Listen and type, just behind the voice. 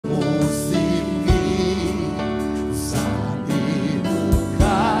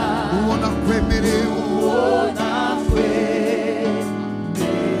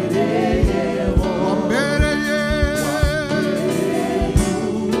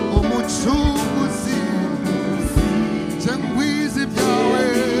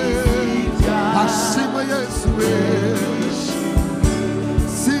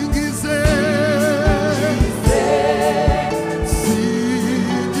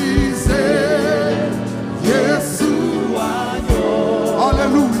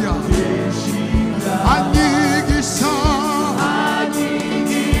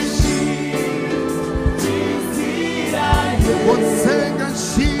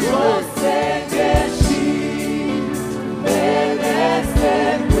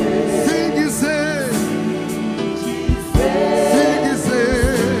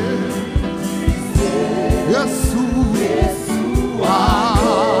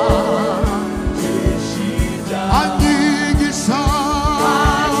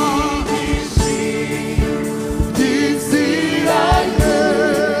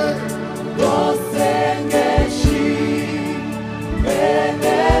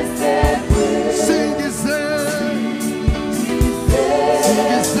Benesse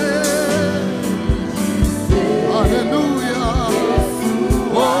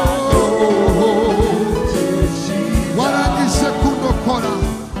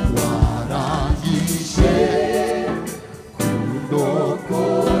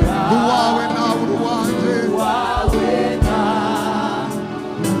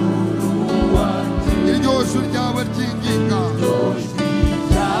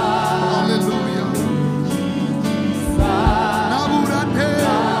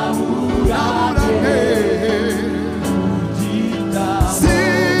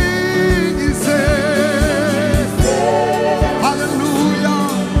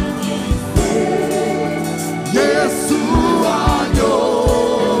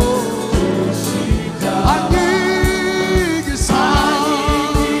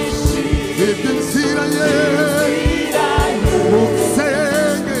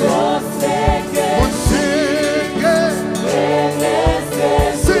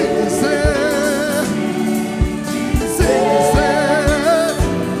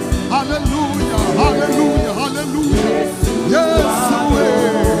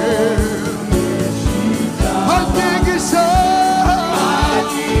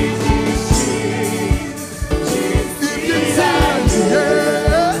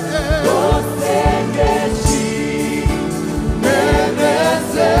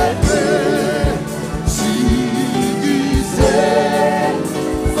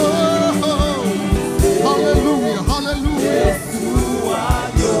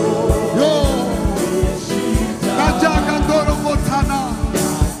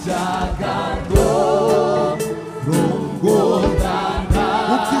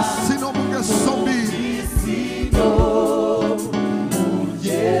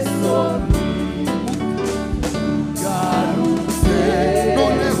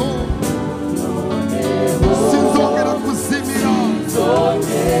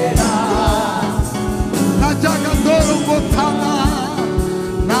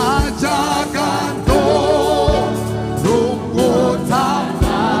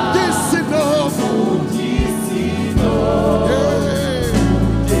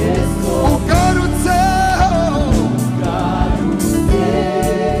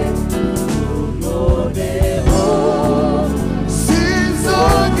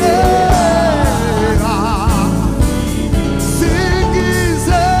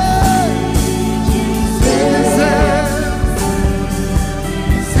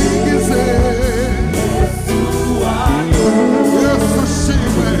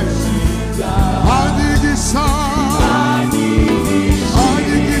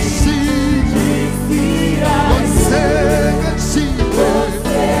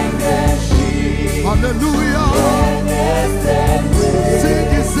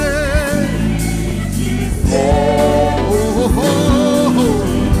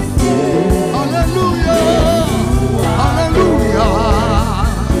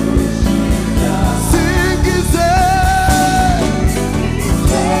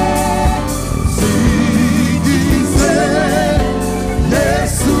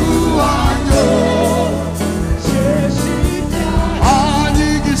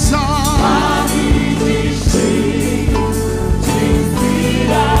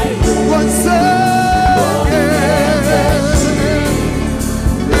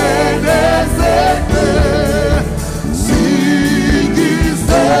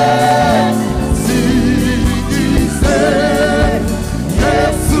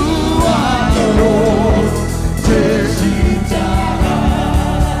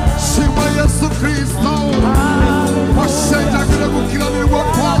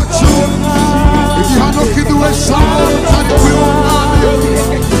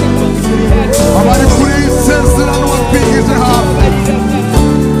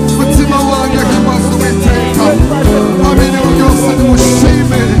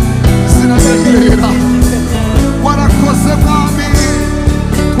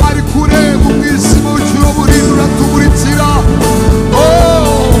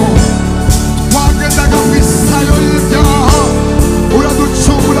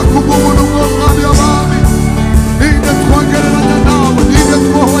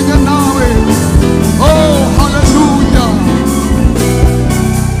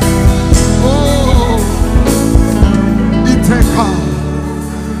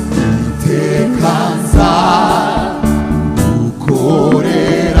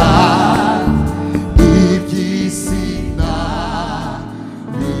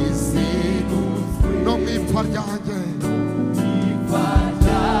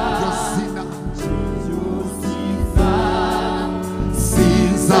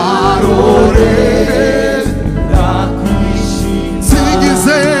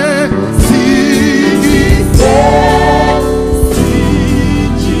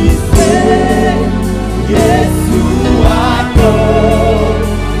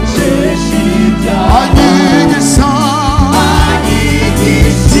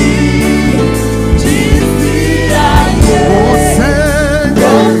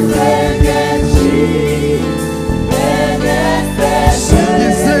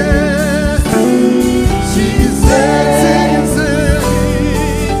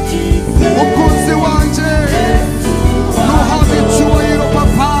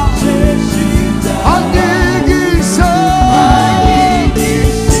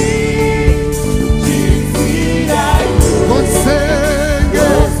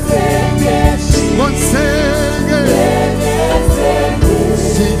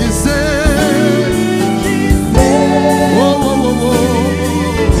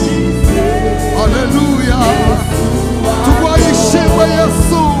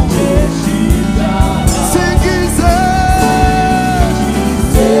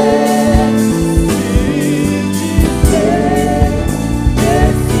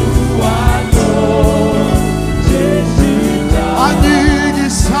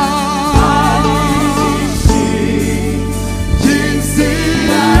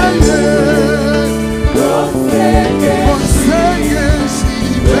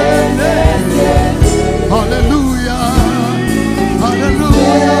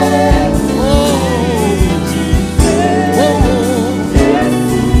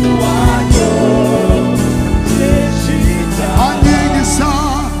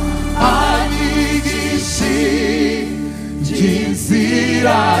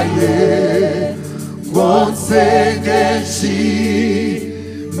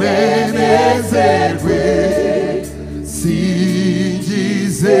menezerwe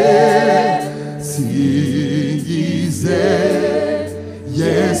singize singize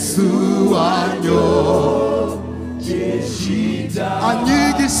Yesu anyogesha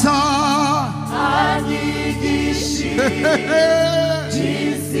anyigisha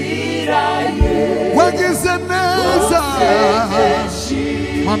inzira ye wagize neza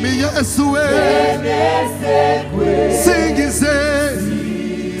Mami Yesu we singize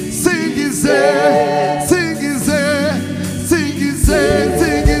singize singize singize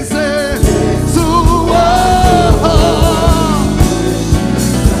singize zuwa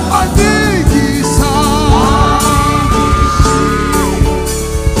anyigisha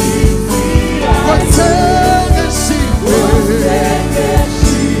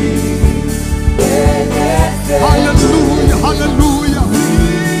hallelujah hallelujah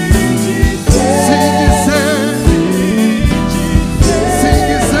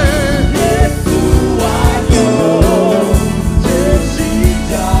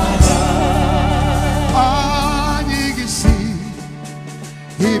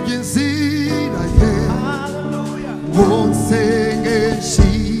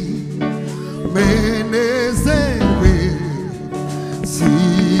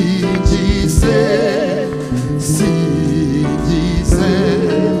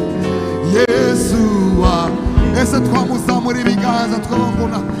ese twamuzamura ibiganza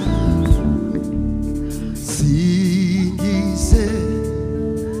twabona singize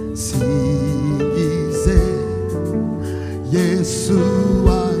singize Yesu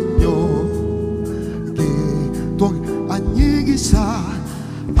anyoge anyigisha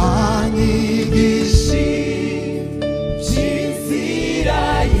anyigishi by'inzira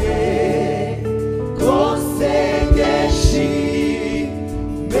ye konsengeshi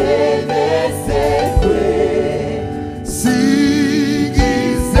menezerwe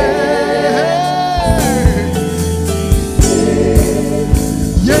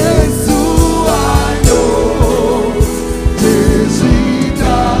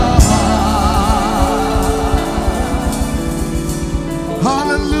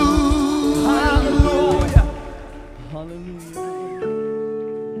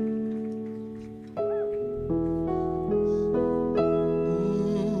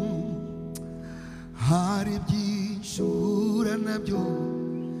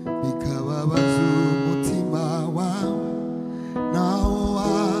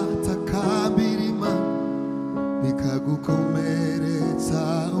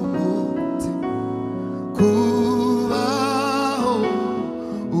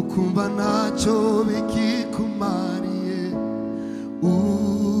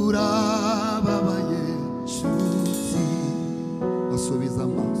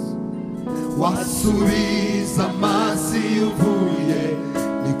wasubiza amazi uvuye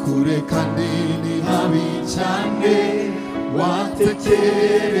ni kure kandi ni habi cyane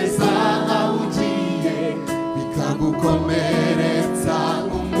watekereza aho ugiye bikagukomeretsa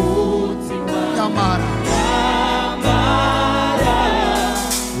umutima nyamara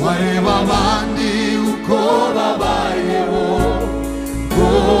wareba abandi uko babayeho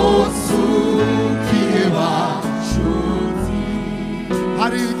bose ukiheba nshuti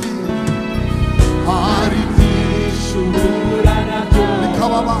hari byishura nabyo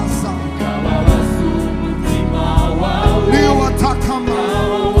bikababaza umutima wawe niyo watakama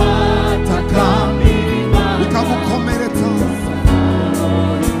bikagukomeretsa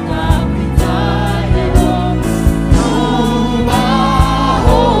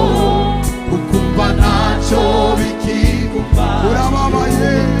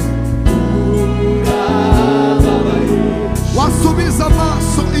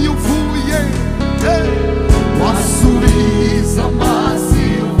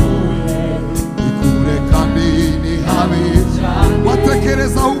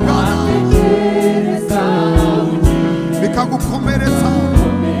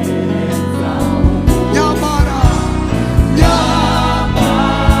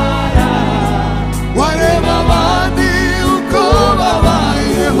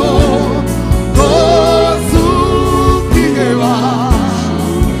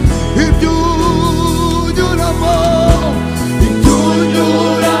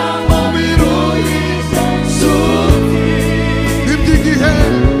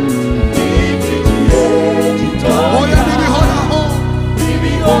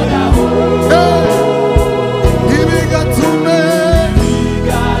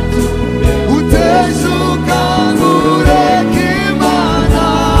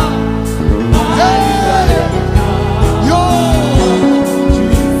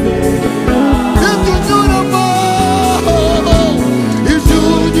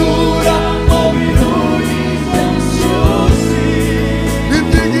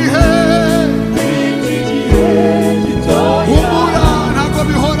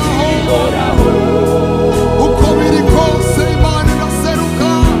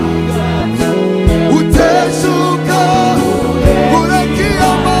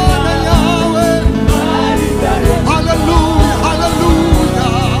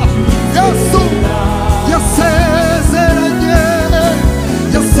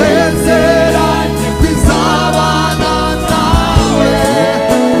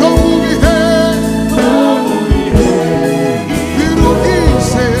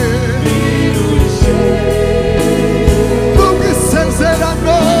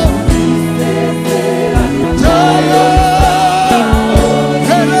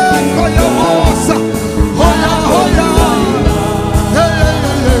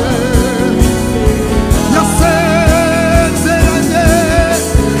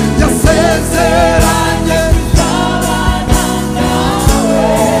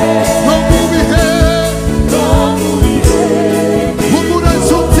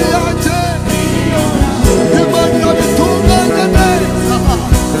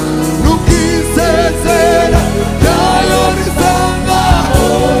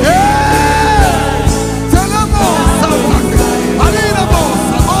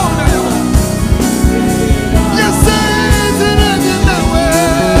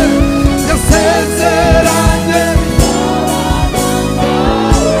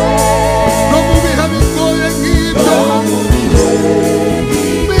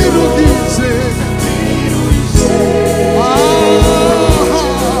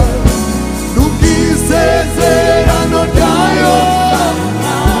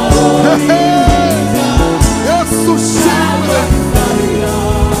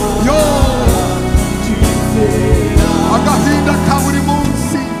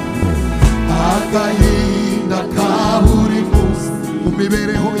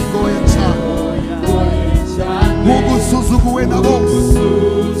mibereho igoye cyane mugusuzuguwe na bose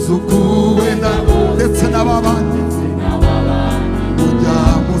suguwe na ndetse n'ababandi mujya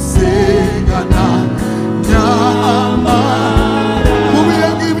musengana nyamara mu bihe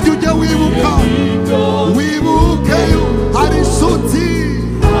nk'ibyo ujya wibukeyo hari inshuti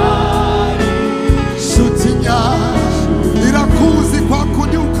nyayo irakuzi kwa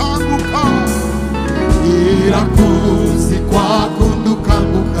kundi ukanguka irakuzi kwa kundi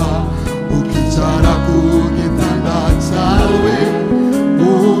ukanguka ukicara ku gitanda cyawe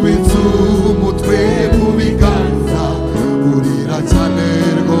ubitse umutwe mu biganza urira cyane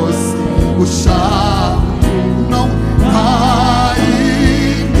rwose ushaka no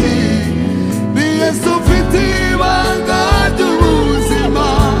ntayindi ni Yesu ufite ibanga ry'ubuzima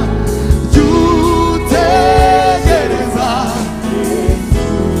ry'utegereza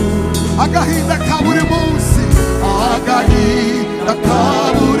agahinda ka buri munsi agahinda ka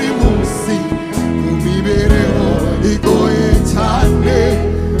buri munsi mu mibereho igoye cyane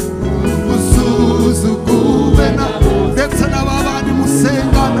usuzuguwe na ndetse n'ababandi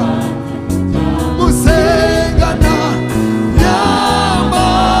musengana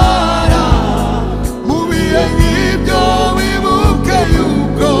nyamara mu bihe nk'ibyo wibuke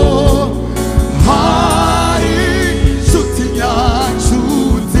yuko hari inshuti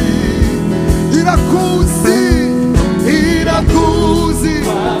nyanshuti irakuzi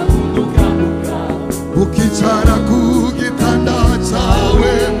ukicara ku gitanda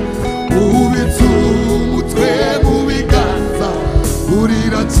cyawe ubitse umutwe mu biganza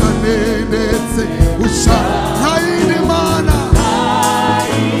urira cyane ndetse ushaka ntayindi mana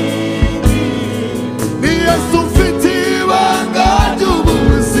ni Yesu ufite ibanga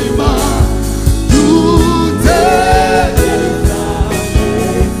ry'ubuzima ry'utegereza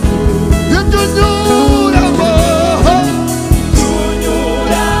ibyo unyuramo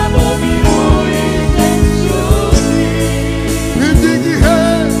iby'igihe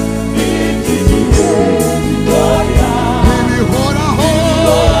ntibihoraho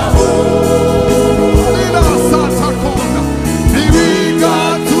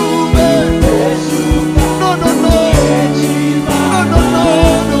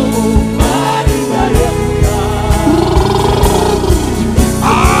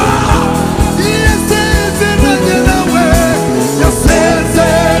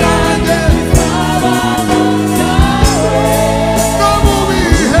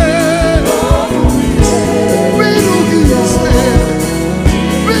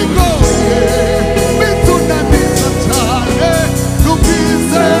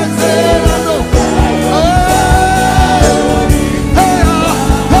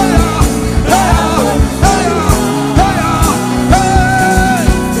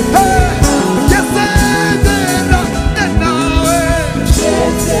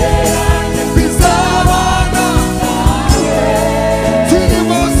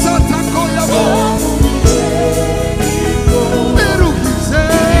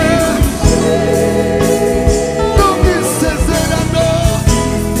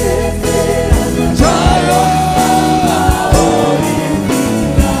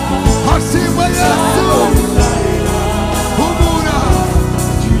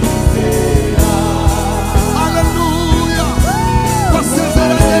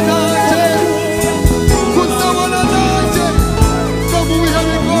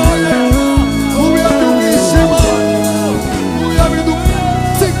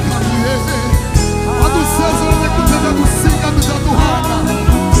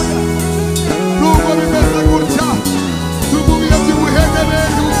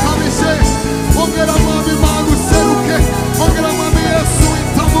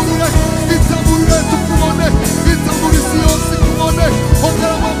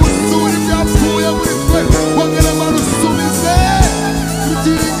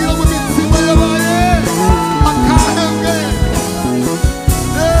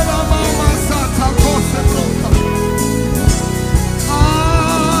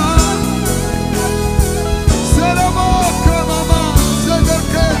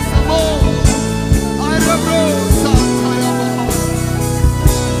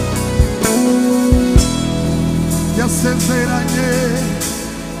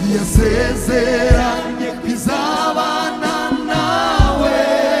yasezeranye kwizabana nawe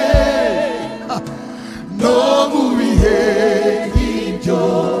no mu bihe nk'ibyo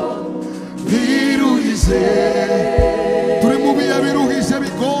biruhije. Turi mu bihe biruhije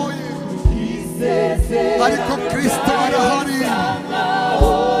bigoye, ariko Kristo arahari,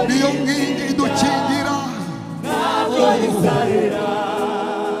 niyo nkingi idukingira.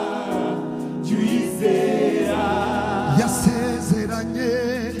 Yasezeranye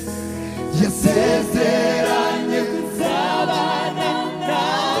yasezeranye kuzabana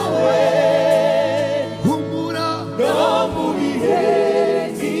nawe humura no mu bihe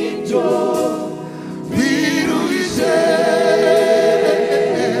nk'ibyo biruhije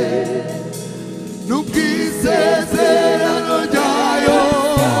n'ubwisezerano ryayo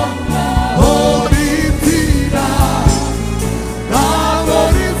oritina ntabwo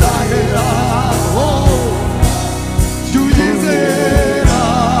rizahera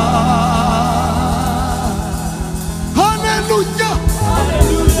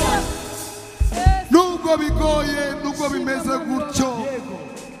nubwo bigoye nubwo bimeze gutyo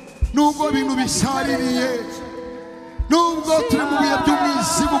nubwo ibintu bishaririye nubwo turi mu bihe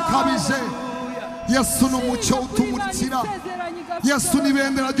by'umwijima ukabije Yesu ni umucyo utumurikira Yesu ni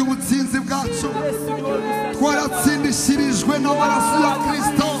ibendera ry'ubutsinzi bwacu twaratsindishirijwe n'amaraso ya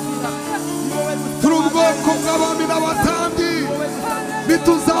Kristo turi ubwoko bw'abami n'abatambyi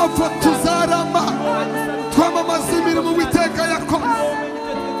nituzapfa tuzarama twamamaza imirimo Uwiteka yakoze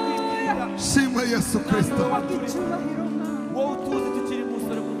shimwe Yesu Kristo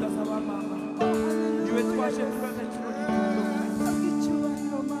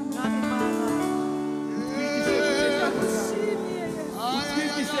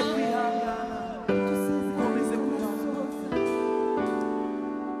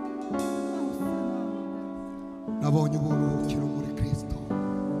nabonye uburuhukiro muri Kristo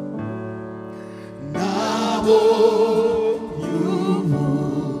nabonye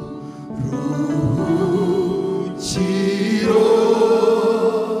uburuhukiro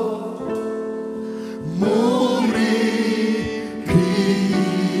muri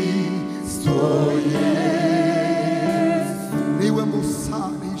Kristo Yesu niwe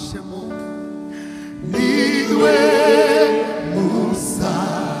musarishemo niwe musa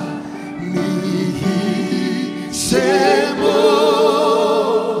nihishemo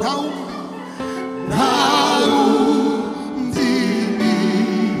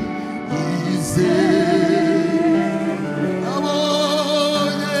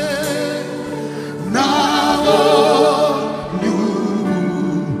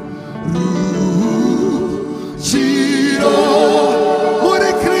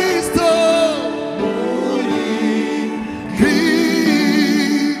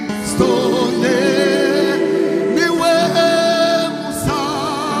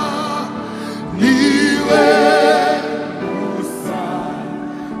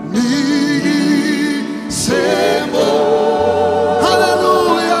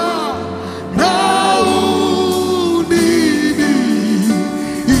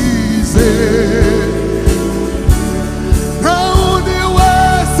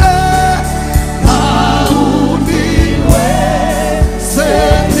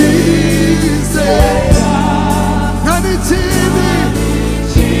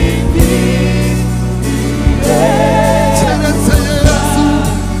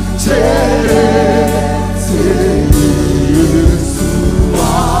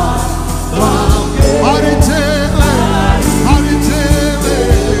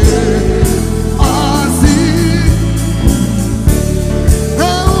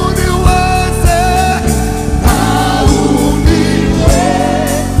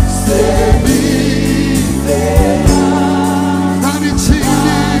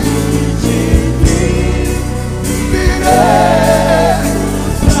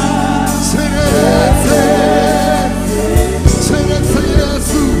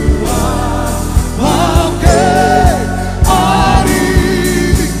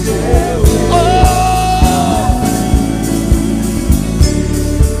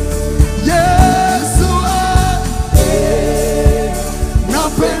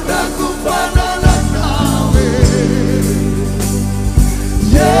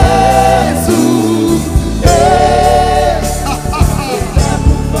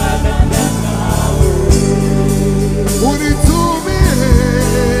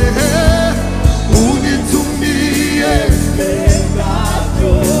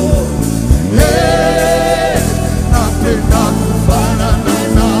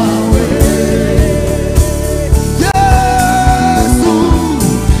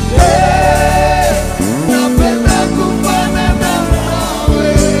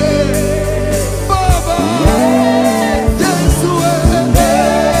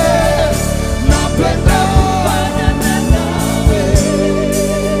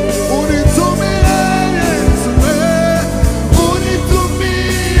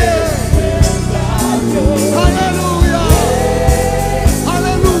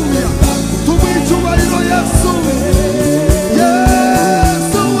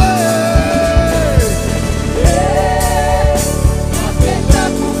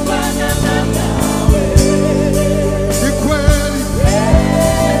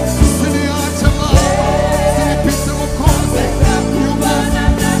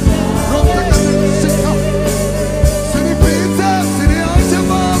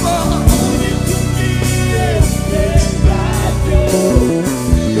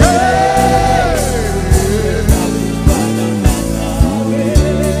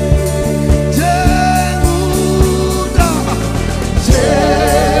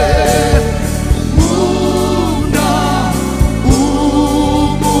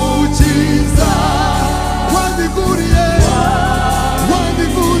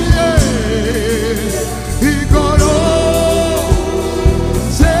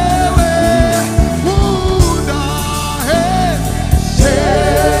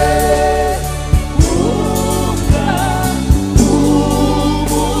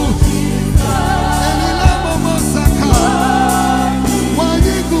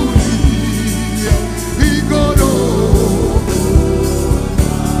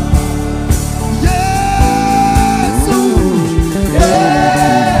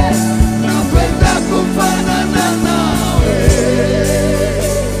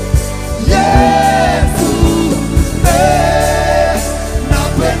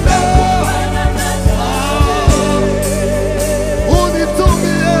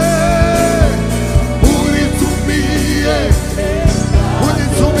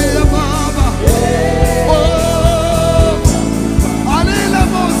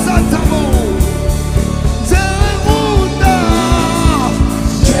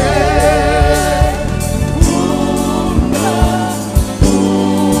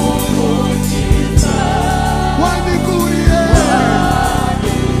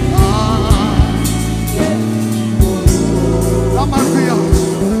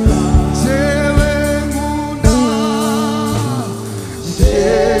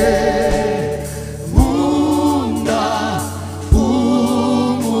nkunda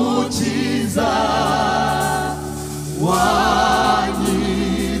umukiza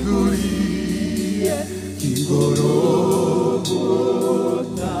wanyiguriye igorogota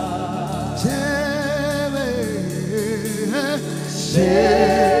jewe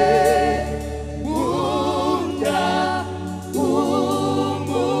nkunda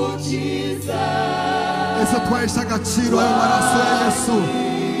umukiza. Ese twahesha agaciro ayo maraso ya Yesu,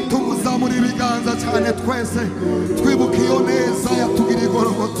 tumuzamura ibiganza cyane twese twibuka iyo neza yatugiriye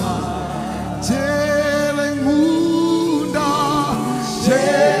igorogota. Jewe nkunda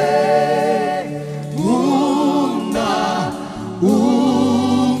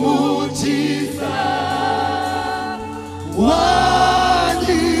umukiza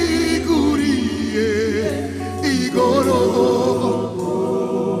wanyiguriye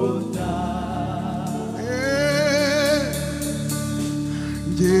igorogota.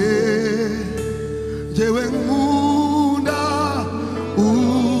 Jewe nkunda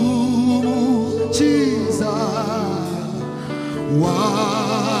umukiza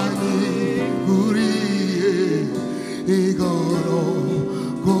wanyiguriye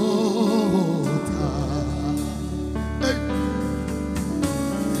igorogota.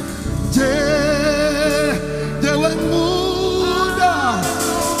 Jewe nkunda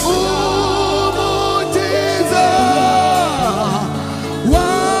umukiza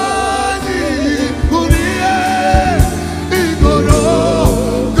wanyiguriye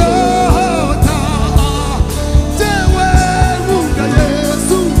igorogota. Jewe nkunda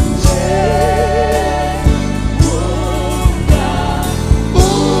Yesu,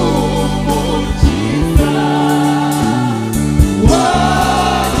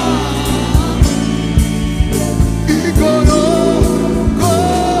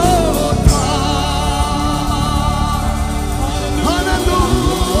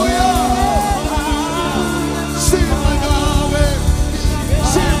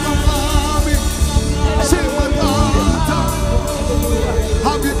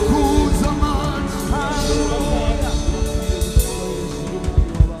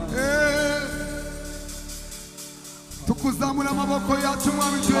 tukuzamura amaboko yacu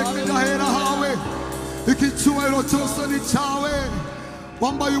mwami, turekera ahera hawe, ikicyubahiro cyose ni cyawe.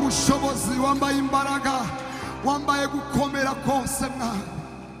 Wambaye ubushobozi, wambaye imbaraga, wambaye gukomera kose mwami.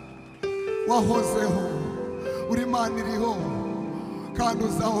 Wahozeho, uri Imana iriho kandi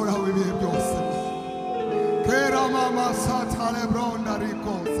uzahoraho ibihe byose. Kera mama satale bronda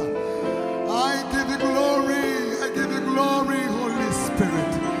rikosa. I give you glory, I give you glory, Holy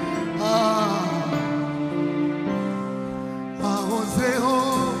Spirit. Wahozeho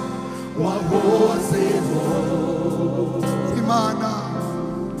Imana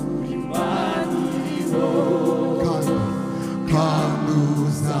kandi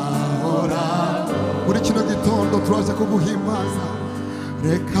uzahora. Muri kino gitondo turaza kuguhimbaza,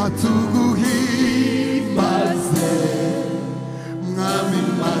 reka tuguhimbaze mwami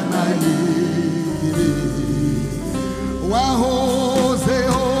Imana yiri.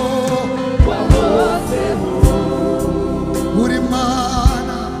 Wahozeho uri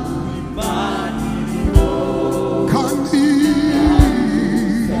Imana kandi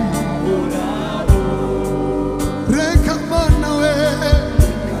reka Mana we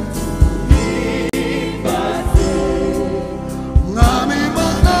mwami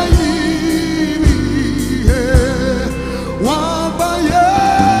Imana y'ibihe. Wambaye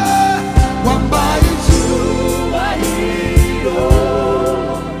icyubahiro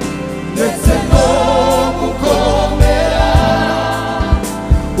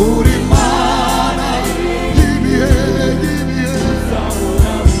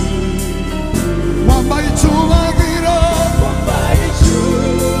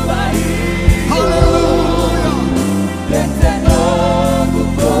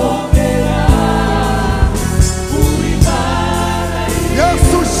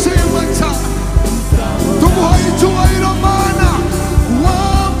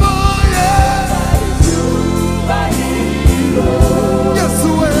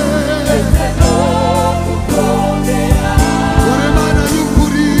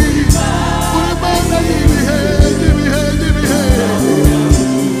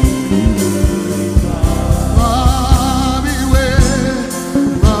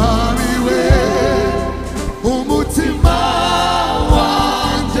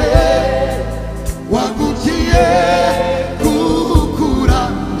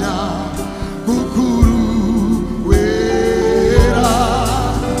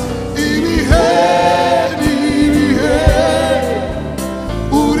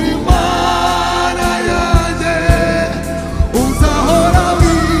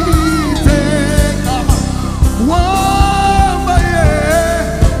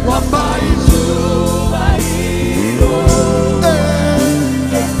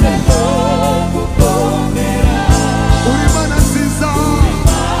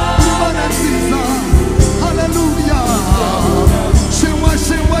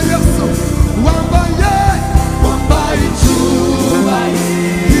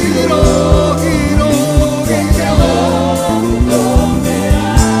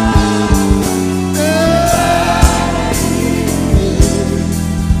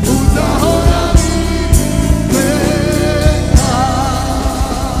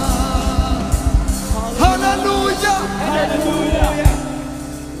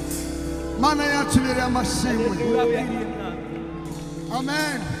Mana yacu ibereye amashimwe.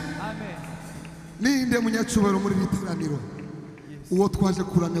 Amen. Ninde munyacyubahiro muri biteraniro uwo twaje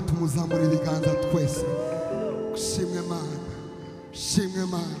kuramya tumuzamura ibiganza twese. Shimwe Mana, shimwe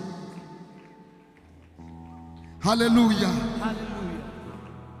Mana. Hallelujah.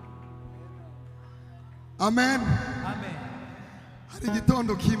 Amen. Hari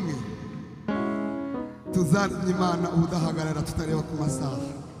igitondo kimwe tuzaramya Imana ubudahagarara tutareba ku masaha.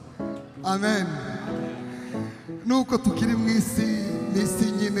 Amen. Nuko tukiri mu isi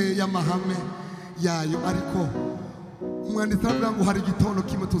nyine y'amahame yayo, ariko umwanditsi aravuga ngo hari igitondo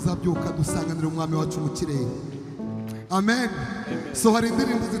kimwe tuzabyuka dusanganira umwami wacu mu kirere. Amen. So hari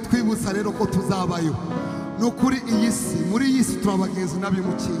indirimbo zitwibutsa rero ko tuzabayo. Nukuri iyi si, muri iyi si turabagenzi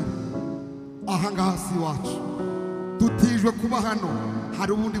n'abimukira. Aha ngaha si wacu, tutijwe kuba hano,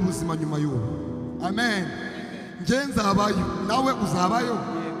 hari ubundi buzima nyuma y'ubu. Amen. Nje nzabayo, nawe uzabayo.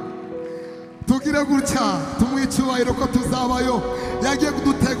 Tugire gutya tumwicyubahiro ko tuzabayo. Yagiye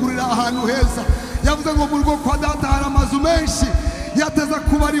kudutegurira ahantu heza. Yavuze ngo mu rugo kwa data hari amazu menshi, yateza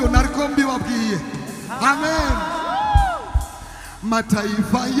kuba ariyo nariko mbibabwiye. Amen.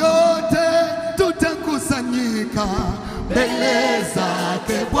 Mataifa yote tutakusanyika mbele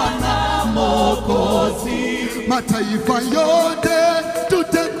zake Bwana Mwokozi. Mataifa yote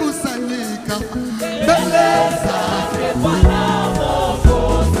tutakusanyika mbele zake Bwana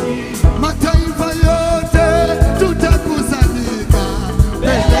Mwokozi. Mataifa yote tutakusanyika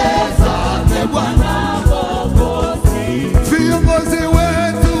mbele zake Bwana Mwokozi. Viongozi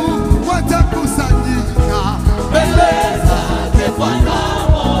wetu watakusanyika mbele zake Bwana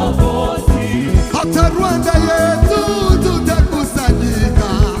Mwokozi. Hata Rwanda yetu tutakusanyika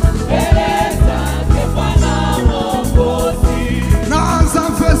mbele zake Bwana Mwokozi. Na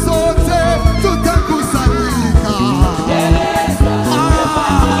Azamfe sote tutakusanyika mbele zake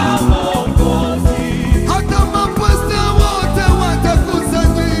Bwana Mwokozi. Hata mapasta wote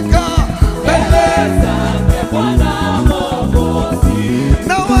watakusanyika mbele zake Bwana Mwokozi.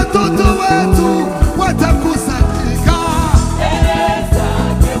 Na watoto wetu watakusanyika mbele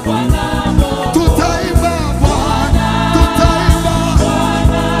zake Bwana Mwokozi. Tutaimba Bwana, tutaimba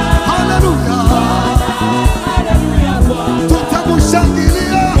Bwana. Haleluya. Haleluya Bwana.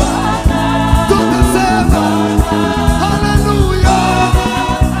 Tutamushangilia Bwana. Tutasema haleluya.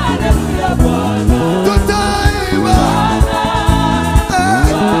 Haleluya Bwana. Tutaimba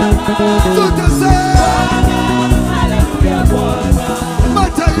tutasema haleluya Bwana.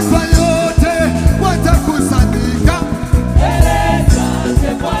 Mataifa yote watakusanyika mbele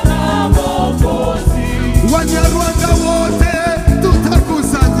zake Bwana Mwokozi. Wanyarwanda wote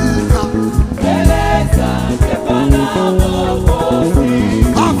tutakusanyika mbele zake Bwana Mwokozi.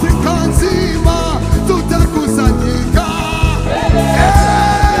 Afrika nzima tutakusanyika mbele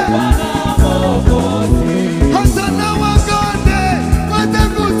zake Bwana Mwokozi. Hata na Wagande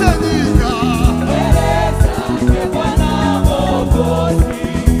watakusanyika mbele zake Bwana Mwokozi.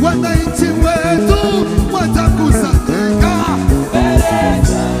 Wananchi wetu watakusanyika mbele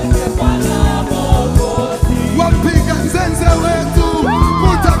zake Bwana Mwokozi. Wapiga nzenze wetu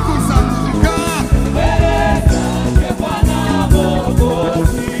watakusanyika mbele zake Bwana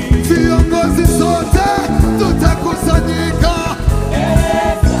Mwokozi. Viongozi sote tutakusanyika mbele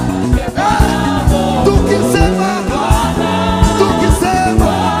zake Bwana Mwokozi. Tukisema Bwana, tukisema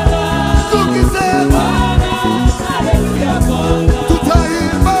Bwana, tukisema haleluya Bwana.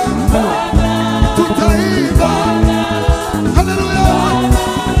 Tutaimba Bwana, tutaimba haleluya.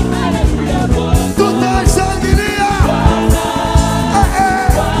 Haleluya Bwana. Tutashangilia Bwana.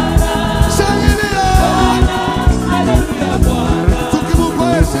 Shangilia haleluya Bwana. Tukimupa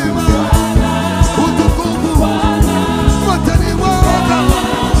heshima utukufu wote ni wako.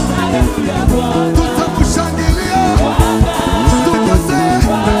 Haleluya Bwana. Tutakushangilia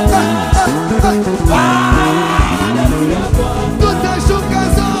tutasema haleluya Bwana. Tutashuka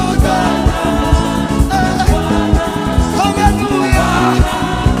zote haleluya.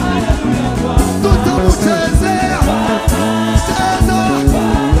 Tutamuchezea cheza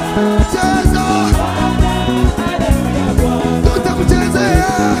cheza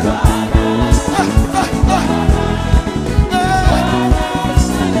tutamuchezea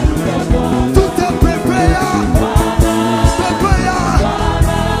tutamuchezea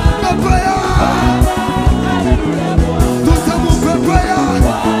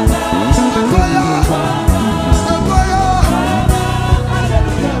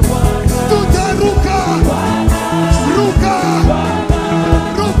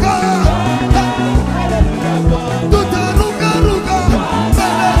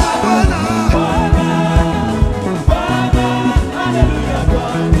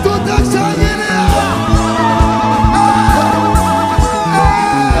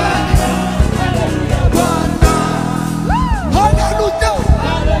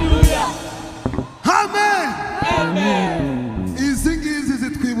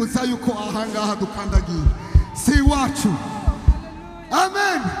twibutsa yuko ahangaha dukandagiye si wacu.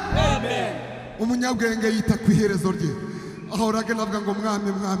 Amen. Amen. Umunyabwenge yita ku iherezo rye. Ahoraga navuga ngo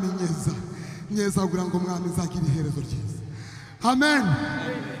mwami mwami nyeza kugira ngo mwami nzagira iherezo ryiza. Amen.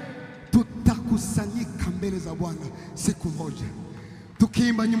 Tutakusanyika mbele za Bwana siku moja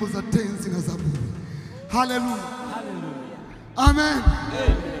tukiimba nyimbo za tenzi na zaburi. Hallelujah. Amen.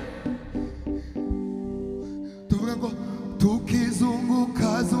 Tuvuga ngo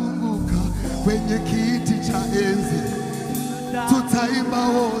tukizunguka zunguka kwenye kiti cha enzi tutaimba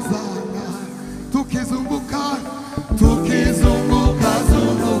hosana. Tukizunguka zunguka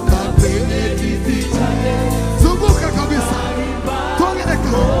kwenye kiti cha enzi. Zunguka kabisa.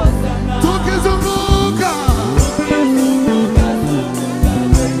 Tuongeleka. Tukizunguka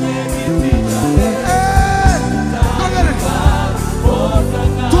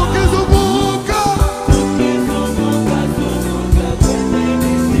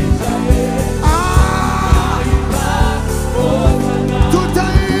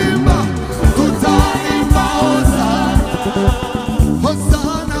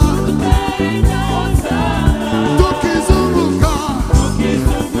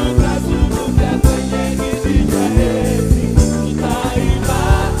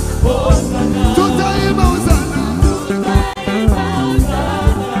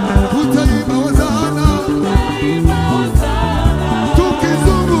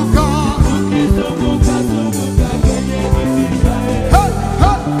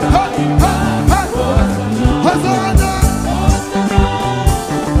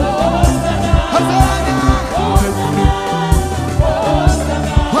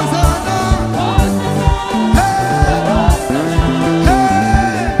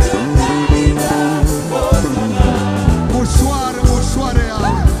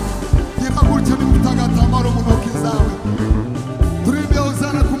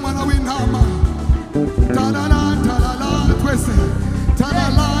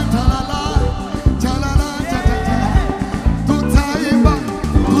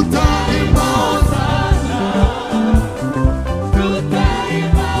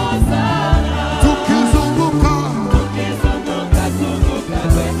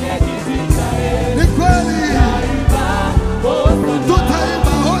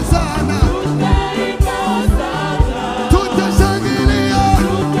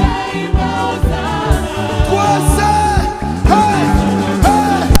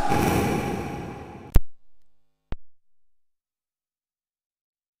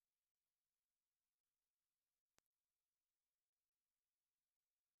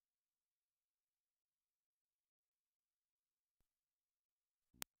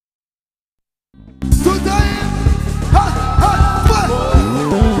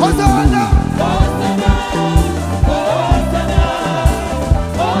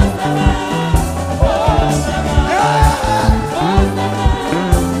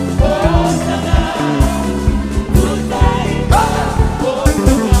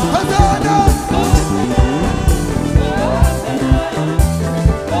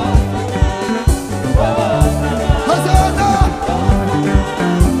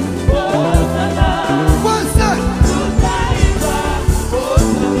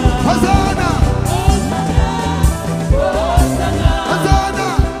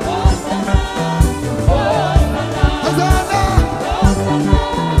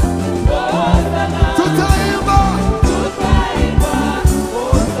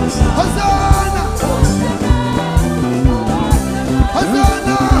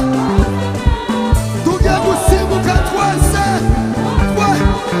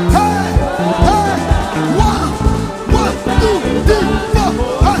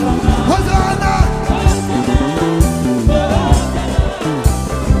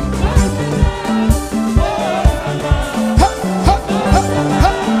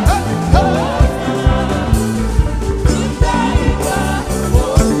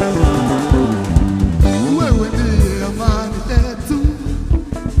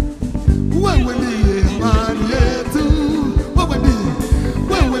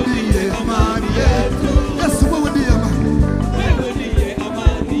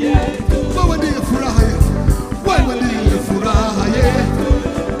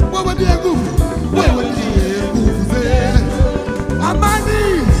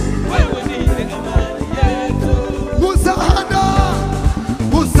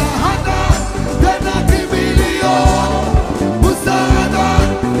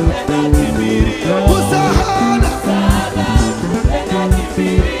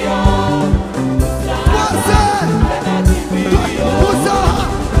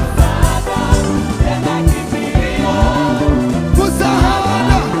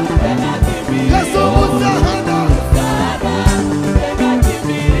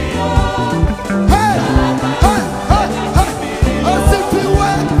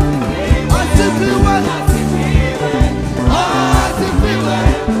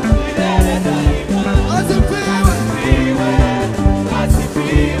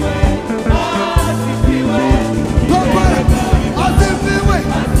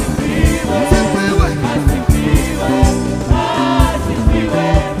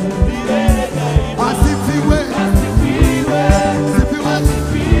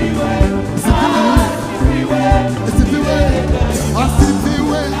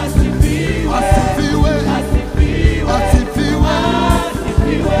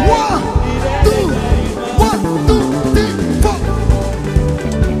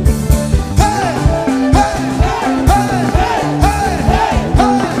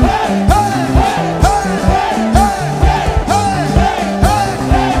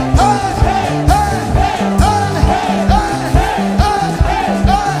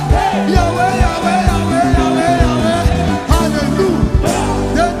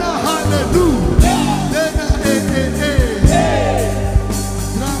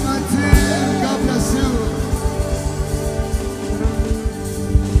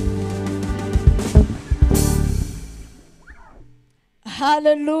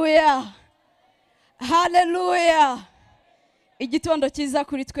Hallelujah. Hallelujah. Igitondo cyiza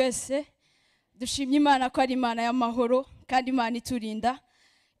kuri twese. Dushimye Imana ko ari Imana y'amahoro kandi Imana iturinda.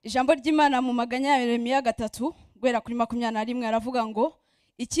 Ijambo ry'Imana mu maganya ya Yeremiya 3 gwera kuri 21 aravuga ngo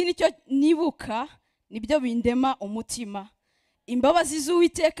iki nicyo nibuka nibyo bindema umutima. Imbabazi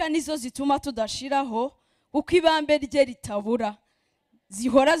z'Uwiteka nizo zituma tudashiraho uko ibambe rye ritabura.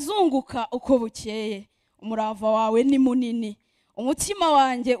 Zihora zunguka uko bukeye. Umurava wawe ni munini. Umutima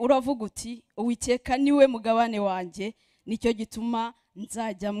wanjye uravuga uti Uwiteka niwe mugabane wanjye, nicyo gituma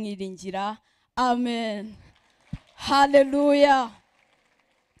nzajya mwiringira. Amen. Hallelujah.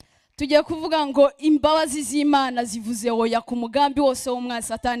 Tugiye kuvuga ngo imbabazi z'Imana zivuze oya ku mugambi wose w'umwanzi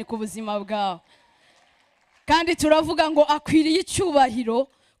Satani ku buzima bwawe. Kandi turavuga ngo akwiriye icyubahiro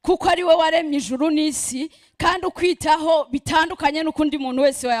kuko ari we waremye ijuru n'isi kandi ukwitaho bitandukanye n'ukundi muntu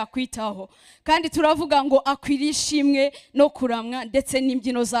wese wayakwitaho. Kandi turavuga ngo akwiriye ishimwe no kuramwa ndetse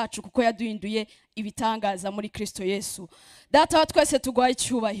n'imbyino zacu kuko yaduhinduye ibitangaza muri Kristo Yesu. Data wa twese tugwaye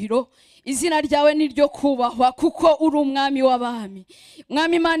icyubahiro, izina ryawe niryo kubahwa kuko uri umwami w'abami.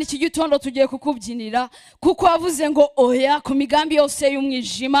 Mwami Imana, iki gitondo tugiye kukubyinira kuko wavuze ngo oya ku migambi yose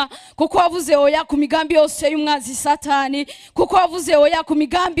y'umwijima, kuko wavuze oya ku migambi yose y'umwanzi Satani, kuko wavuze oya ku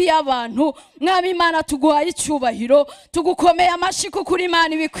migambi y'abantu. Mwami Imana, tuguhaye icyubahiro, tugukomeye amashi kuko uri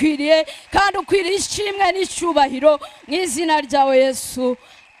Imana ibikwiriye kandi ukwiriye ishimwe n'icyubahiro mu izina ryawe Yesu.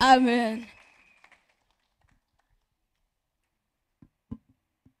 Amen.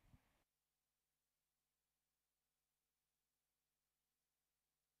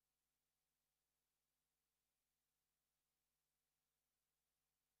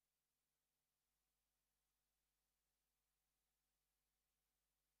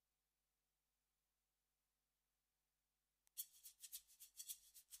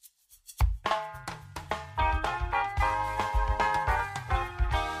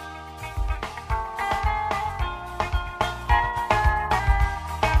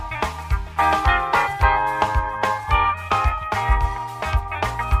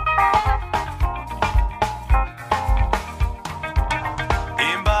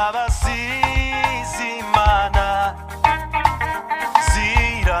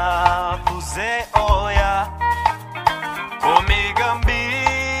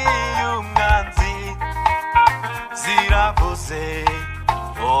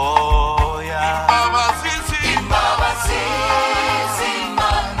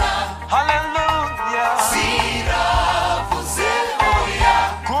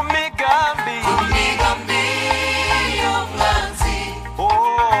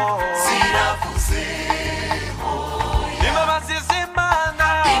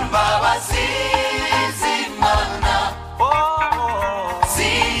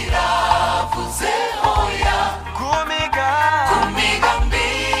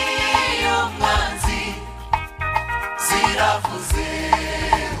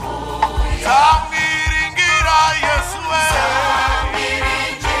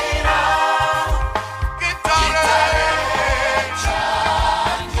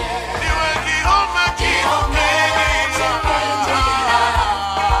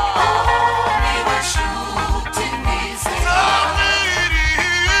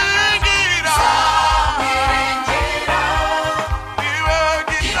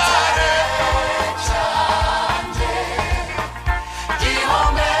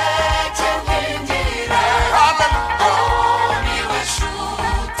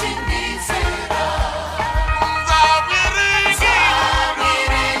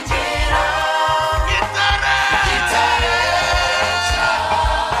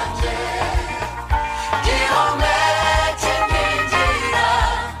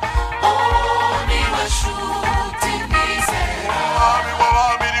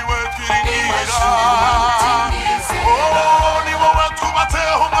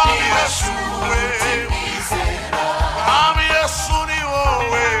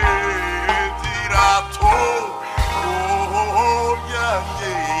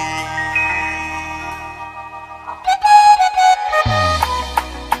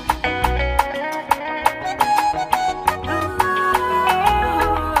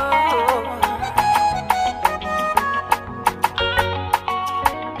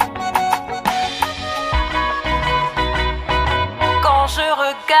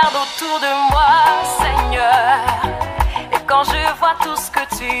 Autour de moi, Seigneur, et quand je vois tout ce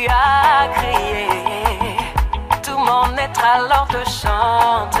que tu as créé, tout mon être alors te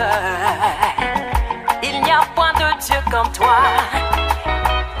chante. Il n'y a point de Dieu comme toi.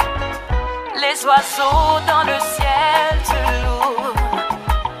 Les oiseaux dans le ciel te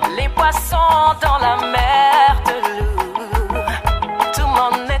louent, les poissons dans la mer te louent. Tout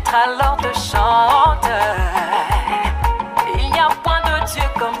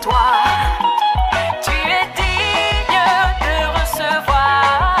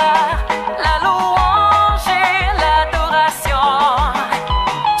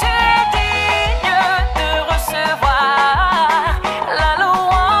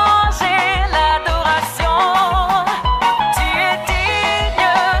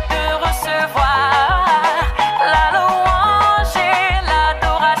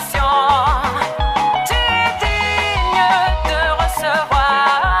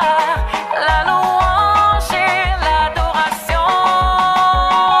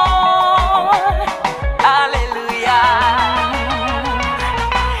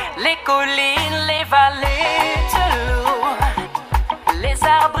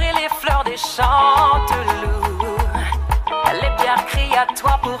arbres et les fleurs des champs te louent. Les pierres crient à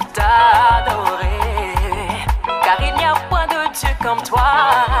toi pour t'adorer, car il n'y a point de Dieu comme toi.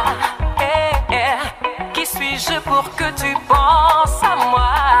 Qui suis-je pour que tu penses à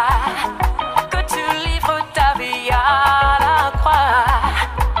moi, que tu livres ta vie à la croix,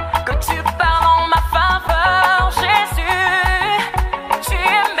 que tu parles en ma faveur, Jésus. Tu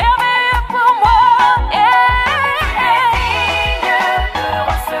es merveilleux pour moi. Tu es digne de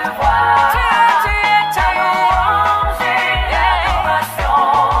recevoir. Tu es ta louange et l'adoration.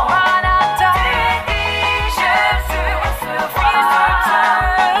 Tu es digne, Jésus, fils de Dieu,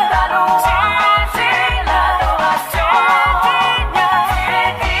 ta louange et l'adoration. Tu es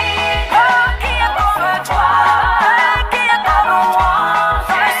digne, qui est comme toi, qui est ta louange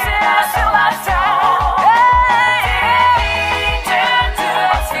dans le ciel et sur la terre.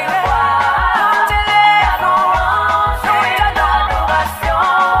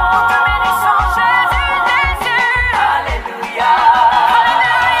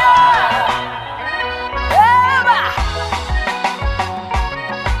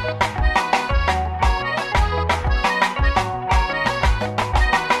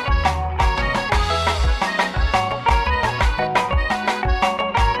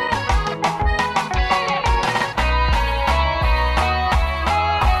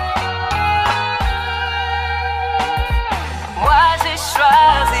 Moi j'ai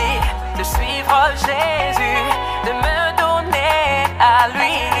choisi de suivre Jésus, de me donner à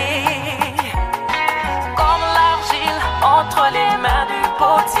lui, comme l'argile entre les mains du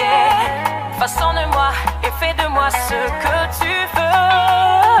potier. Façonne-moi et fais de moi ce que tu veux.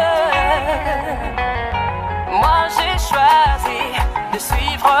 Moi j'ai choisi de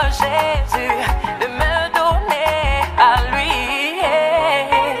suivre Jésus, de me donner à lui,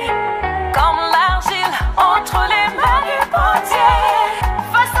 comme l'argile entre les mains du potier.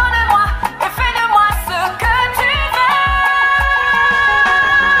 Façonne-moi et fais de moi ce que tu veux.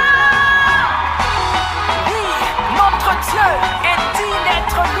 Oui, notre Dieu est digne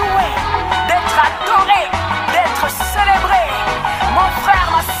d'être loué, d'être adoré, d'être célébré. Mon frère,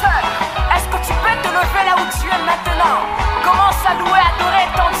 ma soeur, est-ce que tu peux te lever là où tu es maintenant? Commence à louer, adorer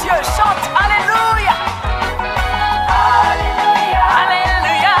ton Dieu. Chante Alléluia. Alléluia.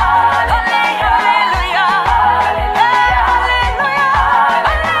 Alléluia. Alléluia. Alléluia.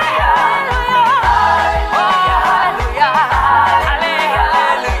 Alléluia. Alléluia.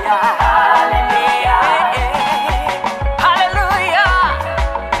 Alléluia.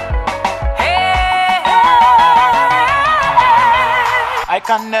 I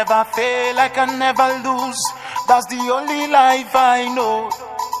can never fail, I can never lose. That's the only life I know.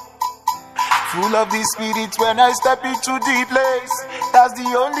 Full of the Spirit when I step into the place. That's the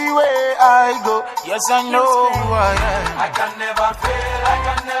only way I go. Yes, I know who I am. I can never fail, I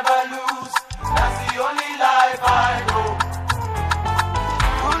can never lose. That's the only life I know.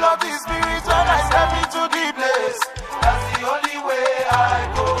 Full of the Spirit when I step into the place. That's the only way I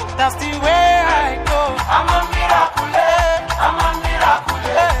go. That's the way I go. I'm a miracle. I'm a miracle.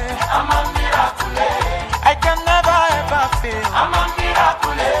 I'm a miracle. I can never ever fail. I'm a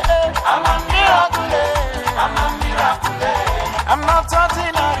miracle. I'm a miracle. I'm a miracle. I'm not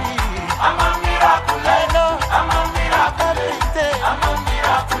ordinary. I'm a miracle. I know. I'm a miracle. Every day. I'm a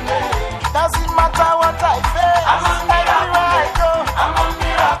miracle. Doesn't matter what I face. I'm a miracle. I go. I'm a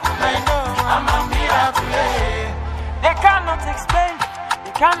miracle. I know. I'm a miracle. They cannot explain.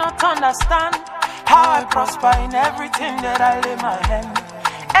 They cannot understand how I prosper in everything that I lay my hand.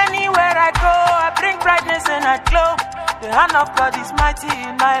 Anywhere I go, I bring brightness and I glow. The hand of God is mighty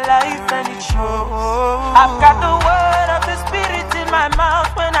in my life and it shows. I've got the word of the Spirit in my mouth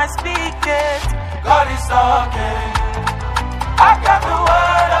when I speak it. God is talking. I've got the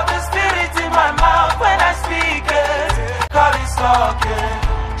word of the Spirit in my mouth when I speak it. God is talking.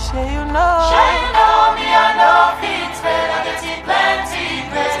 Say you know me, I know it. I get it plenty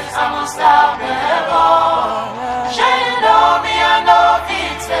grace. I'm unstoppable. Say you know me, I know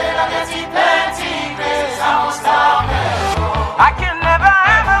it. I get it plenty grace. I'm unstoppable. I can never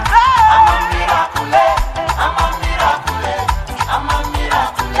ever fail. I'm a miracle. I'm a miracle. I'm a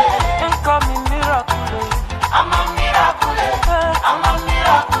miracle. And call me miracle. I'm a miracle. I'm a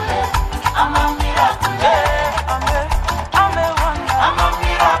miracle. I'm a miracle. I'm a wonder. I'm a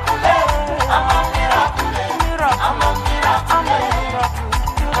miracle. I'm a miracle. Miracle. I'm a miracle. I'm a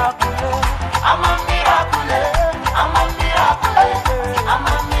miracle. I'm a miracle. I'm a miracle. I'm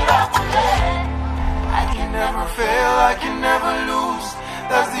a miracle. I can never fail. I can never lose.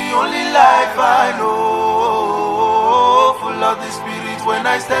 That's the only life I know. Full of the Spirit when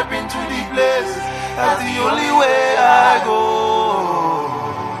I step into the place. That's the only way I go.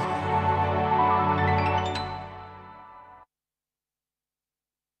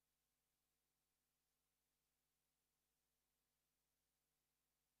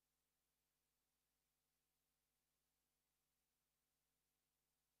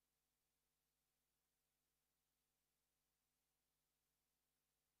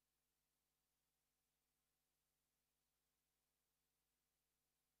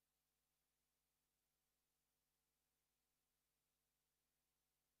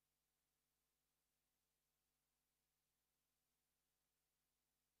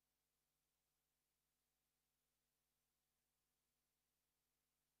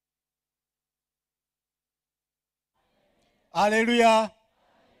 Haleluya.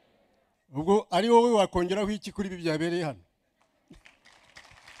 Ubwo ari wowe wakongeraho iki kuri ibi byabereye hano?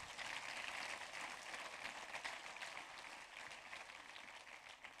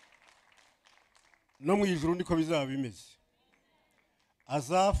 No mu ijuru ndiko bizaba bimeze.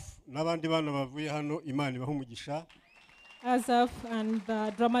 Azaf n'abandi bana bavuye hano Imana ibaha umugisha. Azaf and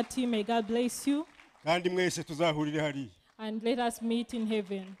the drama team, may God bless you. Kandi mwese tuzahurire hari. And let us meet in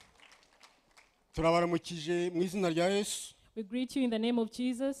heaven. Turabaramukije mu izina rya Yesu. We greet you in the name of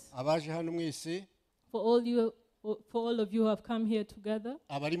Jesus. Abaje hano mwese. For all of you who have come here together.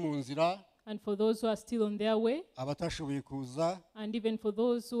 Abari mu nzira. And for those who are still on their way. Abatashoboye kuza. And even for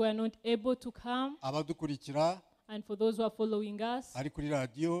those who are not able to come. Abadukurikira. And for those who are following us. Ari kuri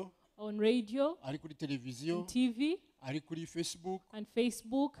radio. On radio. Ari kuri televiziyo. On TV. Ari kuri Facebook. And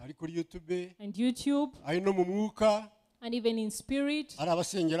Facebook. Ari kuri YouTube. And YouTube. Ari no mu mwuka. And even in spirit. Ari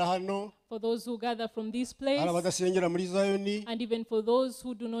abasengera hano. For those who gather from this place. Ari abadasengera muri Zion. And even for those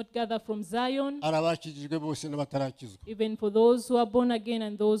who do not gather from Zion. Ari abakijijwe bose n'abatarakizwa. Even for those who are born again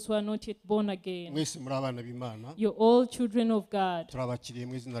and those who are not yet born again. Mwese muri abana b'Imana. You're all children of God. Turabakiriye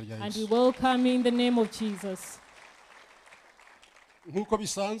mu izina rya Yesu. And we welcome you in the name of Jesus. Nkuko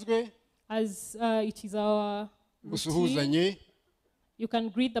bisanzwe. As it is our routine, you can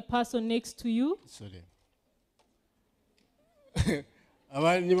greet the person next to you. Sorry.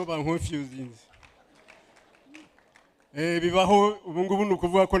 Abandi nibo banconfusinze. Bibaho ubu ngubu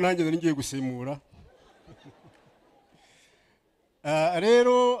nukuvuga ko nanjye ngiye gusemura.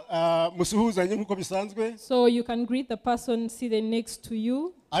 Rero musuhuzanye nkuko bisanzwe. So you can greet the person seated next to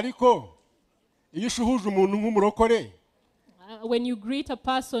you. Ariko iyo ushuhuje umuntu nk'umurokore, when you greet a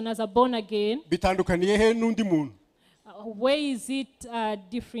person as a born again, bitandukaniye he n'undi muntu? Where is it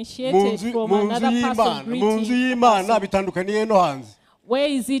differentiated from another person greeting? Munzu y'Imana bitandukaniye no hanze. Where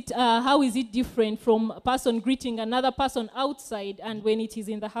is it, how is it different from a person greeting another person outside and when it is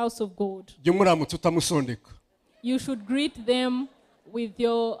in the house of God? You should greet them with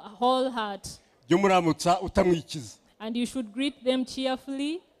your whole heart. And you should greet them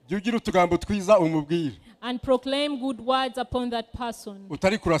cheerfully. And proclaim good words upon that person.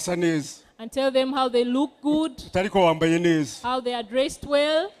 And tell them how they look good. How they are dressed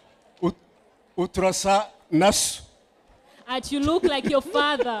well. And you look like your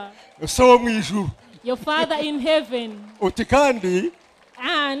father. Your father in heaven.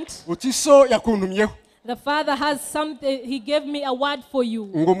 And the father has something, he gave me a word for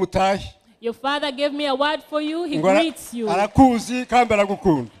you. Your father gave me a word for you, he greets you.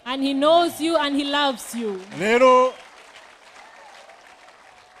 And he knows you and he loves you.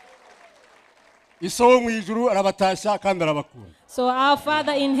 So our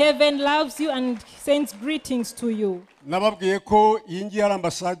Father in heaven loves you and sends greetings to you.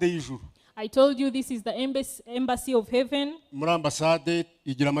 I told you this is the embassy of heaven.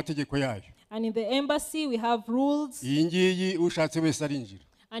 And in the embassy we have rules.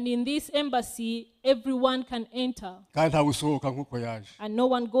 And in this embassy everyone can enter. And no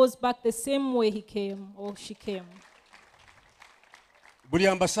one goes back the same way he came or she came.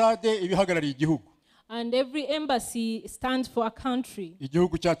 And every embassy stands for a country.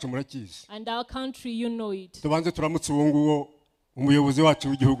 And our country, you know it. So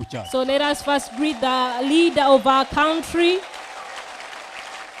let us first greet the leader of our country.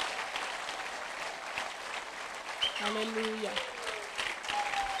 Hallelujah.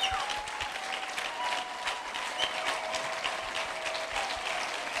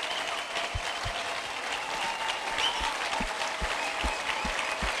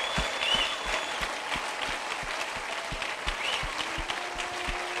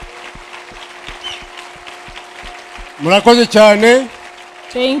 Murakoze cyane.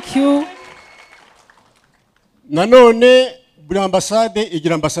 Thank you. Nanone buri ambasade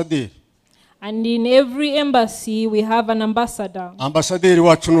igira ambassadeur. And in every embassy we have an ambassador. Ambassadeur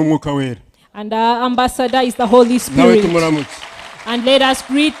wacu n'umwuka wera. And our ambassador is the Holy Spirit. And let us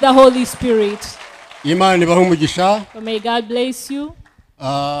greet the Holy Spirit. Imana ibahe umugisha. So may God bless you.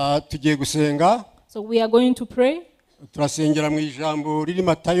 Tugiye gusenga. So we are going to pray. Turasengera mu ijambo riri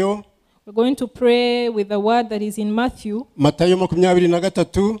Matayo. We're going to pray with the word that is in Matthew. Matayo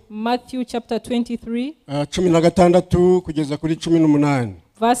 23. Matthew chapter 23. 16 kugeza kuri 18.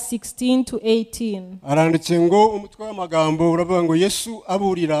 Verse 16 to 18. Aranditse ngo umutwe w'amagambo uravuga ngo Yesu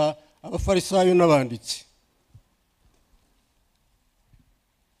aburira abafarisayo n'abanditsi.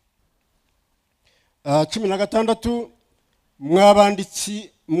 16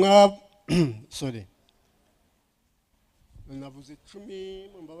 mwabanditsi sorry. Navuze 10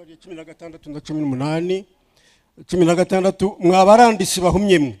 mbabariye 16 na 18. 16 mwabarandisi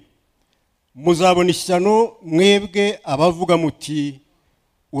bahumye mwe muzabona ishyano mwebwe abavuga muti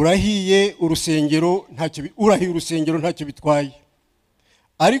urahiye urusengero ntacyo bitwaye,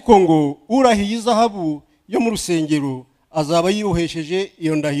 ariko ngo urahiye izahabu yo mu rusengero azaba yibohesheje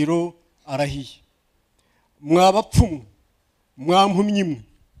iyo ndahiro arahiye. Mwabapfumu mwampumyi mwe,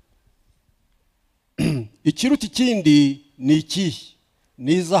 ikiruta ikindi ni ikihe?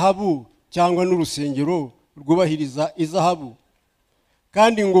 Ni izahabu cyangwa n'urusengero rwubahiriza izahabu?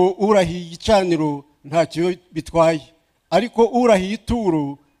 Kandi ngo urahiye igicaniro ntacyo bitwaye, ariko urahiye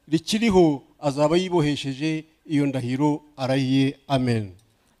ituro rikiriho azaba yibohesheje iyo ndahiro arahiye. Amen.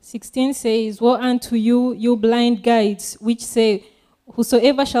 16 says, Woe unto you, you blind guides, which say,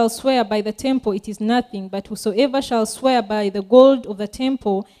 Whosoever shall swear by the temple, it is nothing, but whosoever shall swear by the gold of the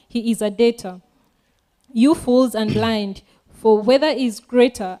temple, he is a debtor. You fools and blind, for whether is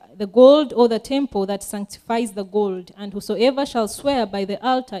greater, the gold or the temple that sanctifies the gold? And whosoever shall swear by the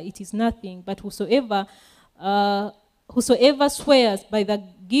altar, it is nothing, but whosoever swears by the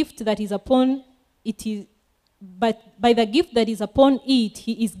gift that is upon it but by the gift that is upon it,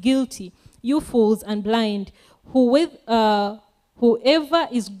 he is guilty. You fools and blind, whoever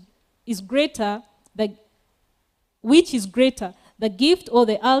is greater, which is greater, the gift or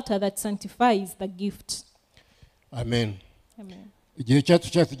the altar that sanctifies the gift? Amen. Amen. Igihe cyacu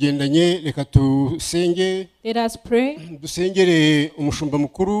cyatugendanye, reka tusenge. Let us pray. Dusengere umushumba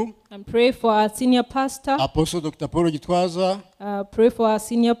mukuru. And pray for our senior pastor. Apostle Dr. Paul Gitwaza. Pray for our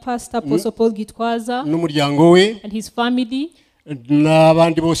senior pastor, Apostle Paul Gitwaza. N'umuryango we. And his family.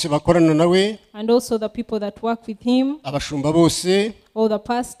 N'abandi bose bakorana nawe. And also the people that work with him. Abashumba bose. All the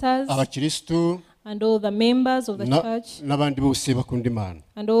pastors. Abakristo. And all the members of the church. N'abandi bose bakunda Imana.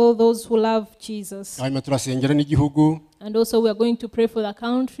 And all those who love Jesus. Hanyuma turasengera n'igihugu. And also we are going to pray for the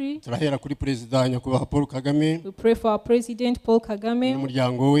country. Turahera kuri Perezida Nyakubahwa Paul Kagame. We pray for our President Paul Kagame.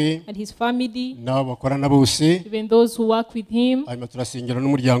 N'umuryango we. And his family. N'abo bakorana bose. Even those who work with him. Hanyuma turasengera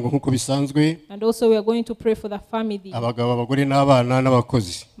n'umuryango nk'uko bisanzwe. And also we are going to pray for the family. Abagabo, abagore n'abana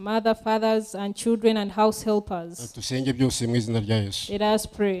n'abakozi. Mother, fathers and children and house helpers. Tusenge byose mu izina rya Yesu. Let us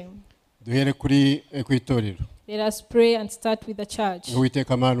pray. Duhere kuri itorero. Let us pray and start with the church.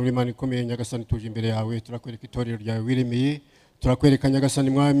 Uwiteka Mana uri Imana ikomeye, Nyagasani tuje imbere yawe, turakwereka itorero ryawe wiremeye, turakwereka Nyagasani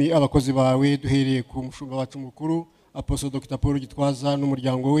Mwami abakozi bawe, duhereye ku mushumba wacu mukuru Apostle Dr. Paul Gitwaza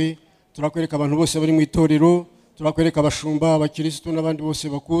n'umuryango we, turakwereka abantu bose bari mu itorero, turakwereka abashumba, abakristo n'abandi bose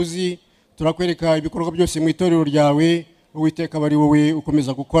bakuzi, turakwereka ibikorwa byose mu itorero ryawe. Uwiteka bari wowe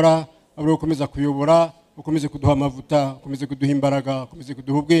ukomeza gukora, abari ukomeza kuyobora, ukomeze kuduha amavuta, ukomeze kuduha imbaraga, ukomeze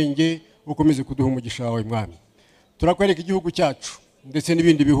kuduha ubwenge, ukomeze kuduha umugisha wawe Mwami. Turakwereka igihugu cyacu ndetse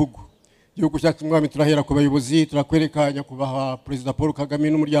n'ibindi bihugu. Igihugu cyacu Mwami turahera ku bayobozi, turakwereka Nyakubahwa Perezida Paul Kagame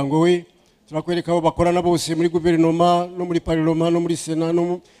n'umuryango we, turakwereka abo bakorana bose muri guverinoma no muri parlement no muri sena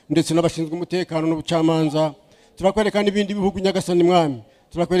ndetse n'abashinzwe umutekano n'ubucamanza. Turakwereka n'ibindi bihugu Nyagasani Mwami,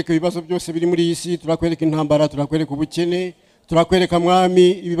 turakwereka ibibazo byose biri muri iyi si, turakwereka intambara, turakwereka ubukene, turakwereka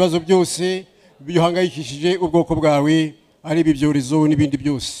Mwami ibibazo byose bihangayikishije ubwoko bwawe, ari ibyorezo n'ibindi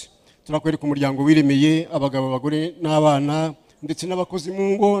byose. Turakwereka umuryango wiremeye, abagabo, abagore n'abana ndetse n'abakozi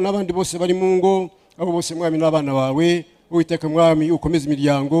mu ngo n'abandi bose bari mu ngo, abo bose Mwami n'abana bawe. Uwiteka Mwami ukomeze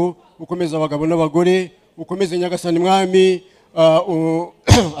imiryango, ukomeze abagabo n'abagore, ukomeze Nyagasani Mwami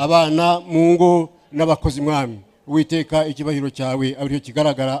abana mu ngo n'abakozi Mwami. Uwiteka ikibahiro cyawe abiriyo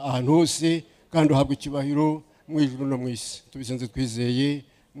kigaragara ahantu hose, kandi uhabwe ikibahiro mu ijuru no mu isi. Tubisenze twizeye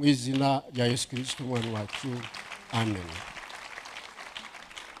mu izina rya Yesu Kristo Umwami wacu. Amen.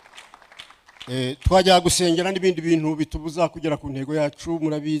 Twajya gusengera n'ibindi bintu bitubuza kugera ku ntego yacu,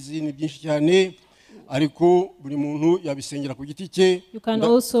 murabizi ni byinshi cyane, ariko buri muntu yabisengera ku giti cye. You can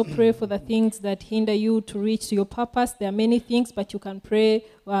also pray for the things that hinder you to reach your purpose. There are many things, but you can pray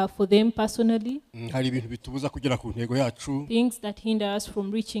for them personally. Hari ibintu bitubuza kugera ku ntego yacu. Things that hinder us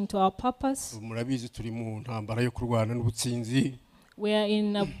from reaching to our purpose. Murabizi turi mu ntambara yo kurwana n'ubutsinzi. We are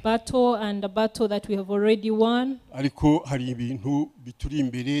in a battle, and a battle that we have already won. Ariko hari ibintu bituri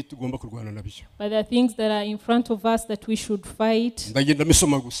imbere tugomba kurwana nabyo. But there are things that are in front of us that we should fight. Ndagenda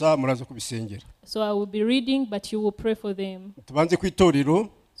misoma gusa muraza kubisengera. So I will be reading, but you will pray for them. Tubanze ku itorero.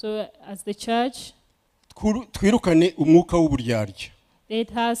 So as the church, twirukane umwuka w'uburyarya.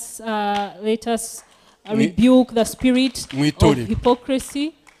 Let us rebuke the spirit of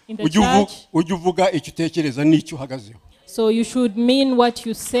hypocrisy in the church. Ujye uvuga icyo utekereza n'icyo uhagazeho. So you should mean what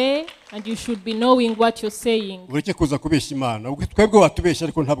you say, and you should be knowing what you're saying. Ureke kuza kubeshya Imana. Twebwe watubeshya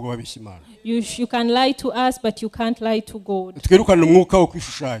ariko ntabwo wabeshya Imana. You can lie to us, but you can't lie to God. Twirukane umwuka wo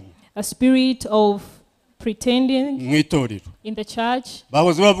kwishushanya. A spirit of pretending mu itorero. In the church.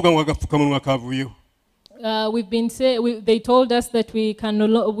 Bahoze bavuga ngo agapfukamunwa kavuyeho. They told us that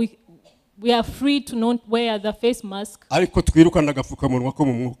We are free to not wear the face mask. ariko twirukana agapfukamunwa ko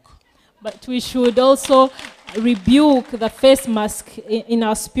mu mwuka. But we should also rebuke the face mask in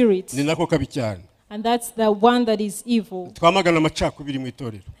our spirits. Ni nako kabi cyane. And that's the one that is evil. Twamagana amacakubiri mu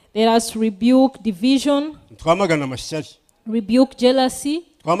itorero. Let us rebuke division. Twamagana amashyari. Rebuke jealousy.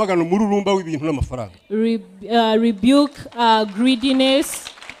 Twamagana umururumba w'ibintu n'amafaranga. Rebuke greediness.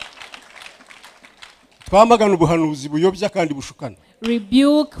 Twamagana ubuhanuzi buyobya kandi bushukana.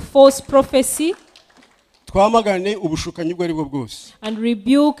 Rebuke false prophecy. Twamagane ubushukanyi bwo ari bwo bwose. And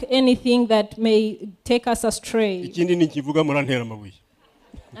rebuke anything that may take us astray. Ikindi ni kivuga murantera amabuye.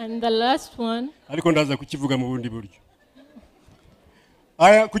 And the last one. Ariko ndaza kukivuga mu bundi buryo.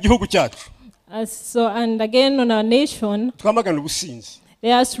 Aya ku gihugu cyacu. So and again on our nation. Twamagana ubusinzi.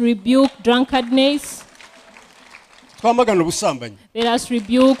 Let us rebuke drunkenness. Twamagana ubusambanyi. Let us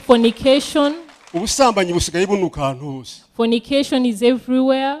rebuke fornication. Ubusambanyi busigaye bunuka ahantu hose. Fornication is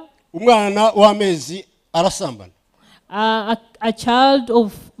everywhere. Umwana w'amezi arasambana. A child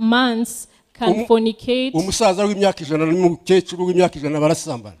of months can fornicate. Umusaza w'imyaka 100 n'umukecuru w'imyaka 100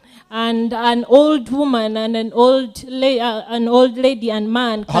 barasambana. And an old woman and an old lady and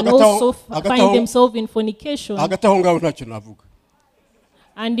man can also find themselves in fornication. Hagati aho ngaho ntacyo navuga.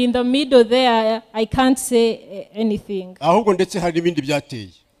 And in the middle there, I can't say anything. Ahubwo ndetse hari ibindi byateye.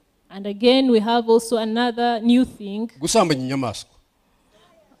 And again, we have also another new thing. Gusambanya inyamaswa.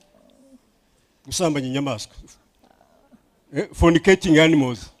 Gusambanya inyamaswa. Fornicating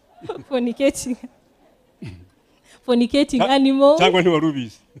animals. Fornicating animals. Cyangwa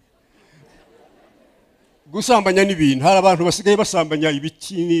ntiwarubizi. Gusambanya n'ibintu. Hari abantu basigaye basambanya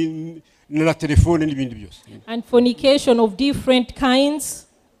ibiki na telefone n'ibindi byose. And fornication of different kinds.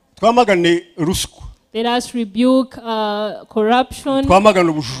 Twamagane ruswa. Let us rebuke corruption. Twamagane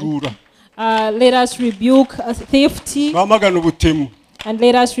ubujura. Let us rebuke theft. Twamagane ubutemu. And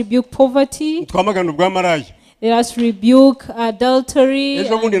let us rebuke poverty. Twamagane ubwamaraya. Let us rebuke adultery.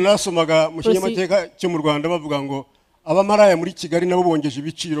 Ejo bundi nasomaga mu kinyamateka cyo mu Rwanda bavuga ngo abamaraya muri Kigali nabo bongeje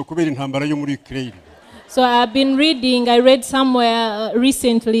ibiciro kubera intambara yo muri Ukraine. So I read somewhere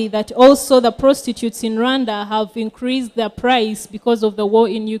recently that also the prostitutes in Rwanda have increased their price because of the war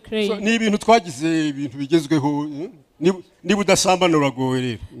in Ukraine. So ni ibintu twagize ibintu bigezweho ni budasambana uragowe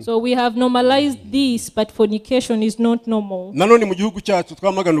rero. So we have normalized this, but fornication is not normal. Nanone mu gihugu cyacu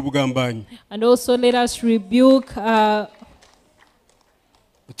twamagana ubugambanyi. And also let us rebuke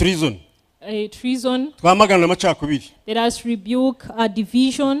treason. Treason. Twamagana amacakubiri. Let us rebuke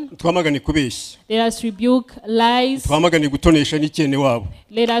division. Twamagane kubeshya. Let us rebuke lies. Twamagane gutonesha n'icyene wabo.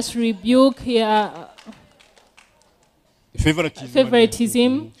 Let us rebuke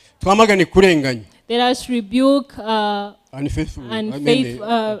favoritism. Twamagane kurenganya. Let us rebuke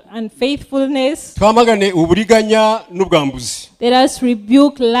unfaithfulness. Twamagane uburiganya n'ubwambuzi. Let us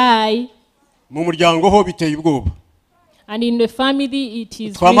rebuke lie. Mu muryango ho biteye ubwoba. And in the family, it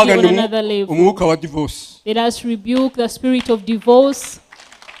is really on another level. Umwuka wa divorce. Let us rebuke the spirit of divorce.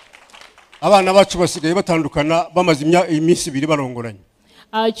 Abana bacu basigaye batandukana bamaze iminsi 2 barongoranye.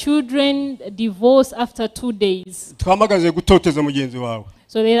 Our children divorce after 2 days. Twamagaze gutoteza mugenzi wawe.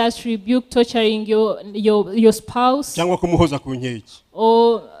 So let us rebuke torturing your spouse. Cyangwa kumuhoza ku nkeke.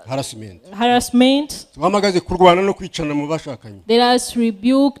 Or harassment. Twamagaze kurwana no kwicana mu bashakanye. Let us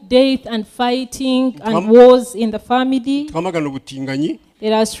rebuke death and fighting and wars in the family. Twamagana ubutinganyi.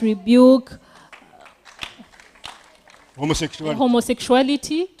 Let us rebuke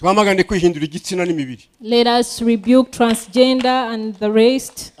homosexuality. Twamagane kwihindura igitsina n'imibiri. Let us rebuke transgender and the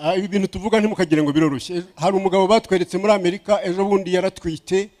rest. Ibintu tuvuga ntimukagire ngo biroroshye. Hari umugabo batweretse muri Amerika ejo bundi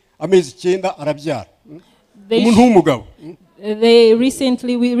yaratwite amezi 9 arabyara. Umuntu w'umugabo. We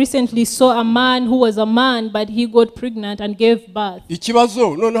recently saw a man who was a man, but he got pregnant and gave birth.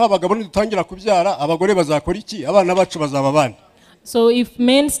 Ikibazo noneho abagabo nidutangira kubyara abagore bazakora iki? Abana bacu bazaba bande. So if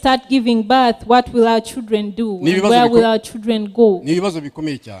men start giving birth, what will our children do? And where will our children go? Ni ibibazo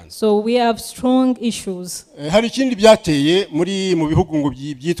bikomeye cyane. So we have strong issues. Hari ikindi byateye mu bihugu ngo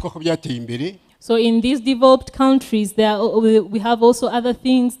byitwa ko byateye imbere. So in these developed countries, we have also other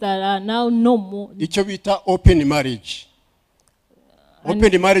things that are now normal. Icyo bita open marriage.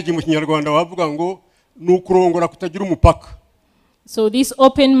 Open marriage mu Kinyarwanda wavuga ngo nukurongora kutagira umupaka. So this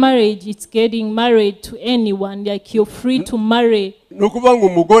open marriage, it's getting married to anyone, like you're free to marry. Nukuvuga ngo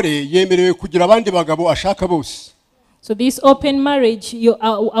umugore yemerewe kugira abandi bagabo ashaka bose. So this open marriage,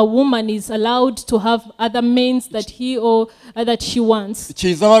 a woman is allowed to have other men that he or that she wants.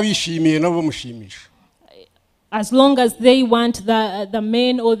 Kiza babishimiye nabo bamushimisha. as long as they want the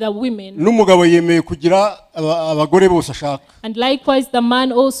men or the women. N'umugabo yemeye kugira abagore bose ashaka. And likewise the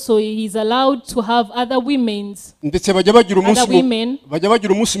man also is allowed to have other women's. Ndetse bajya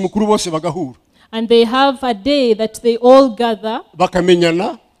bagira umunsi mukuru bose bagahura. And they have a day that they all gather.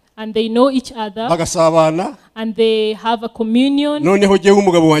 Bakamenyana. And they know each other. Bagasabana. And they have a communion. Noneho jewe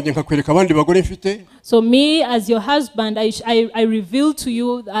umugabo wanjye nkakwereka abandi bagore mfite. So me as your husband, I reveal to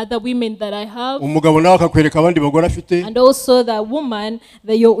you the other women that I have. Umugabo nawe akakwereka abandi bagore afite. And also the woman,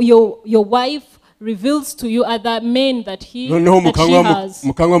 your wife reveals to you other men that she has.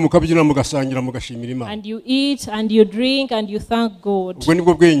 Mukanywa mukabyina mugasangira mugashimira Imana. And you eat and you drink and you thank God. Ubwo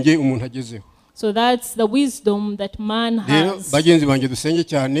nibwo bwenge umuntu agezeho. So that's the wisdom that man has. Bagenzi banjye dusenge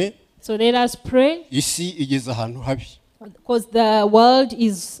cyane. So let us pray. Isi igeze ahantu habi. Because the world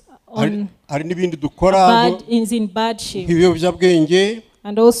is on is in bad shape. Ibiyobyabwenge.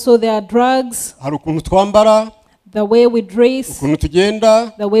 And also there are drugs. Hari ukuntu twambara. The way we dress, ukuntu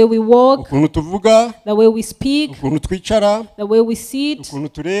tugenda, the way we walk, ukuntu tuvuga, the way we speak, ukuntu twicara, the way we sit, ukuntu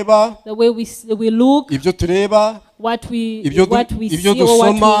tureba, the way we look, ibyo tureba, what we see ibyo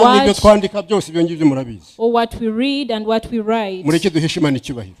dusoma n'ibyo twandika byose ibyo ngibyo murabizi. Or what we read and what we write. Mureke duheshe Imana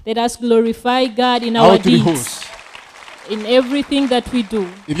icyubahiro. Let us glorify God in our deeds. In everything that we do.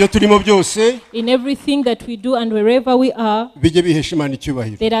 Ibyo turimo byose. In everything that we do and wherever we are. Bijye bihesha Imana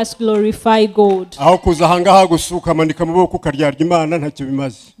icyubahiro. Let us glorify God. Aho kuza hangaha gusuka manika muboko karyarya Imana ntacyo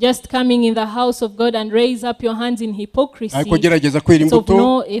bimaze. Just coming in the house of God and raise up your hands in hypocrisy. Ariko gerageza kwera imbuto.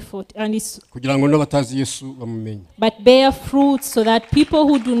 No effort and it's kugira ngo n'abatazi Yesu bamumenye. But bear fruit so that people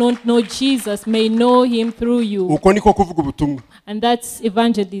who do not know Jesus may know him through you. Uko niko kuvuga ubutumwa. And that's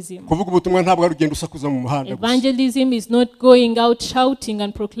evangelism. Kuvuga ubutumwa ntabwo ari ugenda usakuza mu muhanda. Evangelism is not going out shouting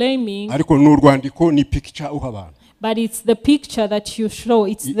and proclaiming. Ariko n'urwandiko ni picture uha abantu. But it's the picture that you show.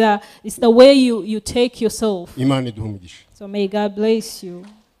 It's the way you take yourself. Imana iduhe umugisha. So may God bless you.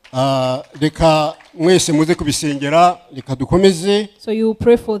 Reka mwese muze kubisengera reka dukomeze. So you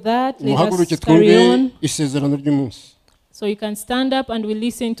pray for that. Let us carry on. Isezerano ry'umunsi. So you can stand up and we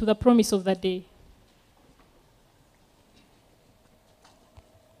listen to the promise of the day.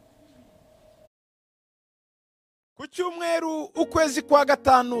 Ku cyumweru ukwezi kwa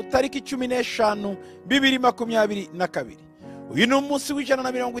gatanu tariki 15 2022 uyu ni umunsi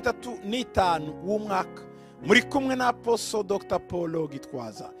w'135 w'umwaka muri kumwe na Apostle Dr. Paul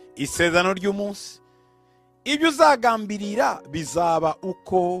Gitwaza. Isezerano ry'umunsi: ibyo uzagambirira bizaba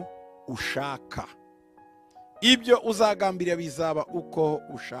uko ushaka. Ibyo uzagambirira bizaba uko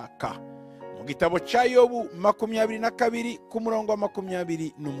ushaka. Mu gitabo cya Yobu 22 ku murongo wa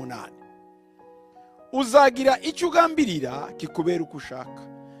 28. Uzagira icyo ugambirira kikubera uko ushaka,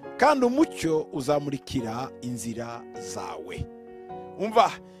 kandi umucyo uzamurikira inzira zawe.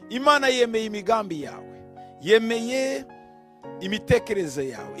 Umva, Imana yemeye imigambi yawe, yemeye imitekerereze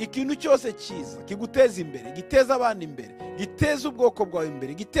yawe. Ikintu cyose cyiza kiguteza imbere, giteza abandi imbere, giteza ubwoko bwawe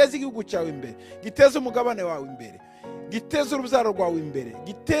imbere, giteza igihugu cyawe imbere, giteza umugabane wawe imbere, giteza urubyaro rwawe imbere,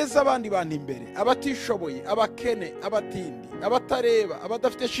 giteza abandi bantu imbere, abatishoboye, abakene, abatindi, abatareba,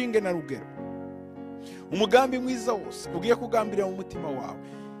 abadafite shinge na rugero. Umugambi mwiza wose ugiye kugambirira mu mutima wawe,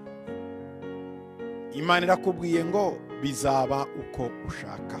 Imana irakubwiye ngo bizaba uko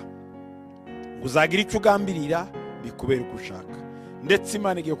ushaka. Uzagira icyo ugambirira bikubera uko ushaka, ndetse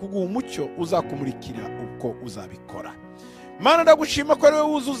Imana igiye kuguha umucyo uzakumurikira uko uzabikora. Mana, ndagushima ko ariwe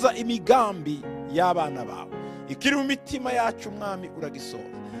wuzuza imigambi y'abana bawe. Ikiri mu mitima yacu Mwami uragisoza.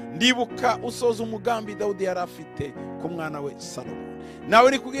 Ndibuka usoza umugambi Dawudi yari afite ku mwana we Salomo.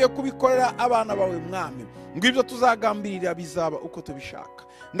 Nawe nikugiye kubikorera abana bawe Mwami, ngo ibyo tuzagambirira bizaba uko tubishaka.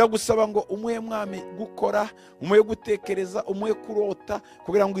 Ndagusaba ngo umuhe Mwami gukora, umuhe gutekereza, umuhe kurota,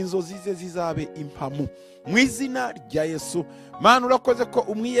 kugira ngo inzozi ze zizabe impamu. Mu izina rya Yesu. Mana, urakoze ko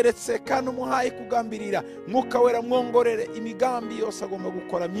umwiyeretse kandi umuhaye kugambirira. Mwuka wera mwongorere imigambi yose agomba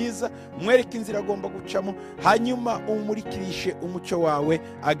gukora myiza, mwereke inzira agomba gucamo, hanyuma umurikirishe umucyo wawe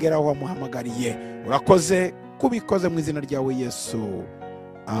agera aho wamuhamagariye. Urakoze kubikoze mu izina ryawe Yesu.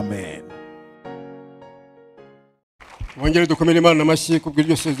 Amen. Wongere dukomere Imana amashyi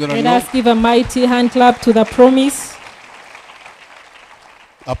kubw'iryo sezerano. Let us give a mighty hand clap to the promise.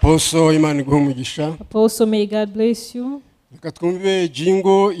 Apostle, Imana iguhe umugisha. Apostle, may God bless you. Reka twumve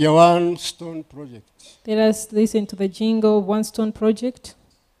jingle ya One Stone Project. Let us listen to the jingle of One Stone Project.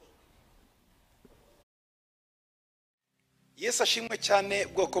 Yesu ashimwe cyane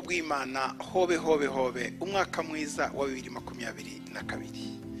bwoko bw'Imana. Hobe hobe hobe umwaka mwiza wa 2022.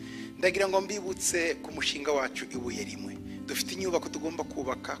 Ndagira ngo mbibutse ku mushinga wacu ibuye rimwe. dufite inyubako tugomba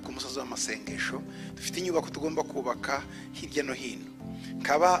kubaka ku musozi w'amasengesho, dufite inyubako tugomba kubaka hirya no hino.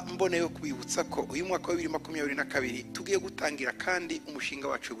 Nkaba mboneye kubibutsa ko uyu mwaka wa 2022 tugiye gutangira kandi umushinga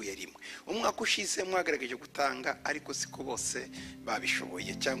wacu w'ibuye rimwe. Umwaka ushize mwagaragaje gutanga ariko siko bose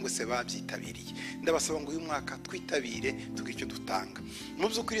babishoboye cyangwa se babyitabiriye. Ndabasaba ngo uyu mwaka twitabire tugice dutanga. Mu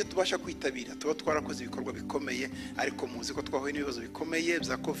by'ukuri tubasha kwitabira tuba twarakoze ibikorwa bikomeye, ariko muzi ko twahuye n'ibibazo bikomeye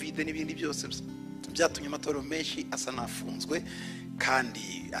bya covid n'ibindi byose byatumye amatorero menshi asa nafunzwe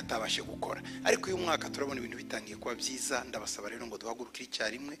kandi atabashe gukora. Ariko uyu mwaka turabona ibintu bitangiye kuba byiza. Ndabasaba rero ngo duhagurukire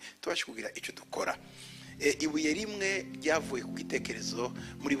icyarimwe tubashe kugira icyo dukora. Ibuye rimwe ryavuye ku gitekerezo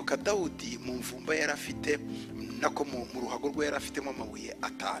muri buka Dawudi mu mvumba yarafite nako mu ruhago rwe yarafitemo amabuye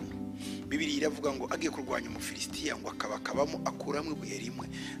 5. Bibiliya iravuga ngo agiye kurwanya umufilisitiya ngo akabakabamo akuramo ibuye rimwe,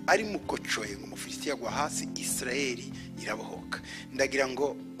 ari mukocoye ngo umufilisitiya gwa hasi, Israeli irabohoka. Ndagira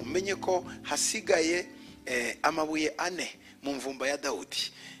ngo umenye ko hasigaye amabuye 4 mu mvumba ya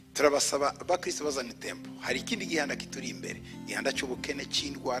Dawudi. Turabasaba bakristo bazana tempo. Hari ikindi gihanda kituri imbere, gihanda cy'ubukene,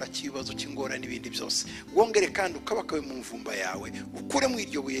 cy'indwara, cy'ibibazo, cy'ingora n'ibindi byose. Wongere kandi ukabakawe mu mvumba yawe, ukure mu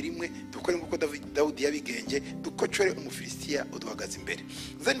iryo buye rimwe, dukore nk'uko Dawudi yabigenje, dukocore umufilisitiya uduhagaze imbere.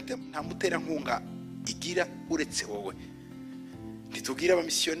 Zana tempo nta mutera nkunga igira uretse wowe. Ntitugira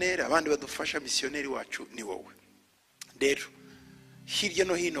abamisiyoneri, abandi badufasha, misiyoneri wacu ni wowe. Rero hirya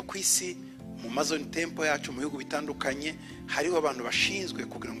no hino ku isi mu mazone tempo yacu mu bihugu bitandukanye hariho abantu bashinzwe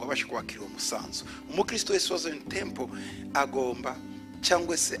kugira ngo babashe kwakira umusanzu. Umukristo wese wazone tempo agomba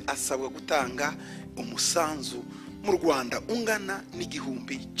cyangwa se asabwa gutanga umusanzu mu Rwanda ungana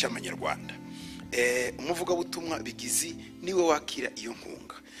n'igihumbi cy'amanyarwanda. Umuvuga butumwa Bigizi niwe wakira iyo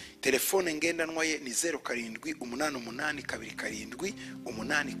nkunga. Telefone ngendanwa ye ni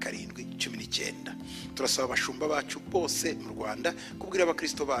 0782278719. Turasaba abashumba bacu bose mu Rwanda kubwira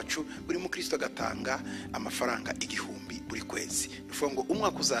abakristo bacu buri mukristo agatanga amafaranga 1000 buri kwezi. Bivuga ngo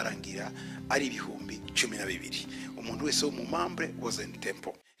umwaka uzarangira ari 12,000. Umuntu wese wo mu membre wazene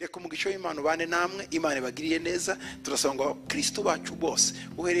tempo. Reka umugisha w'Imana bane namwe, Imana bagiriye neza. Turasaba ngo Kristo bacu bose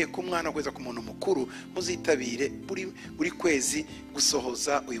uhereye ku mwana kweza ku muntu mukuru muzitabire buri kwezi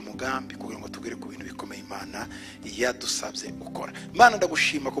gusohoza uyu mugambi kugira ngo tugere ku bintu bikomeye Imana yadusabye gukora. Mana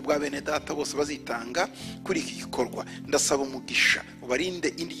ndagushima ku bwa bene data bose bazitanga kuri iki gikorwa. Ndasaba umugisha ubarinde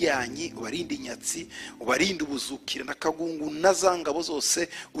indyanyi, ubarinde inyatsi, ubarinde ubuzukira n'akagungu nazangabo zose,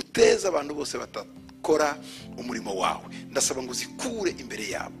 uteza abantu bose batakora umurimo wawe. Ndasaba ngo zikure imbere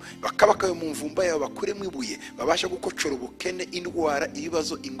yabo, bakabakawe mu mvumba yabo, bakure mu ibuye, babasha gukocora ubukene, indwara,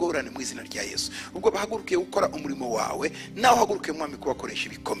 ibibazo, ingorane mu izina rya Yesu. Ubwo bahagurukiye gukora umurimo wawe, naho hagurukiye mwami kubakoresha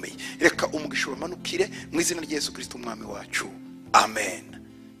ibikomeye. Reka umugisha bamanukire mu izina rya Yesu Kristo umwami wacu. Amen.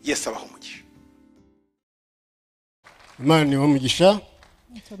 Yesu abaho umugisha. Imana iho umugisha.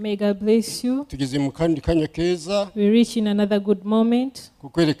 So may God bless you. Tugeze mu kandi kanya keza. We reach in another good moment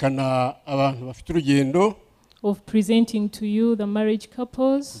kukwerekana abantu bafite urugendo of presenting to you the marriage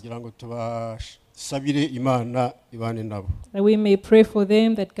couples, kugira ngo tubasabire Imana ibane nabo, that we may pray for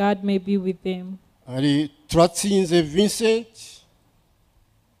them, that God may be with them. ari Turatsinze Vincent,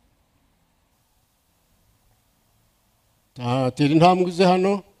 teri ntambuze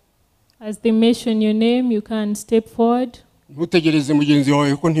hano. As they mention your name, you can step forward. Ntutegereze mugenzi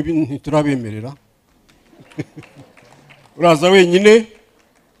wawe kuko ntiturabemerera. Uraza wenyine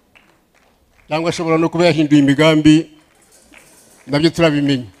cyangwa ashobora no kuba yahinduye imigambi, nabyo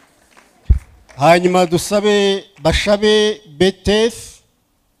turabimenya. Hanyuma dusabe Bashabe Betef,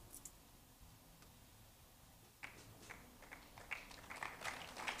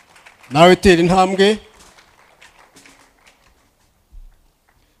 nawe tera intambwe.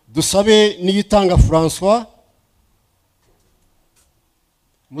 Dusabe Niyitanga François,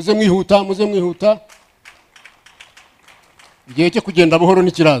 muze mwihuta, igihe cyo kugenda buhoro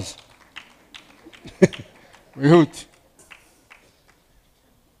n'ikiraza. Wihute.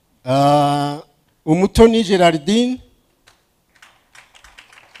 Umutoni Gerardine,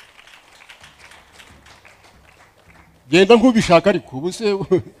 genda nkubishaka ariko ubuse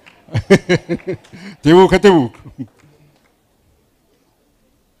tebuka.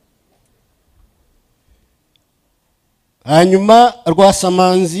 Hanyuma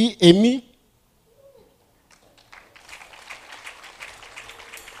Rwasamanzi Emi,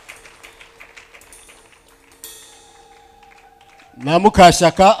 na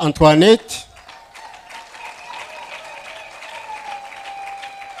Mukashyaka Antoinette,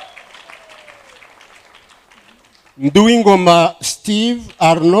 Nduwingoma Steve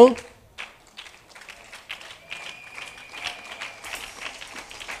Arno,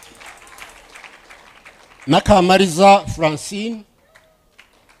 na Kamariza Francine,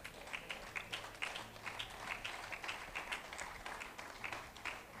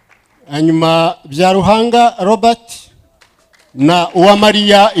 hanyuma Byaruhanga Robert na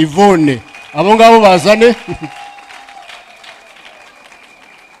Uwamariya Yvonne, abo ngabo bazane.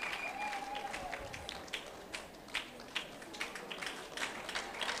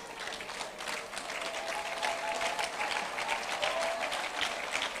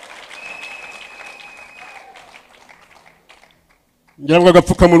 Ngira ngo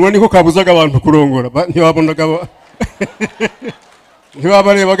agapfukamunwa niko kabuzaga abantu kurongora, ntiwabonaga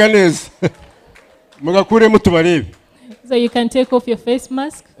ntiwabarebaga neza. Mugakuremo tubarebe. So you can take off your face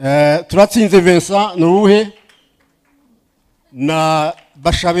mask. Turatsinze Vincent Nuruhe na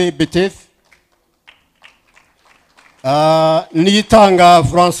Bashabe Betef, Niyitanga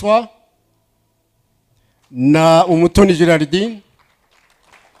François na Umutoni Gerardine,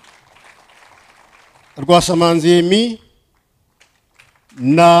 Rwasamanzi Emi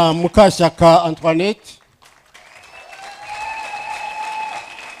na Mukashyaka Antoinette,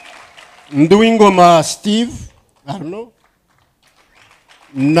 Nduwingoma Steve Arno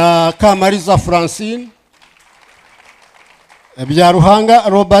na Kamariza Francine, Byaruhanga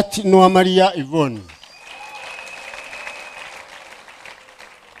Robert n'Uwamariya Yvonne.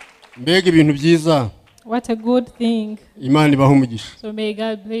 Mbega ibintu byiza. What a good thing. Imana ibahe umugisha. So may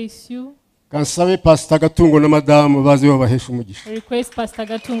God bless you. Kansabe Pastor Gatungo na Madame bazi babahesha umugisha. Request Pastor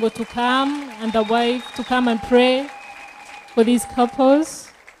Gatungo to come and the wife to come and pray for these couples.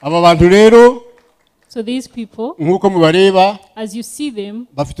 Aba bantu rero, so these people, nkuko mubareba, as you see them,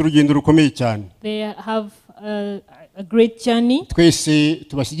 bafite urugendo rukomeye cyane. They have a great journey. Twese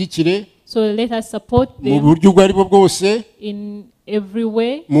tubashyigikire. So let us support them. Mu buryo bwari bwo bwose. In every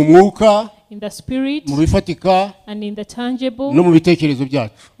way. Mu mwuka. In the spirit. Mu bifatika. And in the tangible. No mu bitekerezo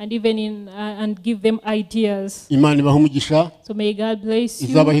byacu. And even in and give them ideas. Imana ibahe umugisha. So may God bless you.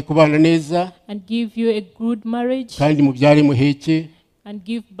 Izabahe kubana neza. And give you a good marriage. Kandi mubyare muheke. And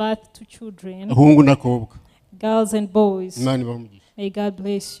give birth to children. Ahungu nakobwa. Girls and boys. Imana ibahe umugisha. May God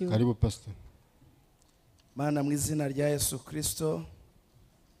bless you. Karibu Pastor. Mana mu izina rya Yesu Kristo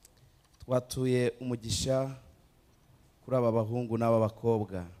twatuye umugisha kuri aba bahungu n'aba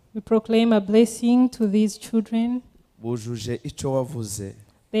bakobwa. We proclaim a blessing to these children. Bujuje icyo wavuze.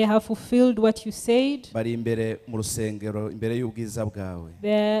 They have fulfilled what you said. Bari imbere mu rusengero imbere y'ubwiza bwawe.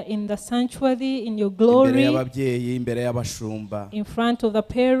 They are in the sanctuary in your glory. Imbere y'ababyeyi, imbere y'abashumba. In front of the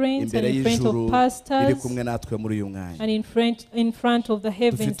parents and in front of pastors. Iri kumwe natwe muri uyu mwanya. And in front of the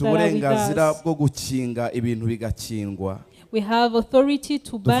heavens that are with us. Dufite uburenganzira bwo gukinga ibintu bigakingwa. We have authority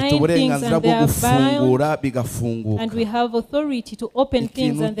to bind things and they are bound. And we have authority to open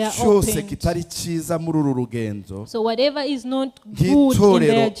things and they are opened. So whatever is not good in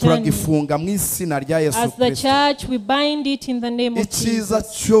their journey, as the church, we bind it in the name of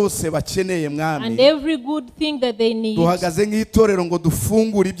Jesus. And every good thing that they need,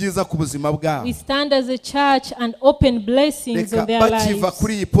 we stand as a church and open blessings of their lives.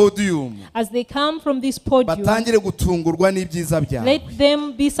 As they come from this podium, let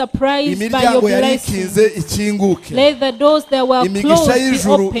them be surprised by your blessings. Let the doors that were closed be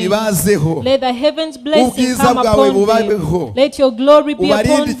opened. Let the heaven's blessings come upon them. Let your glory be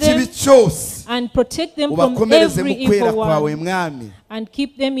upon them and protect them from every evil one. And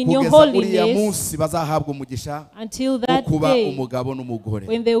keep them in your holiness until that day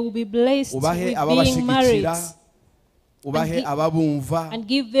when they will be blessed with being married. And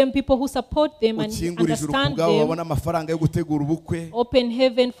give them people who support them and understand them. Open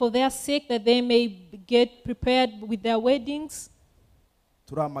heaven for their sake that they may get prepared with their weddings.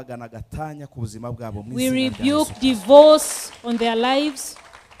 We rebuke divorce on their lives.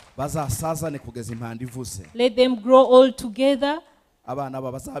 Let them grow old together. And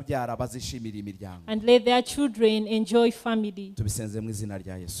let their children enjoy family.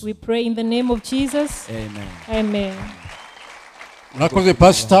 We pray in the name of Jesus. Amen. Amen.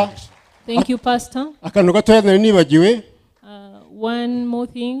 Pastor. Thank you, Pastor. One more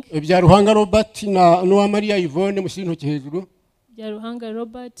thing. Byaruhanga Robert na n'Uwamariya Yvonne musintoke hejuru. Byaruhanga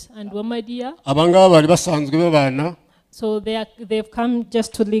Robert and Uwamariya. Abangaba bari basanzwe babana. So they've come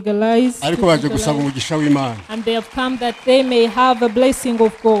just to legalize. And they have come that they may have a blessing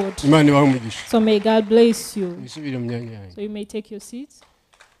of God. So may God bless you. So you may take your seats.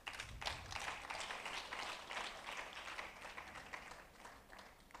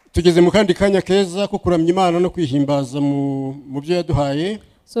 Tugeze mu kandi kanya keza ko kuramya Imana no kwihimbaza mu byo yaduhaye.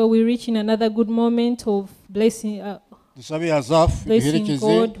 So we reach in another good moment of blessing. Blessing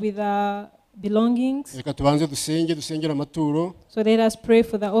God with belongings. Reka tubanze dusengera amaturo. So let us pray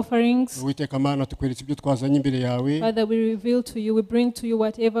for the offerings. Uwiteka Mana tukweretse ibyo twazanye imbere yawe. Father, we reveal to you, we bring to you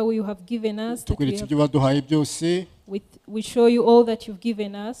whatever you have given us. Tukweretse ibyo waduhaye byose. We show you all that you've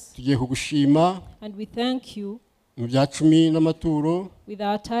given us. Tugiye kugushima. And we thank you. Mu bya 10 n'amaturo. With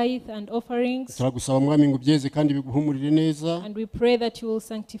our tithe and offerings. Turagusaba Mwami ngo byeze kandi biguhumurire neza. And we pray that you will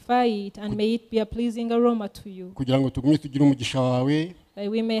sanctify it and may it be a pleasing aroma to you. Kugira ngo tugumye tugire umugisha wawe. That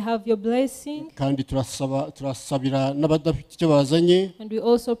we may have your blessing. Kandi turasabira n'abadafite icyo bazanye. And we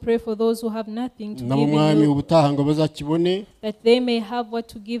also pray for those who have nothing to give you. Mwami ubutaha ngo bazakibone. That they may have what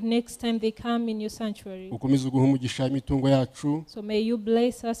to give next time they come in your sanctuary. Ukomeze guha umugisha imitungo yacu. So may you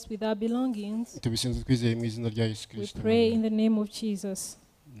bless us with our belongings. Tubisenze twizeye mu izina rya Yesu Kristo. We pray in the name of Jesus.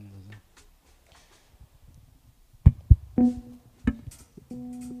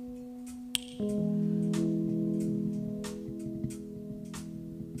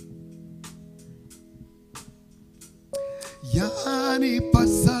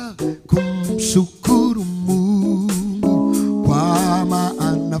 Yanipasa kumshukuru Mungu kwa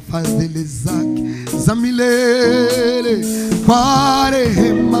maana fadhili zake za milele, kwa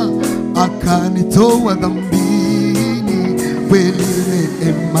rehema akanitoa dhambini, kweli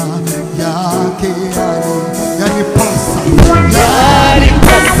neema yake yanipasa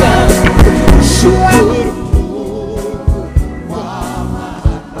kumshukuru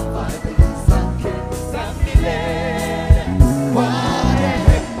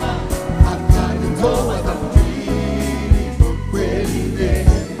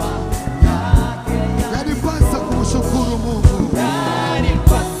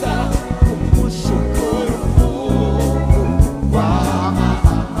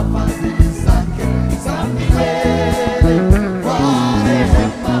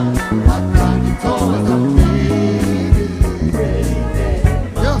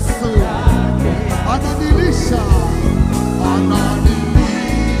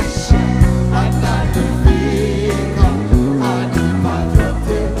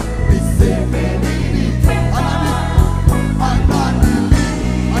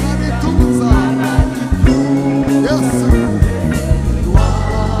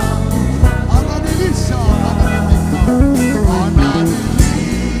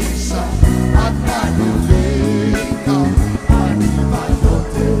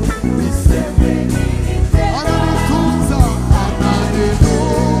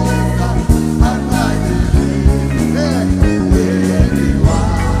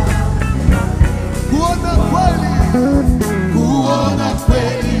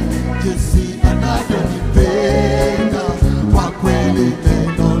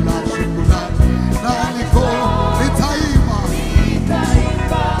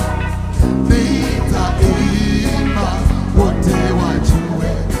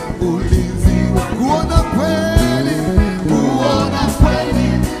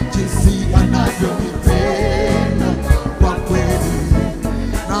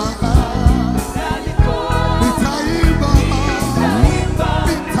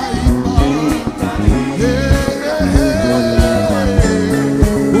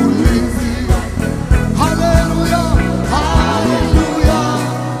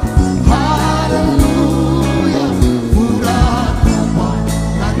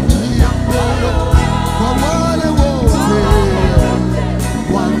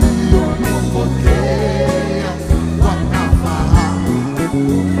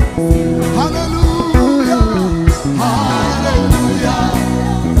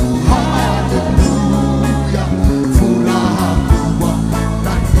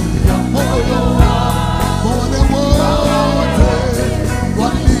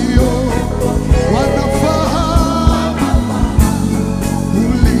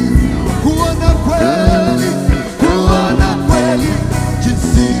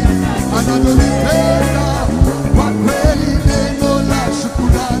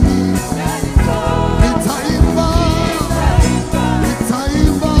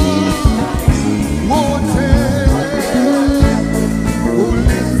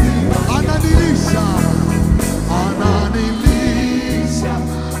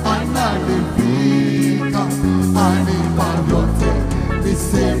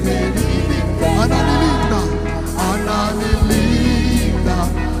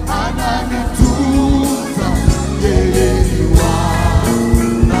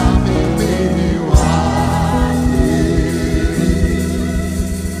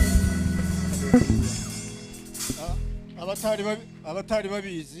abatari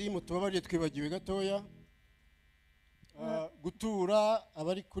babizi mutubabariye twibagiwe gatoya gutura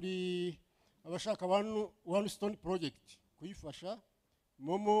abari kuri abashaka one stone project kuyifasha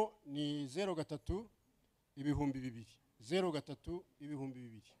momo ni 03 ibihumbi 2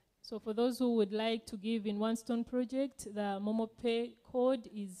 03 So for those who would like to give in One Stone Project, the Momo Pay code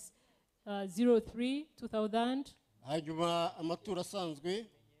is 03 2000. hanyuma amatura asanzwe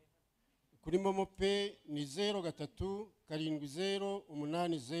kuri momo pay ni 03 70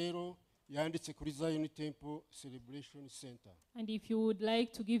 80 yanditse kuri Zion Temple Celebration Center. And if you would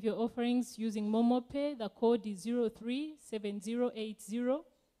like to give your offerings using Momo Pay, the code is 03 7080.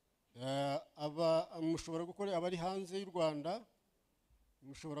 mushobora gukora abari hanze y'u Rwanda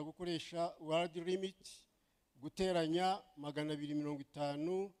mushobora gukoresha word limit guteranya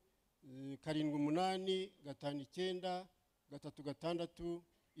 250 78 59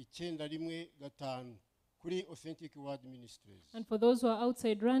 366 915 kuri Authentic Word Ministries. And for those who are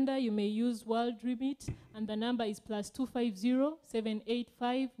outside Rwanda, you may use world remit, and the number is +250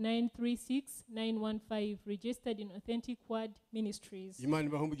 785 936 915, registered in Authentic Word Ministries. Imana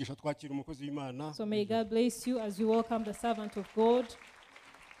ibahumugisha twakira umukozi w'Imana. So may God bless you as you welcome the servant of God.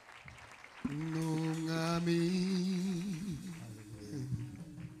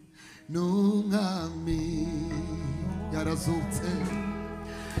 Nungami yarazutse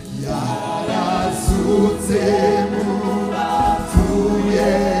yarazutse mubapfuye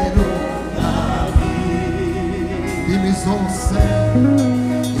nungami imizose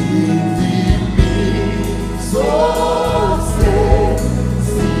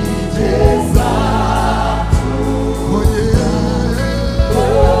sigeza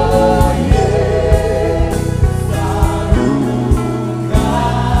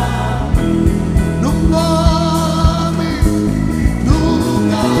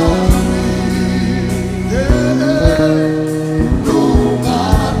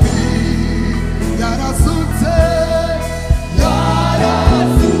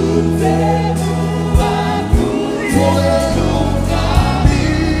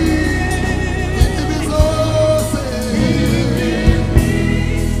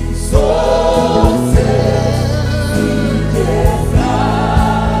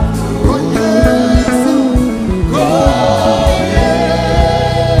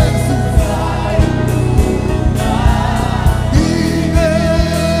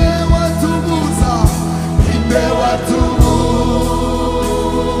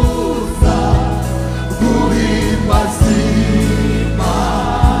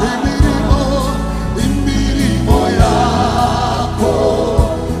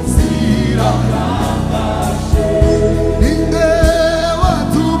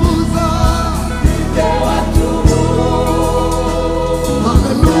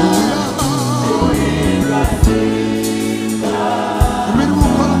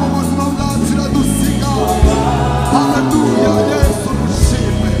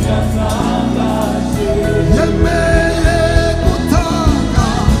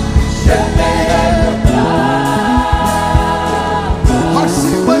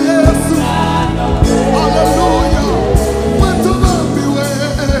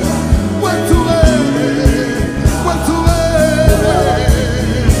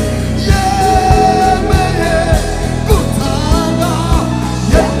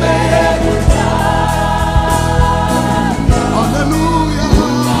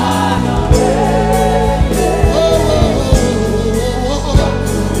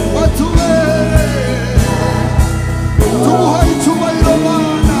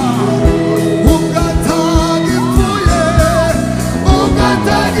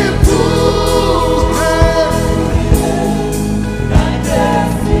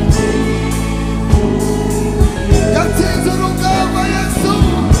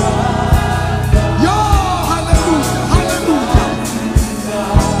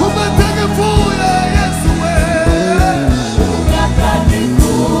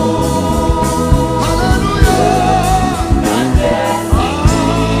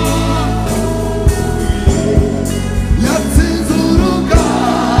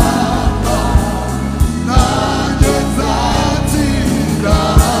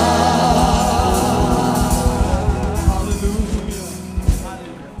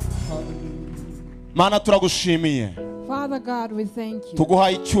Mana turagushimiye. Father God, we thank you.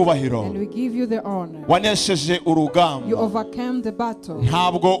 Tuguhaye icyubahiro. And we give you the honor. Wanesheje urugamba. You overcame the battle.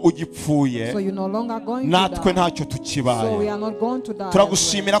 Ntabwo ugipfuye. So you're no longer going to natwe die. ntacyo tukibaye. So we are not going to die.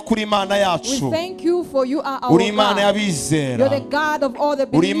 Turagushimira kuri Imana yacu. We thank you for you are our Uri Imana God. y'abizera. You're the God of all the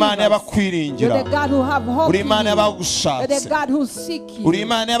believers. Uri Imana y'abakwiringira. You're the God who have hope. Uri Imana You're y'abagushatse. the God who seek you. Uri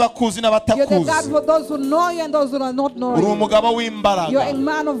Imana y'abakuzi n'abatakuzi. You're the God for those who know you and those who are not know Uri you. umugabo w'imbaraga. You're a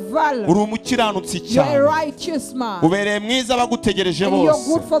man of valor. Uri umukiranutsi You're a cyane. righteous man. Ubereye mwiza bagutegereje And you're bose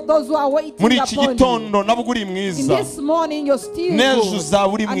good for those who are waiting muri iki upon you. gitondo nabwo uri In mwiza this morning you're still n'ejo good. uzaba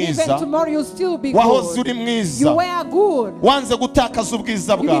uri And even mwiza tomorrow you'll still be wahoze good. uri mwiza You were good. wanze gutakaza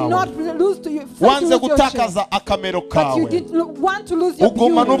ubwiza You did bwawe not lose to your wanze gutakaza akamero But you kawe didn't want to lose your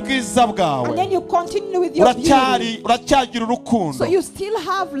ugumana beauty. ubwiza And bwawe then you continue with your beauty. uracyagira So urukundo you still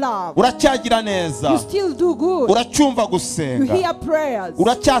have love. uracyagira neza You still do good. uracyumva You gusenga hear prayers.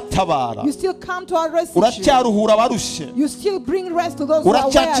 uracyatabara You still come to our rescue. uracyaruhura abarushye You still bring rest to those who are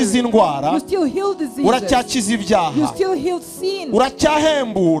uracyakiza weary. indwara You still heal diseases. uracyakiza You ibyaha still heal sin.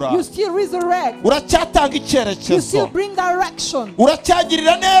 uracyahembura You still resurrect. uracyatanga You still icyerekezo bring direction.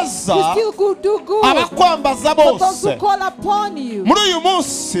 uracyagirira neza You still do good. abakwambaza For those who bose call upon you. muri uyu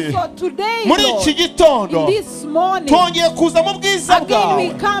munsi So today, muri Lord, iki gitondo in this morning, twongeye kuza mu bwiza again we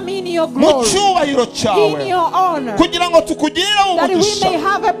bwawe come in your mu glory, cyubahiro in cyawe your honor, kugira ngo tukugireho that we umugisha may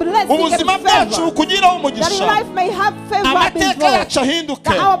have a blessing ubuzima and bwacu favor, bukugireho that umugisha life may have favor amateka before, yacu ahinduke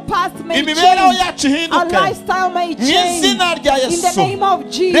that our past may imibereho change, yacu our ihinduke lifestyle may mu change, izina rya in the yesu name of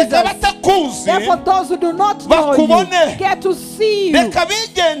reka Jesus. abatakuzi Therefore, those who do not know you bakubone get to see you. reka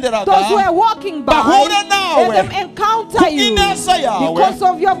bigenderaga Those who are walking by, bahure nawe let them encounter you kubw'ineza yawe because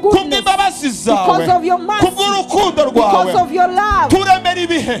of your goodness, kubw'imbabazi zawe because of your mercy, kubw'urukundo because rwawe of your love. turemera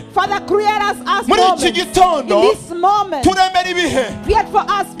ibihe Father, create us as muri iki moments. gitondo In this moment, turemera ibihe create for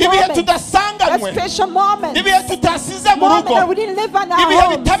us ibihe moments, a tudasanganywe special moment, ibihe tutasize mu moments rugo that we didn't live in our ibihe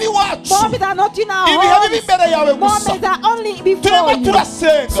homes, bitaba iwacu moments that are not in our ibihe biba homes, imbere yawe gusa moments that are only before turimo you.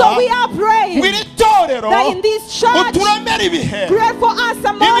 turasenga So we are praying ngo iri torero that in this church, uturemere ibihe create for us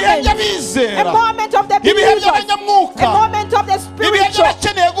a ibihe moment, by'abizera a moment of the ibihe believers, by'abanyamwuka a moment of the ibihe spiritual,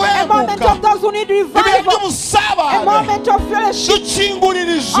 by'abakeneye a moment guhembuka of those who need ibihe revival, a by'ubusabane moment of fellowship.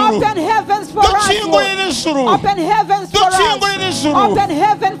 dukingurira ijuru Open heavens for us, Lord. dukingurira ijuru Open heavens for us. dukingurira ijuru Open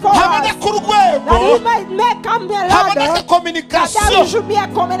heaven for us. haboneka urwego That we might make a haboneka ladder. That there kominikasiyo should be a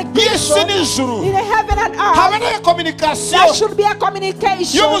y'isi communication n'ijuru in the heaven and earth. haboneka kominikasiyo There should be a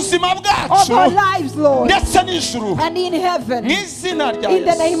communication y'ubuzima of bwacu our lives, Lord, ndetse n'ijuru and in heaven. mu izina rya In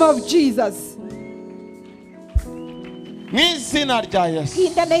the name yesu of Jesus. mu izina rya yesu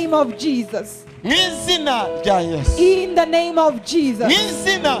In the name of Jesus. mu izina rya yesu In the name of Jesus. mu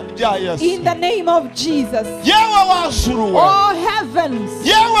izina rya yesu In the name of Jesus. yewe wajuru we Oh heavens.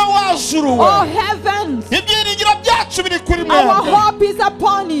 yewe wajuru we Oh heavens. ibyiringiro byacu biri kuri Our mwebwe hope is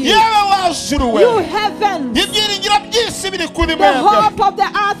upon you. yewe wajuru we You heavens. ibyiringiro by'isi biri kuri The mwebwe hope of the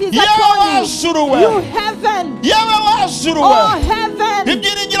earth is yewe upon you. wajuru we You heaven. yewe wajuru Oh we heaven.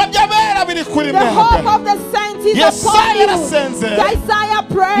 ibyiringiro by'abera biri kuri The hope mwebwe of the saints is Yesaya upon you. yarasenze Isaiah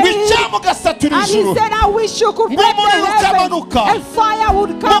ngo prayed. icyambu ugasatura And he ijuru said, I wish you could ngo break the umuriro heavens ukamanuka and fire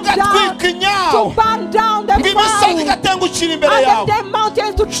would come down mugatwika inyawo to burn down the ngo imisozi clouds igatengukira imbere and yawe then the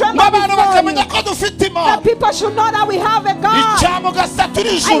mountains to ngo tremble abantu before bakamenya you. ko dufite The imana people should know that we have a God. icyambu ugasatura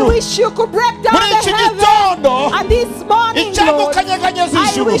I ijuru wish you could break down muri the iki heavens. gitondo And this morning, icyambu Lord, ukanyeganyeza I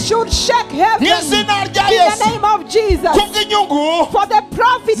ijuru wish you would shake mu heaven izina rya in the yesu name of Jesus kubw'inyungu for the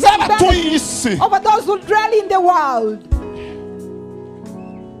profit and z'abatuye benefit isi over those who dwell in the world.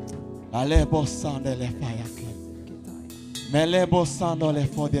 alebo sandele fayake melebo sandole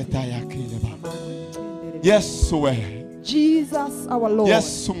fodetayakile baba yesu we Jesus, our Lord.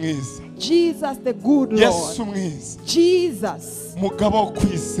 yesu mwiza Jesus, the good yesu Lord. mwiza Jesus, mugabo wo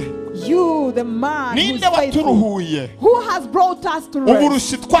kwizera you, the man who is ninde faithful, waturuhuye who has brought us to rest.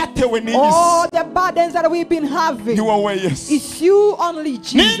 uburushi twatewe n'iyi All si the burdens that we've been having, ni wowe yesu it's you only,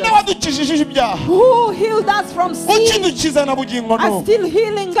 Jesus, ninde wadukijije ibyaha who healed us from sin ukidukiza na bugingo and n'ubu still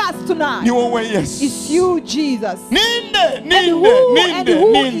healing us tonight. ni wowe yesu It's you, Jesus. ninde And ninde who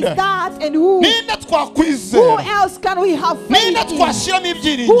is ninde that? And who twakwizera else can we have ninde faith in? twashyiramo Who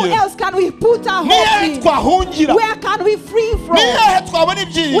ibyiringiro else can we put our ni hope hehe in? twahungira Where can we free from? ni hehe twabona Where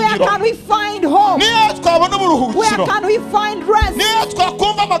ibyiringiro can we find hope? ni hehe twabona Where uburuhukiro can we find rest? ni hehe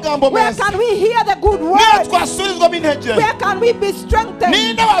twakumva amagambo Where meza can we hear the good ni hehe word? twasubirizwamo intege Where can we be strengthened?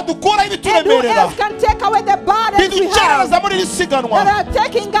 ninde wadukuraho And who ibituremerera else can take away the burdens we have bidukereza muri iri siganwa that are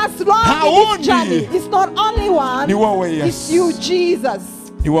taking us Nta long in wundi. this journey? It's not only one. ni wowe It's yesu you, Jesus.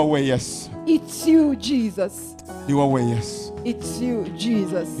 ni wowe yesu It's you, Jesus. ni wowe yesu It's you,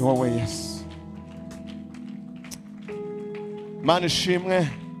 Jesus. ni wowe yesu mana ishimwe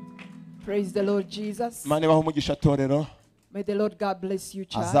Praise the Lord Jesus. imana ibaha umugisha torero May the Lord God bless you,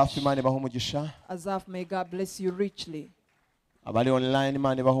 church. azafu imana ibaha umugisha Azaf, may God bless you richly. abari online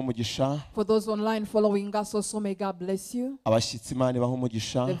imana ibaha umugisha For those online following us also, may God bless you. abashyitsi imana ibaha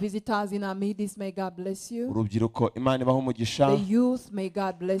umugisha The visitors in our midst, may God bless you. urubyiruko imana ibaha umugisha The youth, may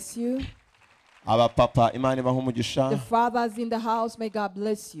God bless you. aba papa Imana ibaha umugisha. The fathers in the house, may God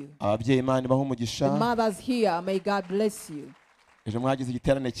bless you. Ababyeyi Imana ibaha The umugisha. mothers here, may God bless you. Ejo mwagize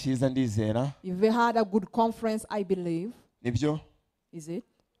igiterane cyiza ndizera. You've had a good conference, I believe. Nibyo? Is it?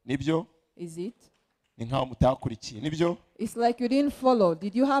 Nibyo? Is it? Ni nkaho mutakurikiye. Nibyo? It's like you didn't follow.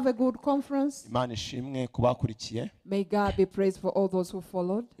 Did you have a good conference? Imana ishimwe kubakurikiye. May God be praised for all those who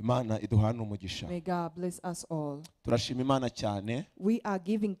followed. Imana iduhana umugisha. May God bless us all. Turashima Imana cyane We are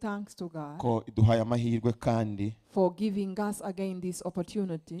giving thanks to God ko iduhaye amahirwe kandi for giving us again this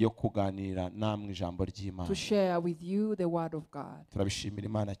opportunity yo kuganira namwe ijambo ry'Imana. to share with you the word of God. Turabishimira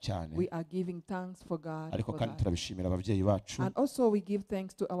Imana cyane. We are giving thanks for God. Ariko For kandi that. turabishimira ababyeyi bacu And also we give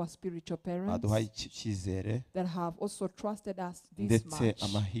thanks to our spiritual parents baduhaye icyizere that have also trusted us this ndetse much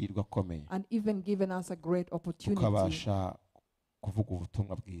amahirwe akomeye and even given us a great opportunity tukabasha kuvuga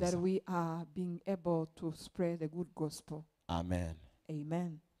ubutumwa bwiza. that we are being able to spread the good gospel. Amen.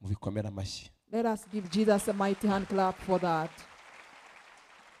 Amen. Mubikomere amashyi. Let us give Jesus a mighty hand clap for that.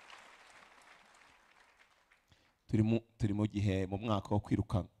 Turi mu gihe mu mwaka wo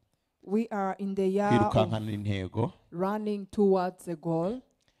kwirukanka. We are in the year Kwirukankana intego. running towards a goal.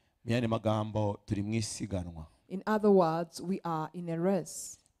 Mu yandi magambo turi mu isiganwa. In other words, we are in a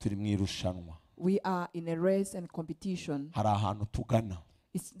race. Turi mu irushanwa. We are in a race and competition. Hari ahantu tugana.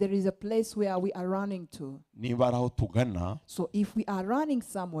 There is a place where we are running to. Niba ari aho tugana, So if we are running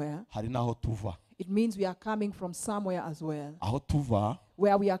somewhere, hari n'aho tuva. it means we are coming from somewhere as well. Aho tuva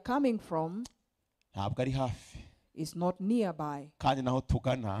Where we are coming from ntabwo ari hafi. is not nearby. Kandi n'aho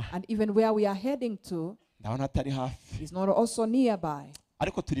tugana And even where we are heading to ndabona atari hafi. is not also nearby.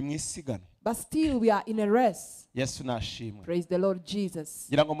 Ariko turi mu isiganwa. But still we are in a race. Yesu nashimwe. Praise the Lord Jesus.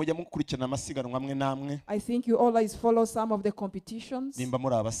 Ngira ngo mujye mukurikirana amasiganwa amwe namwe. I think you always follow some of the competitions. Nimba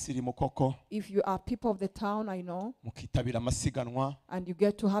muri abasirimu koko If you are people of the town, I know, mukitabira amasiganwa. and you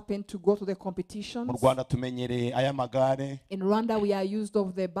get to happen to go to the Mu competitions. Rwanda tumenyereye ay'amagare. In Rwanda, we are used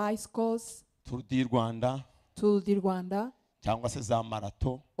of the bicycles, Tour du Rwanda Tour du Rwanda, cyangwa se za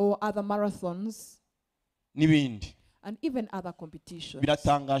marato or other marathons, n'ibindi. and even other competitions.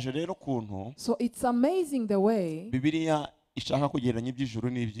 Biratangaje rero kuntu So it's amazing the way Bibiliya ishaka kugereranya iby'ijuru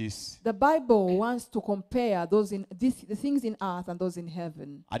n'iby'isi. the Bible wants to compare those the things in earth and those in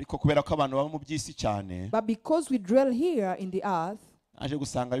heaven. Ariko kubera ko abantu baba mu by'isi cyane, But because we dwell here in the earth, aje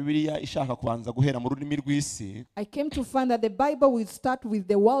gusanga Bibiliya ishaka kubanza guhera mu rurimi rw'isi, I came to find that the Bible will start with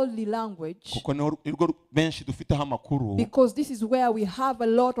the worldly language, kuko nirwo benshi dufiteho amakuru, because this is where we have a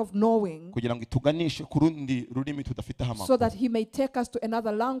lot of knowing, kugira ngo ituganishe ku rundi rurimi tudafiteho so that amakuru. he may take us to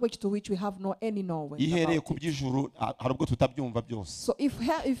another language to which we have no any knowledge Ihereye about ku it. by'ijuru hari ubwo tutabyumva byose. So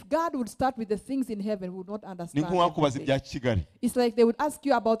if God would start with the things in heaven, we would not Ni understand nk'uwakubaza everything. ibya Kigali. It's like they would ask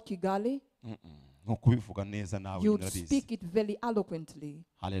you about Kigali, Ni ukubivuga neza nawe you would urabizi. speak it very eloquently.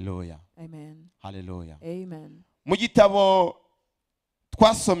 Haleluya. Amen. Haleluya. Amen. Mu gitabo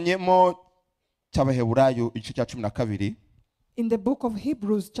twasomyemo cy'Abaheburayo igice cya 12, In the book of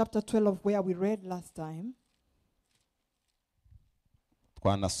Hebrews, chapter 12, where we read last time,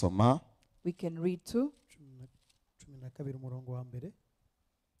 twanasoma we can read too. 12 umurongo wa mbere.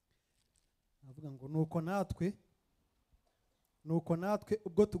 Avuga ngo nuko natwe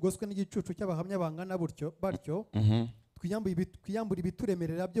ubwo tugoswe n'igicucu cy'abahamya bangana batyo twiyambura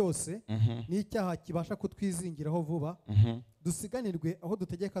ibituremerera byose n'icyaha kibasha kutwizingiraho vuba, dusiganirwe aho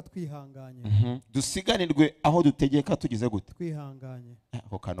dutegeka twihanganye. dusiganirwe aho dutegeka tugize gute? Twihanganye.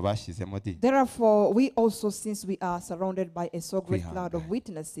 Ako kantu bashyizemo di. Therefore, we also, since we are surrounded by a so great Kwihangana. cloud of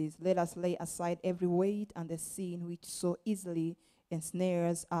witnesses, let us lay aside every weight and the sin which so easily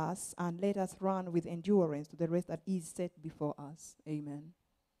ensnares us, and let us run with endurance to the race that is set before us. Amen.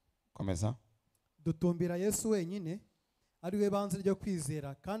 Komeza. Dutumbira Yesu wenyine ari we banze ryo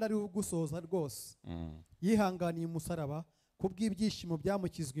kwizera kandi ari we ugusohoza rwose. Yihanganiye umusaraba kubw'ibyishimo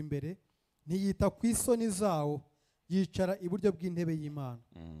byamukizwa imbere, ntiyita ku isoni zawo, yicara iburyo bw'intebe y'Imana.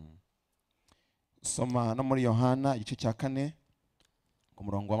 Soma no muri Yohana igice cya 4 ku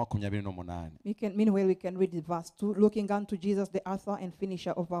murongo wa 28. Meanwhile, we can read verse 2. Looking unto Jesus, the author and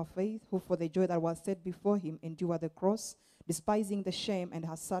finisher of our faith, who for the joy that was set before him endured the cross, despising the shame, and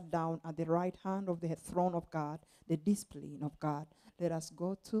has sat down at the right hand of the throne of God, the discipline of God. Let us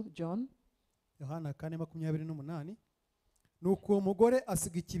go to John. Yohana 4:28. Nuko uwo mugore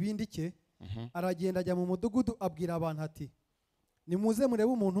asiga ikibindi cye, aragenda ajya mu mudugudu abwira abantu ati, nimuze murebe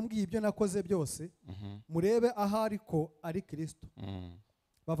umuntu umbwiye ibyo nakoze byose, murebe ahari ko ari Kristo.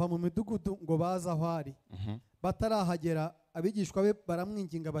 Bava mu midugudu ngo baze aho ari. Batarahagera abigishwa be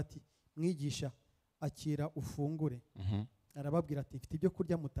baramwinginga bati, mwigisha, akira ufungure. Arababwira ati, mfite ibyo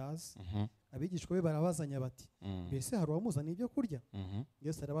kurya mutazi. Abigishwa be barabazanya bati, mbese hari uwamuzaniye ibyo kurya?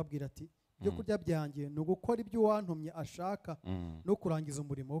 Yesu arababwira ati, byo kurya byanjye ni ugukora ibyo uwantumye ashaka no kurangiza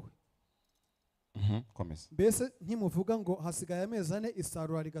umurimo we. Mbese ntimuvuga ngo hasigaye amezi 4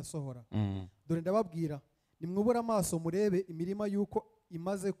 isarura rigasohora. Dore ndababwira nimwubura amaso murebe imirima yuko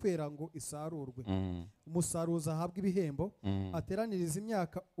imaze kwera ngo isarurwe. Umusaruzi ahabwa ibihembo ateraniriza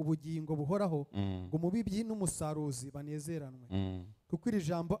imyaka ubugingo buhoraho ngo umubibyi n'umusaruzi banezeranwe. Kuko iri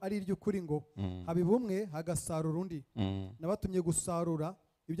jambo ari iry'ukuri ngo habiba umwe hagasarura undi. Nabatumye gusarura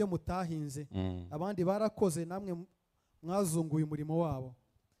ibyo mutahinze, abandi barakoze namwe mwazunguye umurimo wabo.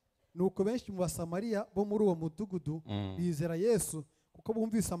 Nuko benshi mu Basamariya bo muri uwo mudugudu bizera Yesu kuko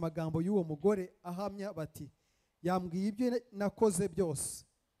bumvise amagambo y'uwo mugore ahamya bati yambwiye ibyo nakoze byose.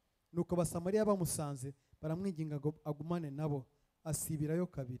 Nuko Basamariya bamusanze baramwinginga ngo agumane nabo, asibirayo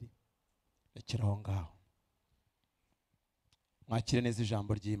kabiri. Rekeraho ngaho. Mwakire neza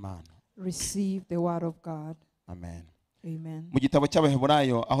ijambo ry'Imana. Receive the word of God. Amen. Amen. Mu gitabo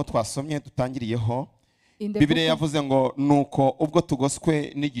cy'Abaheburayo aho twasomye dutangiriyeho, Bibiliya yavuze ngo nuko ubwo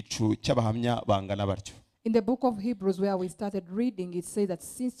tugoswe n'igicu cy'abahamya bangana batyo. In the book of Hebrews where we started reading, it says that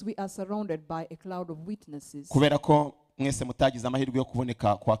since we are surrounded by a cloud of witnesses. Kubera ko mwese mutagize amahirwe yo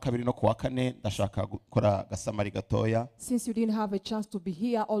kuboneka kwa kabiri no kwa kane, ndashaka gukora gasamari gatoya. Since you didn't have a chance to be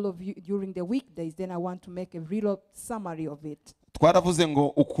here, all of you, during the weekdays, then I want to make a real summary of it. Twaravuze ngo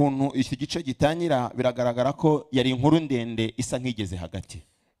ukuntu iki gice gitangira biragaragara ko yari inkuru ndende isa nk'igeze hagati.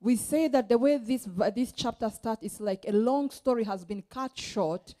 We say that the way this chapter starts is like a long story has been cut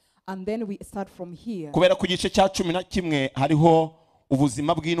short, and then we start from here. Kubera ku gice cya 11 hariho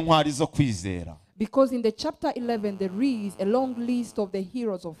ubuzima bw'intwari zo kwizera. Because in the chapter 11 there is a long list of the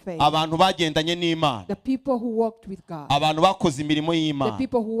heroes of faith. Abantu bagendanye n'Imana. The people who walked with God. Abantu bakoze imirimo y'Imana. The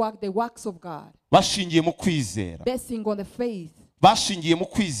people who worked the works of God. Bashingiye mu kwizera. Basing on the faith. Bashingiye mu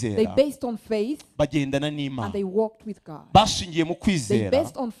kwizera. They based on faith. Bagendana n'Imana. And they walked with God. Bashingiye mu kwizera. They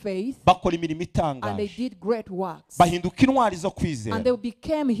based on faith. Bakora imirimo itangaje. And they did great works. Bahinduka intwari zo kwizera. And they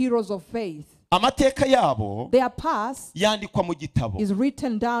became heroes of faith. Amateka yabo their past yandikwa mu gitabo. Is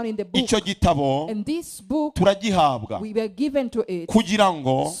written down in the book. Icyo gitabo and this book turagihabwa we were given to it kugira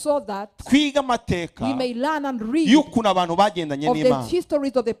ngo so that twiga amateka we may learn and read y'ukuntu abantu bagendanye n'Imana, of the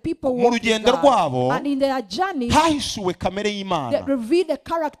histories of the people mu rugendo rwabo, and in their journey hahishuwe kamere y'Imana, they revealed the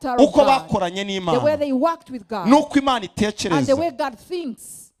character of uko God, bakoranye n'Imana, the way they worked with God, nuko Imana itekereza, and the way God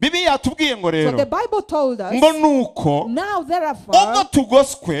thinks. Bibiliya yatubwiye ngo rero so the Bible told us ngo nuko now therefore ubwo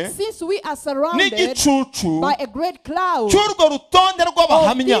tugoswe since we are surrounded n'igicucu by a great cloud cy'urwo rutonde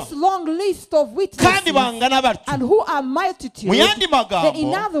rw'abahamya of this long list of witnesses kandi bangana batyo, and who are multitude. mu yandi magambo,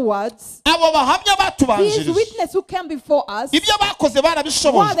 in other words, abo bahamya batubanjirije these witnesses who came before us, ibyo bakoze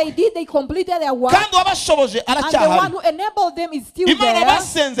barabishoboje, what they did, they completed their work, kandi wabashoboje and the aracyahari. one who enabled them is still Imana there.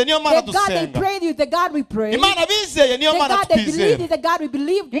 basenze niyo Mana The God they dusenga, prayed is the God we pray. Imana bizeye niyo The Mana God they believed twizera. is the God we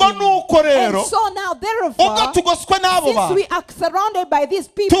believed in. ngo nuko rero And so now therefore, ubwo tugoswe n'abo since bantu, we are surrounded by these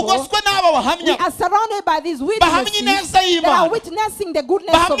people, tugoswe n'abo we bahamya are surrounded by these bahamya witnesses ineza that are y'Imana, witnessing the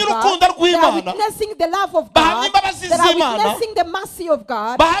goodness of bahamya God, urukundo that are rw'Imana, witnessing the love of bahamya God, imbabazi that are z'Imana, witnessing the mercy of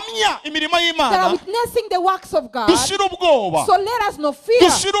God, bahamya imirimo that are y'Imana, witnessing the works of God. dushira ubwoba, So let us not fear.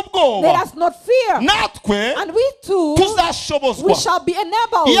 dushira ubwoba, Let us not fear. natwe And we too, tuzashobozwa. we shall be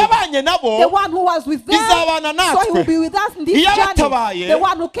enabled. Iyo abanye nabo The one who was with them, izabana so he will natwe. be with us in this Iyo journey. abatabaye The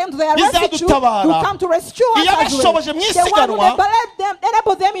one who came to their rescue, izadutabara. who come to rescue us Iyo as well. abashoboje mu The one who isiganwa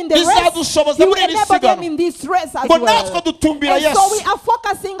enabled them in the race, izadushoboza he will muri iri enable them siganwa. in this race as ngo natwe well. dutumbira And so we Yesu are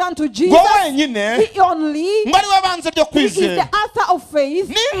focusing onto ngo Jesus. wenyine He only, ngo ari we banze ryo he is the kwizera. author of faith.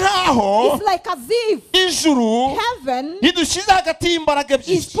 Ni nkaho It's like as if ijuru heaven ridushyize hagati y'imbaraga is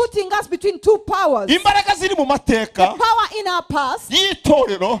ebyiri, putting us between two powers. imbaraga ziri mu mateka Power in our past,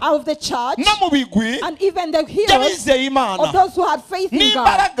 y'itorero of the church, no mu bigwi and even the heroes by'abizeye of Imana, those who had faith in God,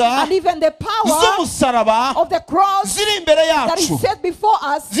 n'imbaraga and even the power z'umusaraba of the cross ziri imbere that yacu, is set before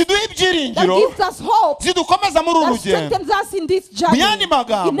us, ziduha that ibyiringiro, gives us hope, zidukomeza muri uru that rugendo. strengthens us in this Mu journey. yandi In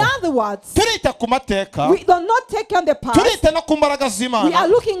magambo, other words, turita ku mateka, we do not take on the past, turita no ku mbaraga we are z'Imana,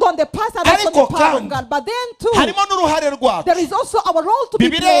 looking on the past and also Ariko the power of kandi, God, but then too, harimo n'uruhare rwacu. there is also our role to be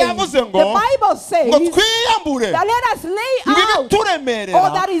Bibiliya played. yavuze The ngo Bible says ngo twiyambure that let us lay ngo out ibituremerera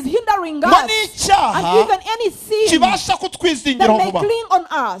all that is hindering ngo us, n'icyaha and even any sin kibasha that kutwizingiraho may vuba. cling on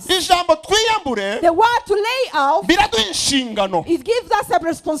us. Ijambo twiyambure The word to lay out, biraduha inshingano. it gives us a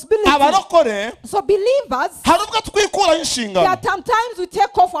responsibility. Abarokore So believers, hari ubwo twikuraho there are inshingano sometimes we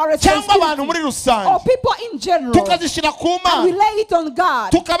take off our cyangwa abantu muri responsibility, or rusange people in general, tukazishyira ku and we Mana, lay it on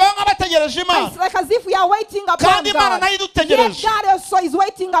God. tukabaho nk'abategereje It's Imana, like as if we are waiting upon kandi Imana God. nayo Yet idutegereje. God also is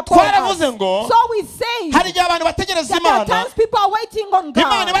waiting upon Twaravuze us. ngo So we say hari igihe abantu bategereza that there are Imana, times people are waiting on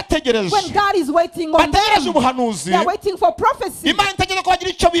Imana God ibategereje, when God is waiting on bategereje them. ubuhanuzi, They are waiting for prophecy. Imana itegereje bategereje ko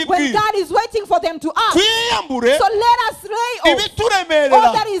bagira icyo when bibwira God is waiting for them to act. twiyambure So let us lay off all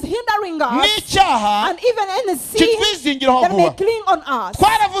ibituremerera that is hindering us n'icyaha and even any sin kitwizingiraho that may vuba cling on us.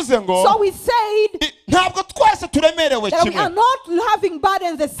 twaravuze ngo So we said ntabwo twese turemerewe that we are kimwe not having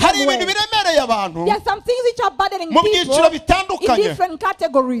burdens the hari same ibintu way. biremereye abantu There are some things which are burdening mu people byiciro in bitandukanye different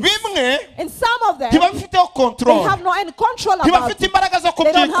categories. bimwe And some of them, ntibabifiteho they control have no any control about ntibafite it. imbaraga zo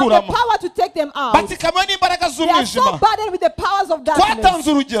They don't have the kubyikuramo power to take them out. batsikamwe n'imbaraga They are so z'umwijima burdened with the powers of twatanze darkness.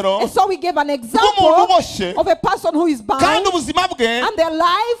 urugero And so we gave an rw'umuntu example uboshye of a person who is bound kandi ubuzima bwe and their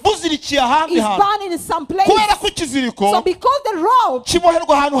life buzirikiye ahandi is hantu bound in some place. kubera ko ikiziriko So because the rope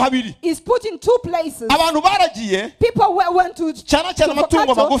kiboherwa ahantu habiri is put in two places, abantu baragiye people went to cyane cyane amatungo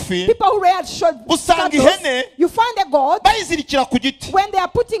cattle, magufi people who reared short usanga cattle, ihene you find a goat bayizirikira ku giti when they are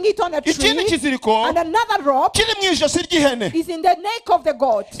putting it on a ikindi tree, kiziriko and another rope kiri mu ijosi ry'ihene is in the neck of the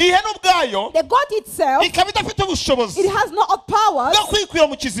goat. ihene ubwayo The goat itself, ikaba idafite ubushobozi it has no powers bwo kwikwira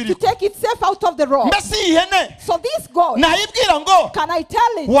mu to kiziriko take itself out of the rope. mbese iyi hene So this goat, nayibwira ngo can I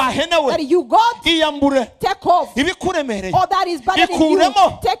tell it wahene we that you goat, iyambure take off ibikuremereye all that is burdening you,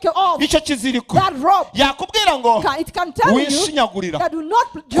 ikuremo take it off icyo kiziriko that rope. yakubwira ngo It can tell you wishinyagurira that do not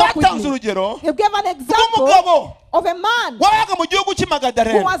joke with twatanze me. urugero You gave an example rw'umugabo of a man wabaga mu gihugu who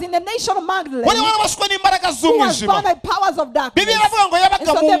cy'imagadarena was in the nation of wari Magdalene, warabashwe n'imbaraga who was bound z'umwijima by powers of darkness. bibiliya iravuga ngo And yabaga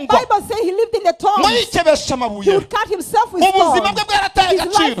so mu the ngwa Bible says he lived in the ngo tombs. yikebesha He amabuye would cut himself with ubuzima stones. bwe bwarataye His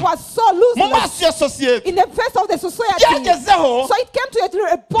life agaciro was so mu lossless maso ya sosiyete in the face of the society. byagezeho So it came to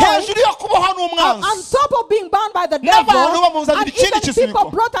a point hejuru yo kubohwa on n'umwanzi top of being bound by the n'abantu devil, bamuzanira and ikindi even kiziriko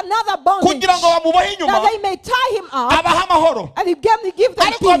people brought another bondage kugira ngo bamubohe inyuma that they may tie him up abaha amahoro and he give them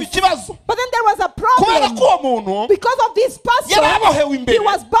ariko haba peace. ikibazo But then there was a kubera problem ko uwo muntu because of this person. yari abohewe He imbere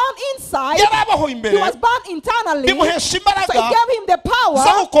was bound inside. yari abohewe He imbere was bound internally. bimuhesha So it imbaraga gave him the zo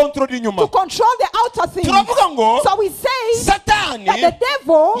power gukontorora inyuma to control the outer things. turavuga ngo So we say satani that the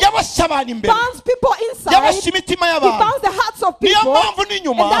devil yaboshye abantu imbere bounds people inside. yaboshye imitima He y'abantu bounds the hearts of niyo people. mpamvu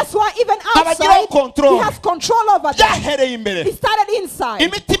n'inyuma And that's why even abagiraho outside, control he has control over them. byahereye imbere He started inside.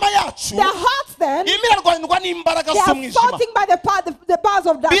 imitima yacu Their hearts then, irimo irarwanirwa n'imbaraga they are z'umwijima fighting by the powers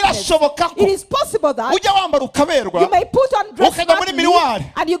of darkness. birashoboka ko It is possible that ujya wambara ukaberwa you may put on dress ukajya muri smartly miriwari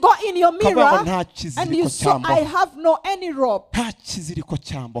and you go in your ukavuga ngo mirror nta and kiziriko you saw, I cyamboha have no any rope. nta kiziriko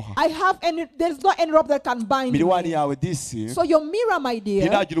cyamboha There's no any rope that can bind miriwari me. yawe disi So your mirror, my dear,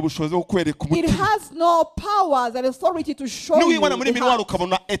 ntiragira ubushobozi bwo kukwereka it umutima has no powers and authority to show you niwibona muri the miriwari heart.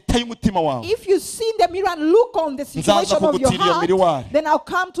 ukabona eta y'umutima wawe If you see in the mirror and look on the situation of your kugutira iyo miriwari. heart, then I'll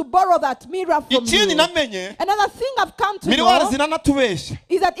come to borrow that mirror from ikindi you. namenye Another thing I've come to miriwari know zinanatubeshya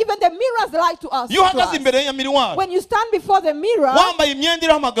is that even the mirrors lie to us. iyo uhagaze imbere ya miriwari When you stand before the mirror, wambaye imyenda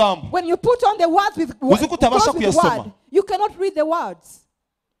iriho amagambo when you put on the words with uzi ko utabasha clothes with word, kuyasoma you cannot read the words.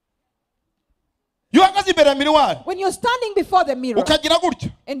 iyo uhagaze imbere ya miriwari When you're standing before the mirror ukagira gutya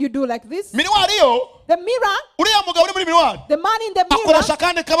and you do like this, miriwari yo the mirror, uriya mugabo uri muri miriwari the man in the mirror, akoresha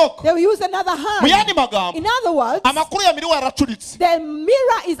akandi kaboko they will use another mu hand. yandi magambo In other words, amakuru ya miriwari aracuritse the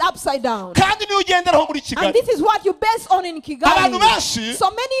mirror is upside down. kandi niyo ugenderaho muri And kigali this is what you base on in abantu Kigali. benshi So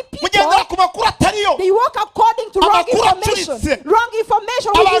many people, mugendera ku makuru atariyo they work according to wrong Amakuru information. acuritse. Wrong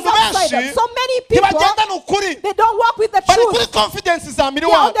information which is abantu upside down. benshi So many people, ntibagendana ukuri they don't work with the bari kuri truth. confidence za They are on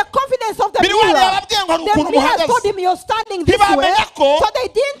miriwari the confidence of the miriwari mirror. yarababwiye ngo hari The ukuntu mirror told muhagaze him you're standing this way. ntibamenya ko So they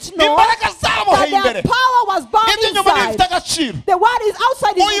didn't know imbaraga zaboheye that imbere their power was bound iby'inyuma ntibifite inside. agaciro The word is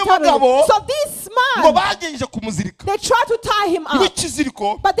outside his Uyu internally. mugabo So this ngo man, bagenje kumuzirika they try to tie him ngo up.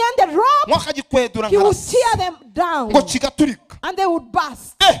 ikiziriko But then the rope, mwakagikwedura he would nkarasi tear them down ngo kigaturika and they would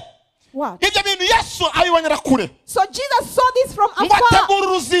burst. What? ibyo bintu yesu abibonera kure So Jesus saw this from ngo afar ategura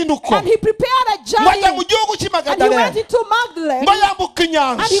uruzinduko and he prepared a ngo ajya journey mu gihugu and he cy'imagadarena went into Magdalene ngo yambuka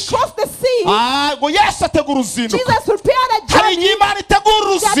and he inyanja crossed the sea. ngo yesu ategura uruzinduko Jesus prepared a hari journey. igihe imana itegura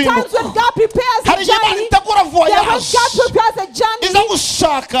There are times uruzinduko when God prepares a hari igihe imana journey. itegura There when voyage God prepares a iza journey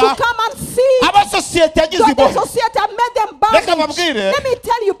gushaka to come and see abasosiyete yagize so the ibohe society and made them reka bondage. babwire Let me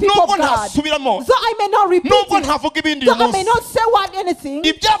tell you, people nubwo of God, ntasubiramo so I may not repeat nubwo it, ntavuga ibindi so uyu I may munsi not say what anything,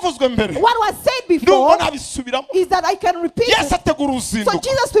 ibyavuzwe mbere what was said nubwo before ntabisubiramo is that I can repeat yesu it. ategura So uruzinduko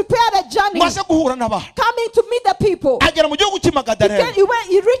Jesus prepared a journey ngo aze guhura n'abantu coming to meet the people. agera mu gihugu cy'imagadarena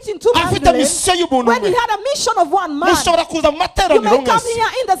He reached into afite Magdalene misiyo y'ubuntu when he umwe had a mission of one man. mushobora kuza mu You materaniro may come mwese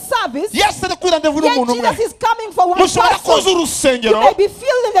here in the service. yesu ari kuri randevu Yet n'umuntu umwe Jesus is coming for one mushobora kuza person. You urusengero may be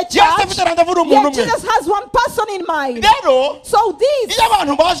filled in the yesu afite church. randevu n'umuntu Yet umwe Jesus has one person in mind. rero So this, iyo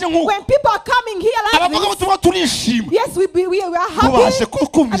abantu baje nk'uko when people are coming here like abavuga this, ubutumwa turishima yes, we are baje happy.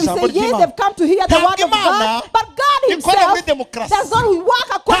 kumva And we ijambo say, yes, ry'imana they've come to hear the Ntabwo word of Imana God. But God ikorera himself muri demokarasi does not work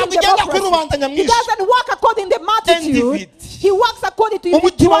according ntabwo to igenda kuri democracy. rubanda He nyamwinshi doesn't work according to the multitude. Individu. He works according to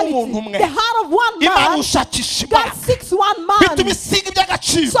individuality. The heart of one man, God seeks one man. So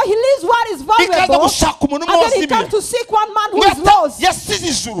he leaves what is valuable, and then he comes to seek one man who is lost.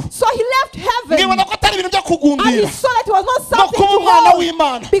 So he left heaven, and he saw that it was not something to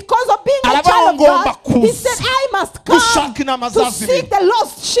hold. Because of being a child of God, he said, I must come to seek the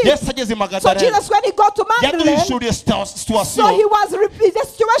lost sheep. So Jesus, when he got to Magdalene, so he was, the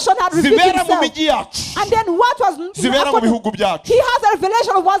situation had revealed itself. And then what was happening? He has a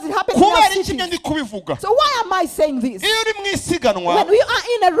revelation of what is happening in our cities. So why am I saying this? When we are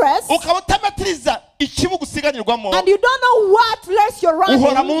in a race, and you don't know what race you're running,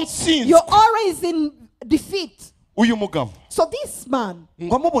 you're always in defeat. So this man,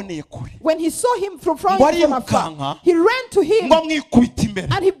 when he saw him from afar, he ran to him and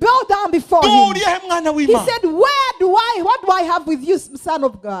he bowed down before him. He said, what do I have with you, Son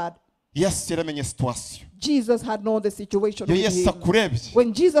of God? Jesus had known the situation with him.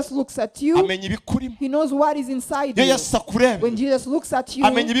 When Jesus looks at you, he knows what is inside you. When Jesus looks at you,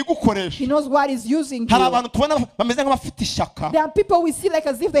 he knows what is using you. There are people we see like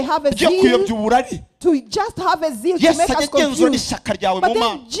as if they have a zeal, to just have a zeal to make us confused. But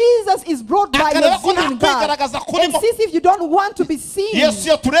then Jesus is brought by your zeal in God. And since if you don't want to be seen,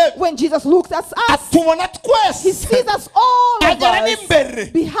 when Jesus looks at us, he sees us all of us,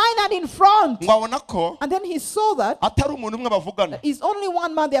 behind and in front. And then he saw that it's only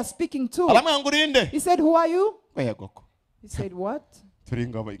one man they are speaking to. He said, who are you? He said, what? We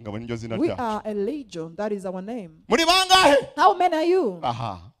are a legion. That is our name. How many are you?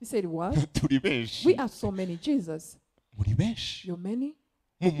 He said, what? We are so many, Jesus. You're many?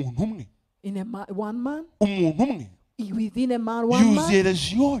 In one man? Within a man, one man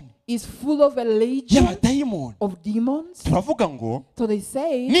is full of a legion of demons. So they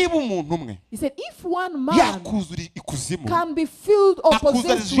say, he said, if one man can be filled or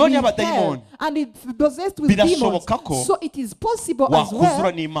possessed with hell, and it possessed with demons, so it is possible as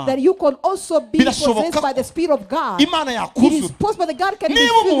well that you can also be possessed by the Spirit of God. It is possible that God can be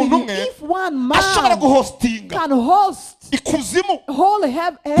filled with you. If one man can host whole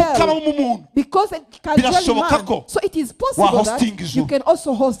hell, because it can dwell in man, so it is possible that you can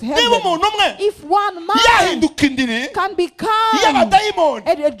also host heaven. If one man can become a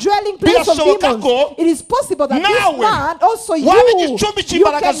dwelling place of demons, it is possible that this man, also you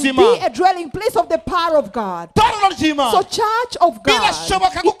can be a dwelling place of the power of God. So church of God,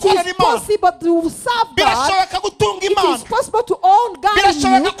 it is possible to serve God. It is possible to own God in you.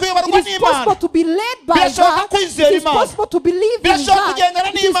 It is possible to be led by God. It is possible to believe in God.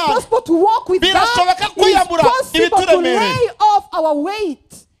 It is possible to walk with God. It is possible to lay off our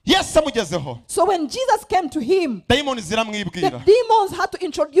weight. So when Jesus came to him, the demons had to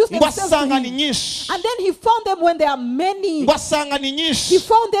introduce themselves to him. And then he found them when there are many. He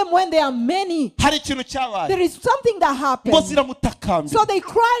found them when there are many. There is something that happened. So they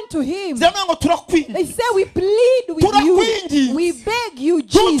cried to him. They say, we plead with you. We beg you,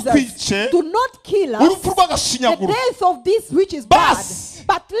 Jesus, do not kill us. The death of this which is bad.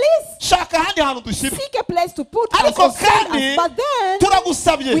 But please seek a place to put us or send us. But then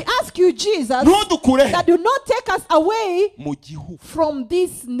we ask you, Jesus, that do not take us away from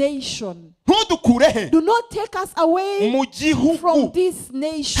this nation. Do not take us away from this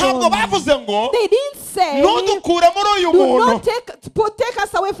nation. They didn't say, do not take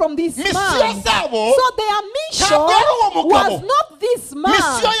us away from this man. So their mission was not this man.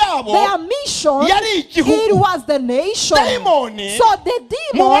 Their mission, it was the nation. So the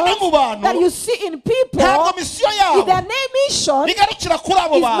demons that you see in people, their mission is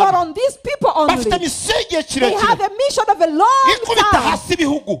not on these people only. They have a mission of a long time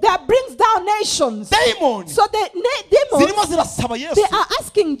that brings down nations. So the demons, they are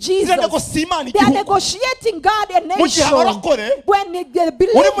asking Jesus, they are negotiating God and nation. When the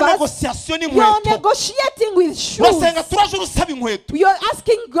believers, you are negotiating with shoes. You are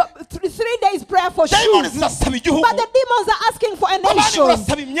asking God 3 days prayer for shoes. But the demons are asking for a nation.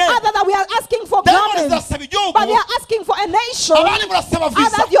 Other than we are asking for garments. But they are asking for a nation.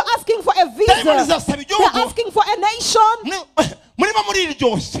 Others you're asking for a visa. They are asking for a nation.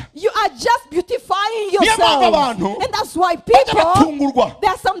 You are just beautifying yourself. And that's why people, there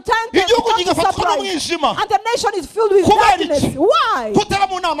are sometimes they become surprised. And the nation is filled with darkness. Why?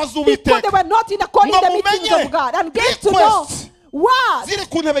 Because they were not in according to the meetings of God. And get to know what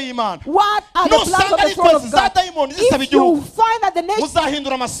are the plans of the throne of God. If you find that the nation,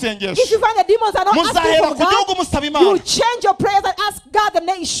 if you find the demons are not asking for God, you change your prayers and ask God the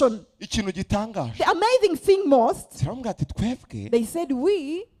nation. The amazing thing most, they said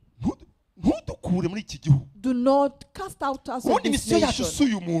we, ntudukure muri iki gihugu. Do not cast out us of this nation.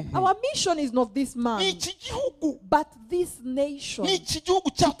 Our mission is not this man, but this nation. It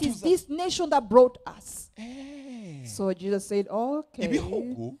is this nation that brought us. So Jesus said, okay,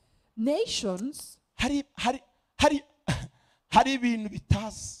 nations,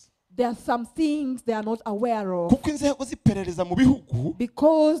 there are some things they are not aware of,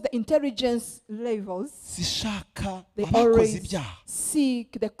 because the intelligence levels, they always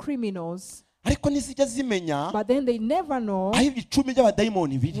seek the criminals, but then they never know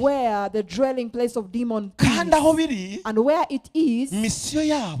where the dwelling place of demons is. And where it is,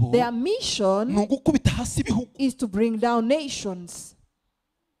 their mission is to bring down nations.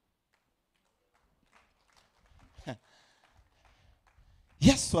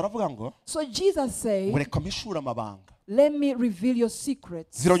 So Jesus said, let me reveal your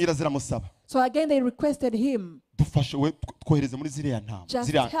secrets. So again they requested him,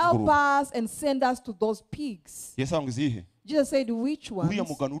 just help us and send us to those pigs. Jesus said, which ones?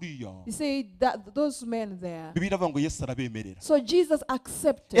 He said that those men there. So Jesus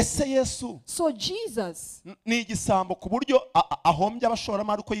accepted. So Jesus, is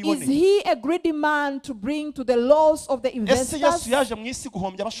he a greedy man to bring to the loss of the investors?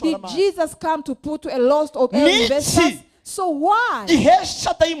 Did Jesus come to put to a loss of investors? So why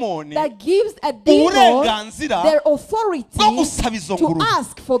that gives a demon their authority to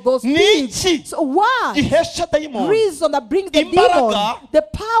ask for those things? So why reason that brings the demon the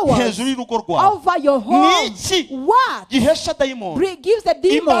power over your home? What gives the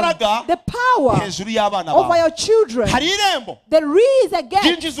demon the power over your children? There is a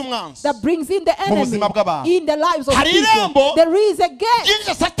gate that brings in the enemy in the lives of people. There is a gate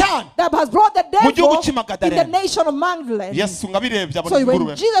that has brought the devil in the nation of Mangla. So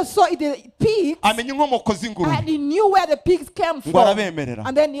when Jesus saw the pigs, and he knew where the pigs came from,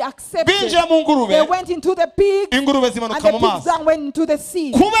 and then he accepted. They went into the pigs, and the pigs then went into the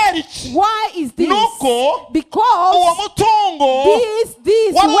sea. Why is this? Because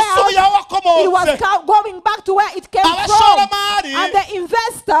this wealth, it was going back to where it came from. And the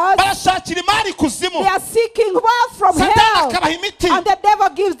investors, they are seeking wealth from hell, and the devil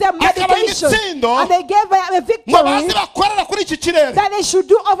gives them medication, and they gave a victory that they should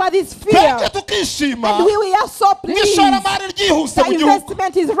do over this fear. And we are so pleased. The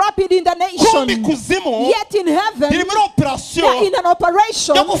investment is rapid in the nation. Yet in heaven, they are in an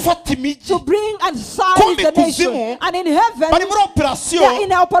operation to bring and size the nation. And in heaven, they are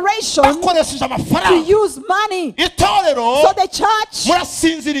in an operation to use money. So the church,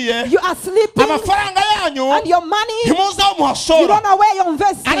 you are sleeping, and your money, you don't know where you're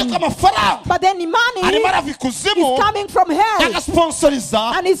investing. But then the money is coming from hell, and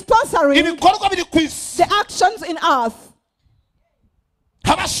is sponsoring the actions in earth.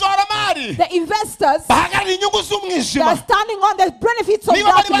 The investors, they are standing on the benefits of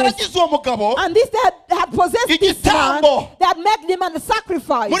darkness. And this they had possessed this man, they had made him a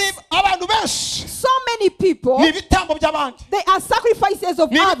sacrifice. So many people, they are sacrifices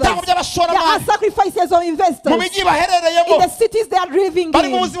of others. They are sacrifices of investors. In the cities they are living in,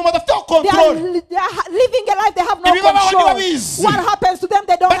 they are living a life they have no control. What happens to them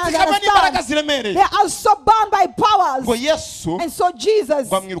they don't understand. They are so bound by powers. And so Jesus,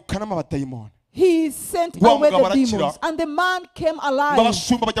 he sent away the demons, and the man came alive.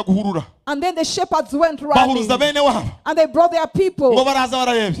 And then the shepherds went running, and they brought their people,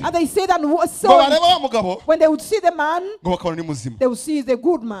 and they said, and so when they would see the man, they would see he's a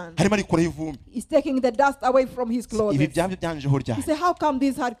good man. He's taking the dust away from his clothes. He said, how come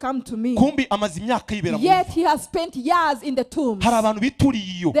this had come to me? Yet he has spent years in the tombs.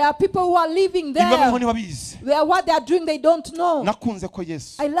 There are people who are living there. What they are doing they don't know.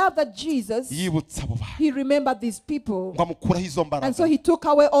 I love that Jesus, he remembered these people, and so he took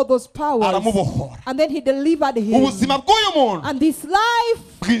away all those powers, and then he delivered him. And this life,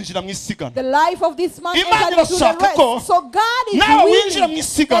 the life of this man, entered into the rest. So God is willing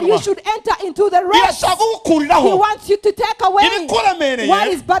that you should enter into the rest. He wants you to take away what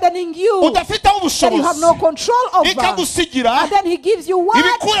is burdening you, that you have no control over. And then he gives you what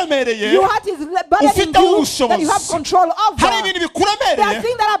your heart is burdening you, that you have control over. There are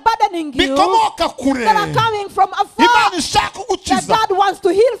things that are burdening you, that are coming from afar, that God wants to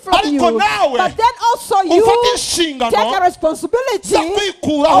heal from you. But then also you take a responsibility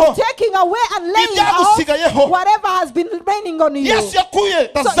of taking away and laying out whatever has been raining on you.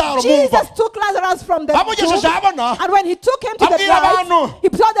 So Jesus took Lazarus from the tomb, and when he took him to the grave, he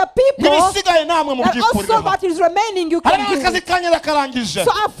saw the people ibisigaye namwe and also mubyikurireho what is remaining you hari can do. akazi kanjye ndakarangije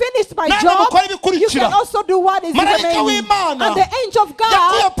So I've finished my namwe job. mukora You ibikurikira can also do what is marayika remaining. w'imana And the angel of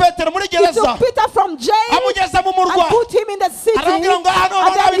yakuye God, petero muri he gereza took Peter from jail amugeza mu and murwa put him in the city. arambwira ngo hano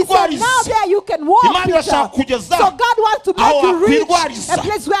And then he said, nabirwariza now there you can walk, imana Peter. irashaka kugeza So God wants to aho make you reach wakwirwariza a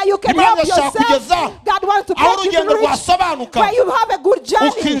place where you can imana help irashaka kugeza yourself. God wants to aho make you urugendo reach rwasobanuka where you have a good journey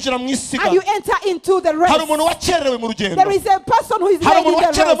ukinjira mu isiga and you enter into the hari rest. umuntu wakerewe mu rugendo There is a person who is hari late in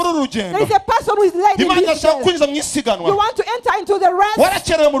umuntu the wakerewe muri uru rest. rugendo There is a person who is late in imana this irashaka rest. kwinjiza mu You isiganwa want to enter into the rest.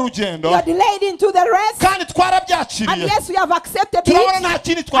 warakerewe mu rugendo You are delayed into the rest. kandi And twarabyakiriye yes, we have accepted turabona it. nta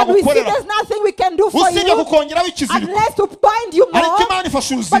kindi And we see twagukorera there's nothing we can do for usibye you kukongeraho ikiziriko unless to bind you ariko more. imana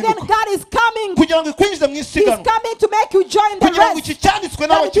ifashe But then uruzinduko God is coming. kugira ngo ikwinjize mu He's isiganwa coming to make you join the kugira ngo rest. iki cyanditswe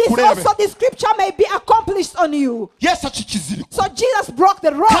nawe That this kikurebe also the scripture may be accomplished on you. yesu aca ikiziriko So Jesus broke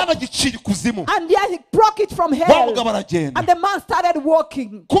the rope kandi agicira ikuzimu and yes, he broke it from wa hell. mugabo aragenda And the man started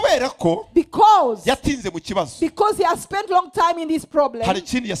walking kubera ko because yatinze mu kibazo he has spent long time in this problem. hari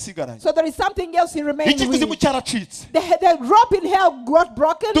ikindi yasigaranye So there is something else he remained iki kuzimu with. cyaracitse The rope in hell got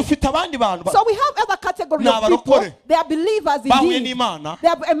broken. dufite abandi bantu So we have other category Ni of people. abarokore. They are believers bahuye indeed. n'imana They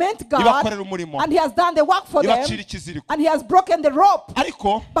have met God ibakorera umurimo and he has done the work for them ibacira ikiziriko and he has broken the rope.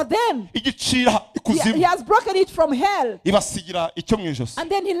 ariko But then igicira he ikuzimu has broken it from hell. ibasigira icyo mu ijosi And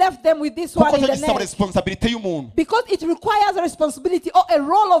then he left them with this one kuko in cyo the gisaba neck. resiponsabirite y'umuntu Because it requires a responsibility or a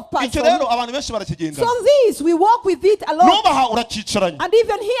role of icyo person. rero abantu benshi So barakigendana this, we walk with it alone. nubaha urakicaranye And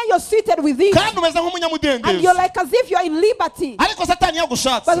even here you're seated with it. kandi umeze And nk'umunyamudendezi you're like as if you're in liberty. ariko satani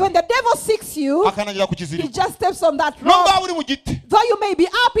yagushatse But when the devil seeks you, akanagira ku he kiziriko just steps on that nubwo rope. waba uri mu giti Though you may be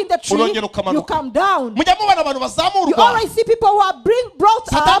up in the tree, urongera ukamanuka. you come down. mujya mubona abantu You bazamurwa always see people who are brought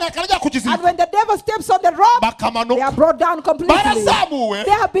satani up, akanajya ku and kiziriko when the devil steps on the rope, they are bakamanuka brought down completely. barazamuwe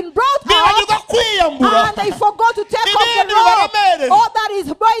They have been brought bibagirwa up, kwiyambura and they forgot to take off ibindi the rope. bibaremerera All that is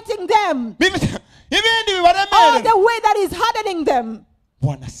biting them, ibindi all bibaremerera the way that is hardening them.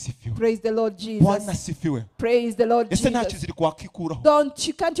 bwana asifiwe Praise the Lord bwana Jesus. asifiwe Praise the Lord ese nta Jesus. kiziriko wakikuraho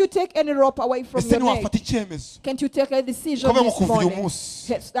Can't you take any rope away from ese your neck? ntiwafata icyemezo Can't you take a decision Kuva mu this kuva uyu morning?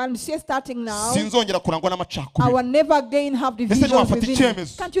 munsi Yes, and say starting now, sinzongera kurangwa I n'amacakubiri will never again have ese divisions ntiwafata within you.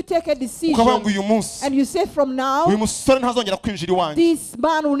 icyemezo Can't you take a ukavuga ngo decision uyu munsi and you say from now, uyu musore ntazongera kwinjira iwanjye this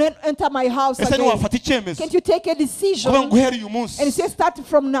man will not enter my house ese again? ntiwafata icyemezo Can't you take a decision ukavuga ngo uhereye uyu munsi and you say starting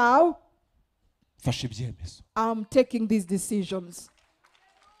from now, fashe ibyemezo I'm taking these decisions?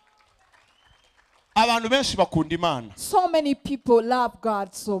 abantu benshi bakunda imana So many people love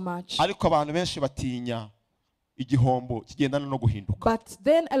God so much. ariko abantu benshi batinya igihombo kigendana no guhinduka But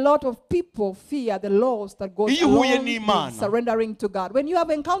then a lot of people fear the loss that goes Iyo uhuye along n'Imana, with surrendering to God. When you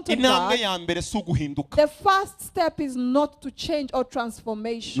have encountered intambwe God, ya mbere si uguhinduka the first step is not to change or ni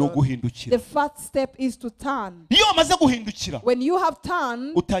transformation. uguhindukira The first step is to turn. iyo wamaze guhindukira When you have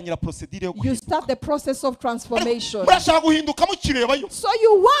turned, utangira procedure yo you guhinduka start the process of transformation. murashaka guhinduka mukirebayo So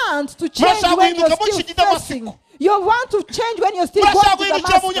you want to change Murashaka when you're guhinduka still mukiri i facing. Damasiko. You want to change when you're still murashaka going to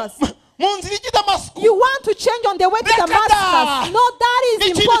guhindukira Damascus. mu nzira ijya i damasiko You want to change on the way to Reka da! Damascus. No, that is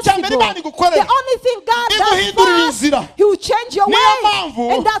Ikintu cya mbere impossible. Imana igukorera, The only thing God does iguhindurira first, inzira. He will change your Niyo way. mpamvu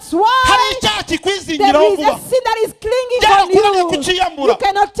And that's hari why icyaha there kikwizingiraho is vuba a sin that is clinging byarakunaniye on you. kucyiyambura You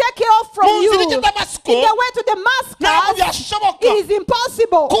cannot take it off from mu you. nzira ijya i In damasiko the way to ntabwo Damascus, byashoboka it is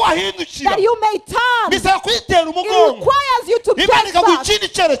impossible ko wahindukira that you may turn. bisaba kuyitera It umugongo requires you to Imana take ikaguha back. ikindi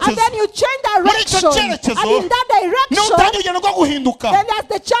And cyerekezo then you change muri icyo direction. cyerekezo And in that niho utangira direction, urugendo rwo guhinduka then there's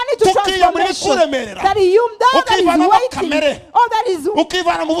the journey to tukiyambura transformation. ibikuremerera That that is ukivanamo waiting. kamere Oh, that is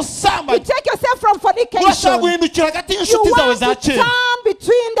ukivana mu you busambanyi take yourself from urashaka fornication. guhindukira hagati You y'inshuti zawe want za to kera turn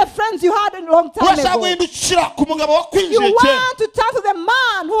between the friends you had a long time urashaka ago. guhindukira ku mugabo You wakwinjiye kera want to turn to the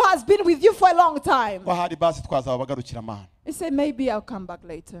man who has been with you for a long time. ko hari basi twazaba bagarukira amana You say, maybe I'll come back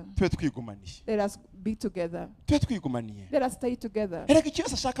later. tube twigumaniye Let us be together. tube twigumaniye Let us stay together. erega icyo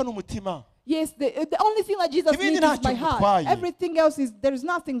yose ashaka ni umutima Yes, the only thing that Jesus Ibindi needs is ntacyo my heart. bitwaye. Everything else is, there is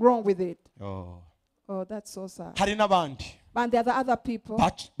nothing wrong with it. Oh. Oh, that's so sad. hari n'abandi And there are other people.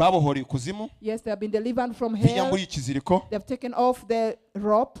 babohoreye ikuzimu Yes, they have been delivered from hell. biyamburiye ikiziriko They have taken off the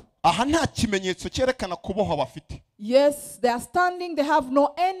rope. aha nta kimenyetso cyerekana kubohwa bafite Yes, they are standing. They have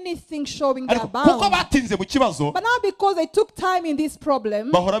no anything showing they are ariko kuko bound. batinze mu kibazo But now because they took time in this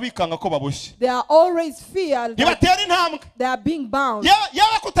problem, bahora bikanga ko baboshye they are always feared that ntibatera intambwe they are being bound.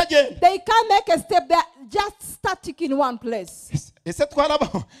 yaba kutagenda They can't make a step. They are just static in one place. ese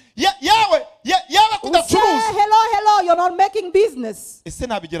twarabaho yaba We say, kudacuruza hello, you're not making business. ese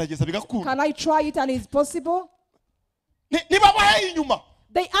nabigerageza bigakunda Can I try it and it's possible? nibabaye inyuma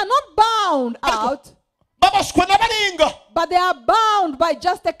They are not bound out, babashwe n'abaringa but they are bound by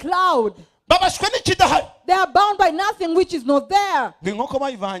just a cloud. They are bound by nothing which is not there.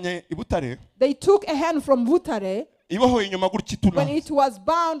 They took a hen from Butare. When it was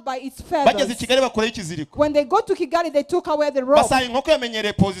bound by its feathers. When they got to Kigali, they took away the rope. And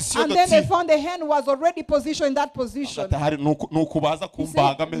then they found the hen was already positioned in that position. He said,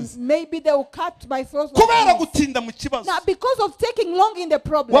 maybe they will cut my throat. Now, because of taking long in the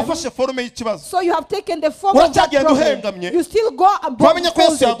problem, so you have taken the form of that problem. You still go and you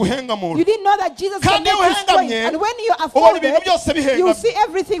didn't know that Jesus can make you straight. And when you are folded, you see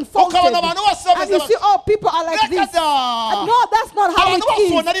everything folded. And you see, oh, people are like this. No, that's not how it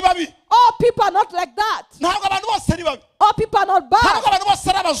is. All people are not like that. All people are not bad.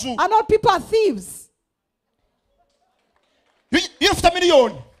 And all people are thieves.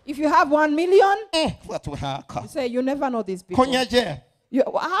 If you have 1 million, you say you never know these people.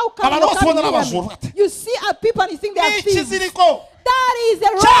 How come you can't hear me? You see people and you think they are thieves. That is the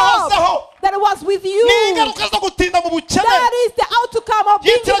robe that was with you. That is the outcome of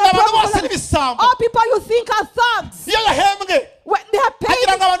being in the problem. All people you think are thugs. When they are paid,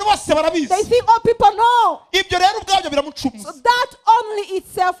 they think all people know. So that only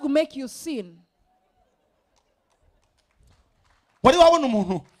itself will make you sin. Have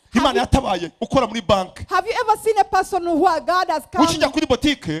you ever seen a person who God has come?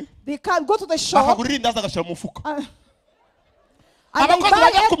 They can go to the shop. And they buy a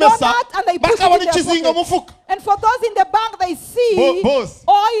donut and they put it in their pocket. And for those in the bank, they see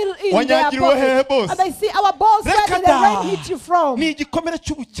oil in their pocket. And they see our boss, where did the rain hit you from?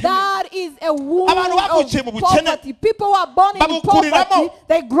 That is a wound of poverty. People who are born in poverty,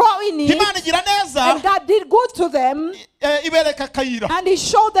 they grow in it. And God did good to them. And He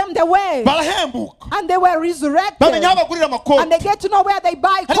showed them the way. And they were resurrected. And they get to know where they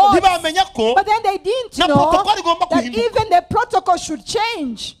buy clothes. But then they didn't know that even the protocol should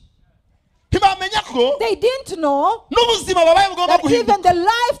change. They didn't know that even the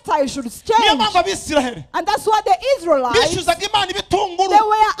lifestyle should change. And that's why the Israelites, they were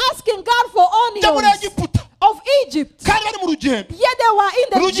asking God for onions of Egypt. Yet they were in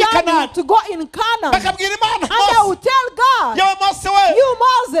the journey to go in Canaan. And they would tell God, you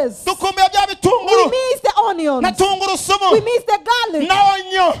Moses, we miss the onions. We miss the garlic.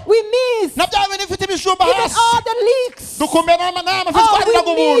 We miss even all the leeks. Oh, we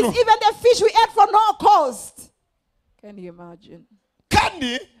miss even the fish we ate for no cost. Can you imagine?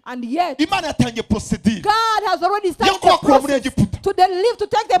 And yet, God has already started the process to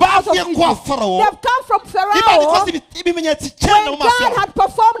take them out of Egypt. They have come from Pharaoh. When God had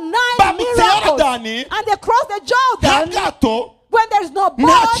performed 9 miracles and they crossed the Jordan, when there is no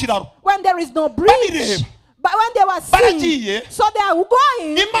boat, when there is no bridge, but when they were seeing, so they are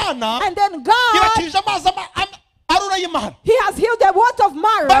going, and then God, He has healed the water of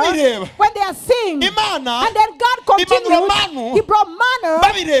Mara when they are seeing. And then God continued. He brought manna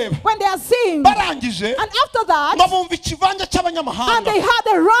when they are seeing. And after that, and they had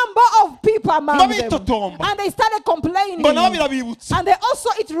a rumble of people among them. And they started complaining. And they also,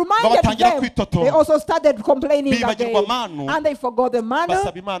 it reminded them, they also started complaining again. And they forgot the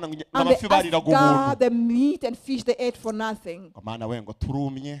manna. And they asked God the meat and fish they ate for nothing.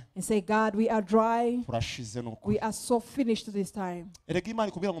 And say, God, we are dry. We are so finished this time. When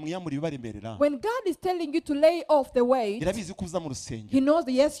God is telling you to lay off the weight, He knows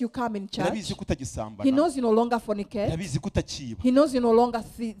that yes, you come in church. He knows you no longer fornicate. He knows you no longer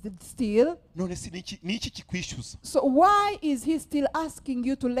steal. So why is He still asking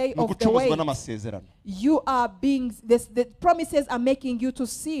you to lay off the weight? You are being, the promises are making you to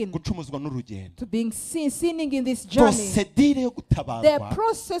sin. To being sinning in this journey. The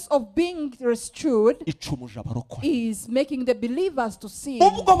process of being rescued is making the believers to sin.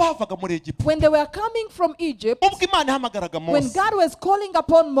 When they were coming from Egypt, when God was calling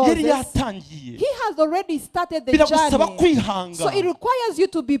upon Moses, He has already started the journey. So it requires you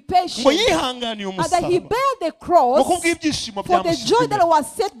to be patient. And that He bare the cross for the joy that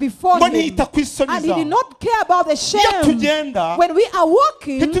was set before Him. And He did not care about the shame. When we are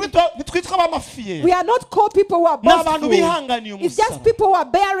walking, we are not called people who are boastful. It's just people who are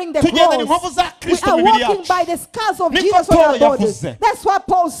bearing the cross. We are walking by the scars of Jesus on our bodies. That's what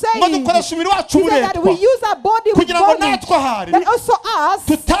Paul says. He said that we use our body with bondage. That also us,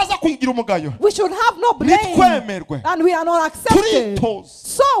 we should have no blame. And we are not accepted.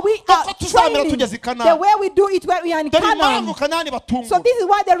 So we are training the way we do it when we are in Canaan. So this is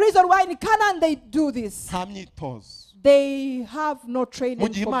why the reason why in Canaan they do this. they have no training mu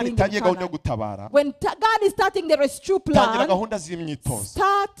gihe for Imana being in itangiye gahunda yo Canaan. gutabara When God is starting the rescue tangira plan, gahunda z'imyitozo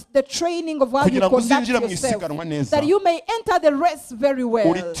start the training of how you kugira ngo conduct uzinjire mu yourself, isiganwa neza that you may enter the race very uri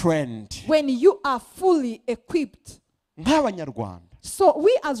well trained when you are fully equipped. nk'abanyarwanda. So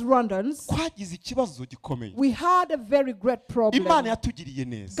we as Rwandans, twagize ikibazo gikomeye. we had a very great problem. Imana yatugiriye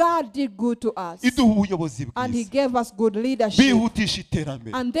neza, God did good to us, iduha ubuyobozi and He bwiza, gave us good leadership, bihutisha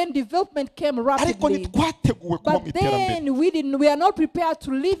iterambere, and then development came ariko rapidly. ntitwateguwe kuba mu But iterambere. then we are not prepared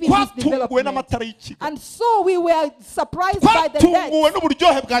to live in this Twatunguwe development. n'amatara y'ikigali, And so we were surprised by the twatunguwe death.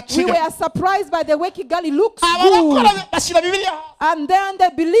 n'uburyohe bwa We kigali. were surprised by the way Kigali looks abakora good. bashyira bibiliya, And then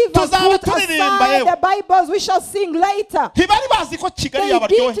the believers Tuzaba put turirimba aside yewe. the Bibles. We shall sing later. ntibari bazi ko kigali They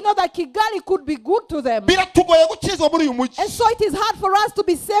yabaryohe. didn't know that Kigali could be good to them. biratugoye gukizwa muri uyu mujyi, And so it is hard for us to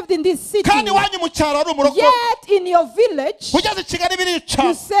be saved in this city. kandi iwanyu mu cyaro ari umurokore. Yet in your village, ugeze i kigali birica.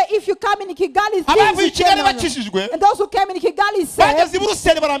 you say if you come in Kigali, abavuye i things kigali will bakijijwe, and those who came in Kigali said, bageze i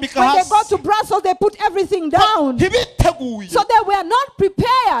buruseli barambika when they go hasi. to Brussels, they put everything down. ntibiteguye So they were not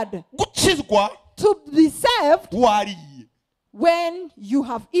prepared gukizwa to be saved wariye. when you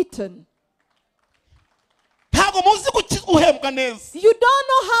have eaten. ntabwo muzi gukizwa uhembwa neza, You don't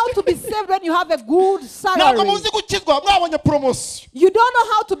know how to be saved when you have a good ntabwo salary. muzi gukizwa mwabonye poromosiyo, You don't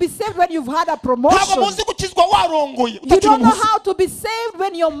know how to be saved when you've had a ntabwo promotion. muzi gukizwa warongoye You utakiri don't know umuzi, how to be saved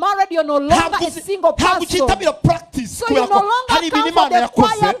when you're married, you're no longer ntabwo a single ntabwo person. ukitabira practice So you kubera no ko hari longer ibintu come for Imana the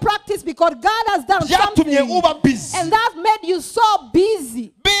yakoze choir practice because God has done byatumye something. uba busy. And that made you so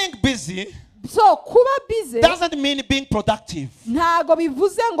busy. Being busy So kuba busy doesn't mean being productive. ntago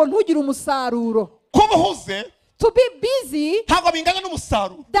bivuze ngo ntugire umusaruro. kuba uhuze To be busy ntabwo bingana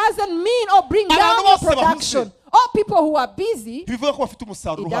n'umusaruro. doesn't mean or bring down Abantu your bose production. bahuze. All people who are busy, bivuga ko bafite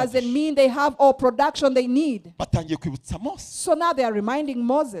umusaruro it doesn't uhagije. mean they have all production they need. batangiye kwibutsa Mose. So now they are reminding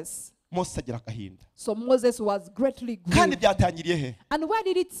Moses. Mose agira agahinda, So Moses was greatly kandi grieved. byatangiriye he? And where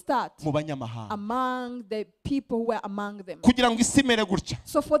did it start? mu banyamahanga, Among the people who were among them. kugira ngo isi imere gutya.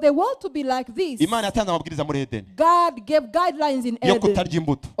 So for the world to be like this, Imana yatanze amabwiriza muri Edeni God gave guidelines in yo Eden kutarya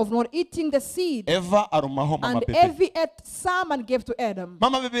imbuto. of not eating the seed. Eva arumaho mama And bebe. Eve ate some and gave to Adam.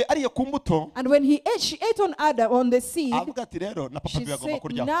 Mama bebe ariye ku mbuto, And when she ate on Adam, on the seed, avuga ati rero na papa she bebe agomba said,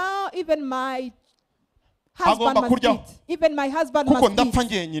 kuryaho, now even my husband Agomba must kuryaho. eat. Even my husband kuko must ndapfa eat.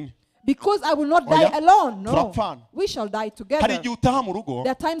 njyenyine. Because I will not Oya, die alone. No. turapfana. We shall die Hari together. igihe utaha mu rugo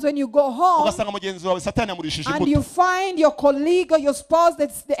There are times when you go home ugasanga mugenzi wawe satani yamurishije and you imbuto, find your colleague or your spouse that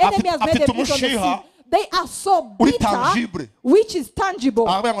the enemy has made them eat on the umushiha, seed. They are so uri bitter, tangible. which is tangible.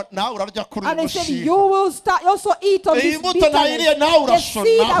 aravuga ngo nawe urarya kuri And uyu they said, mushiha. you will start also eat on Iyi this mbuto bitterness. nayiriye nawe The seed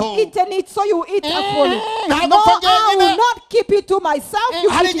urashonaho. I've eaten it, so you eat fully. ntabwo No, mfa I will njyenyine. not keep it to myself. You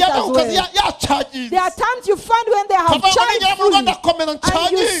hari eat it igihe as ukazi well. yacagize. There are times you find when they have Kava ngo nigera child mu rugo food, ndakomeza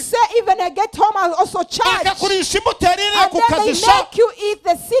and you ncagize. say, even I get home, I'll also charge. akakurisha imbuto yaririye And ku then kazi they sha. make you eat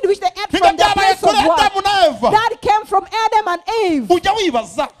the seed which they ate Nibyo from their byabaye place of kuri work. Adamu na Eva. That came from Adam and Eve. ujya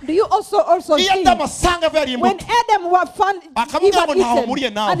wibaza Do you also iyo think Adamu asanga yariye when imbuto Adam was found akamubwira ngo even ntaho mpuriye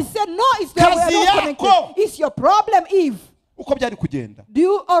eaten, nawe, and he said, no, it's the Kazi way yako. It's your problem, Eve. uko byari kugenda, Do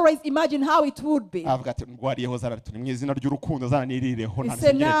you always imagine how it would be? avuga ati ndwariyeho zara turi mu izina ry'urukundo zara nirireho He nta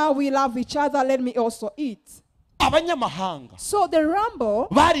said, nsengere. now we love each other, let me also eat. abanyamahanga So the rumble,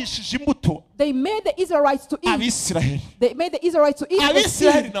 barishije imbuto they made the Israelites to eat. abisiraheli. They made the Israelites to eat the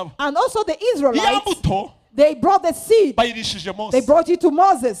Abisiraheli seed. nabo. And also the iya Israelites, mbuto they brought the seed. bayirishije Mose. They brought it to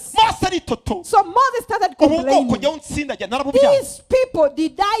Moses. Mose aritoto. So Moses started ubu bwoko complaining. njyewe nsindajya narabubyaye. These people,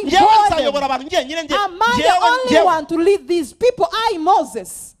 did I njyewe born nzayobora them? abantu njyenyine njye. Am I the only one to lead these people? I,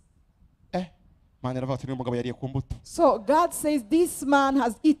 Moses. Mana iravuga ati uyu mugabo yariye ku mbuto. So God says this man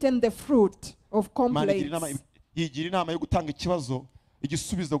has eaten the fruit of Mana igira inama complaints. yigira inama yo gutanga ikibazo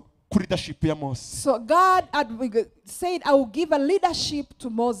igisubizo kuri leadership ya Mose. So God said, I will give a leadership to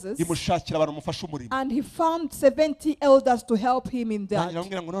Moses. imushakira abantu mufasha umurimo. And he found 70 elders to help him in that.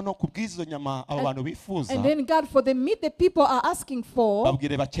 Namubwira ngo noneho kubw'izo nyama abo bantu bifuza And then God, for the meat the people are asking for,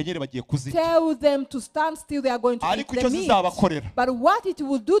 babwire bakenyere bagiye kuzirya. tell them to stand still, they are going to eat ariko the icyo meat. zizabakorera But what it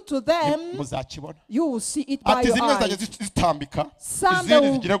will do to them, muzakibona. you will see it by ati your zimwe zajya eyes. zitambika Some izindi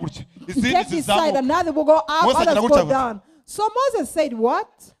will zigira gutya izindi take this side, zizamuka. another will go up, Mose agira others gutya go down. So Moses said, what?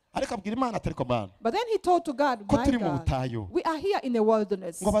 ariko abwira Imana ati ariko Mana But then he told to God, ko my turi mu God, butayu we are here in the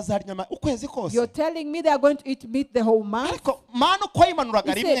wilderness. ngo bazarya inyama ukwezi kose. You're telling me they are going to eat meat the whole month? ariko Mana uko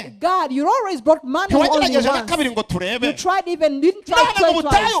yimanuraga He rimwe said, God, you always brought manna only ntiwagerageje na once. kabiri ngo turebe. You tried didn't try none mu twice.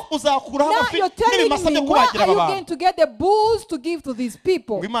 butayu uzakuraho Now amafi you're telling n'ibimasa me, byo where kubagira are you abantu. going to get the bulls to give to these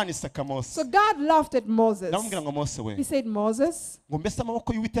people? ngo Imana iseka Mose. So God laughed at Moses. ndamubwira ngo Mose we He said, Moses, ngo mbese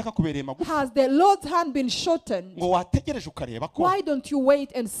amaboko y'Uwiteka kubereye magufi has the Lord's hand been shortened? ngo wategereje ukareba ko Why don't you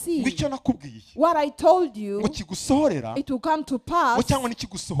wait and see. Ngicyo nakubwiye. What I told you, Ngo kigusohorera. it will come to pass, Cyangwa or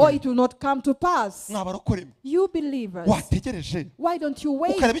nikigusohorera. it will not come to pass. Mwabarokore. You believers, Wategereje. why don't you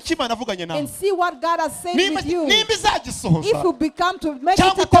wait Ukareba icyo Imana avuganye nawe. and see what God has said with you? Nimba izagisohoza. If you become to make it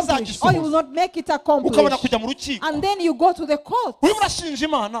Cyangwa accomplished, or you will itazagisohoza. not make it accomplished, Ukabona kujya mu rukiko. and then you go to the court, Urimo urashinja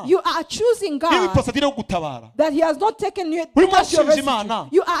Imana. you are choosing Niba God iposita yo gutabara. that He has not taken you. Urimo Because you're urashinja restitute. Imana.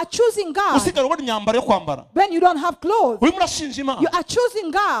 You are choosing God Usigara ubona imyambaro yo kwambara. when you don't have clothes. Urimo urashinja You Imana. are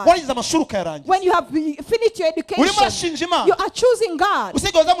choosing God Warize amashuri ukayarangiza. when you have finished your Urimo education. urashinja Imana. You are choosing God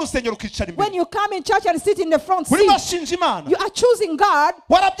Usigara uza mu rusengero ukicara imbere. when you come in church and sit in the front seat. Urimo urashinja Imana. You are choosing God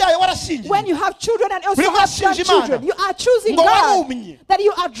Warabyaye warashingiye. when you have children and also Urimo have urashinja grandchildren. Imana. You are choosing Ngo God warumye. that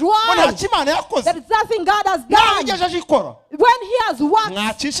you are Ngo nta dry. cyo Imana yakoze. There is nothing God has Nawe done. igejeje ikora. When He has worked,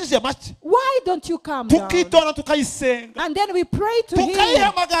 Mwacishije make. why don't you come down? Tukitonda tukayisenga. And then we pray to Him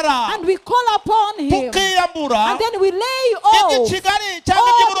Tukayihamagara. and we call upon Him. Tukiyambura. And then we lay Ibyo off Kigali cyangwa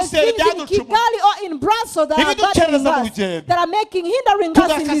all the iby'Uburuseli things in byaducuma. Kigali or in Brussels that are Ibidukereza bothering mu us, rugendo. that are hindering us in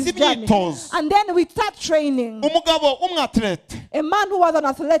Tugakaza this journey. imyitozo. And then we start training. Umugabo w'umwatlete A man who was an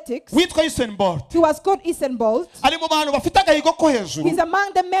athletics, witwa Usain Bolt. he was called Usain Bolt. Ari mu bantu bafite agahigo ko hejuru. He's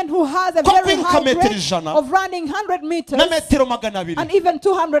among the men who has a Ko very kwiruka high metero rate ijana. of running 100 meters Na metero 200. and even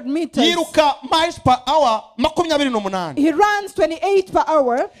 200 meters. Yiruka miles per hour 28. He runs 28 per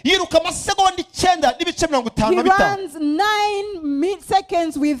hour. Yiruka amasegonda 9 n'ibice He 55. runs 9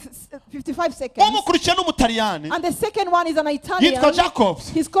 seconds with 55 seconds. Umukurikiye n'umutaliyani. And the second one is an Italian. Yitwa Jacobs.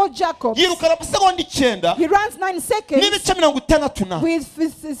 He's called Jacobs. Yiruka amasegonda 9 He runs 9 seconds n'ibice 68. with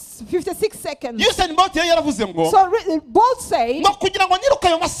 56 seconds. Usain Bolt yari yaravuze ngo So Bolt said ngo kugira ngo niruka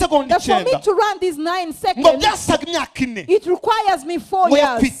ayo masegonda that for me 9 to run these 9 ngo seconds, byasaga imyaka 4 it requires me 4 ngo yo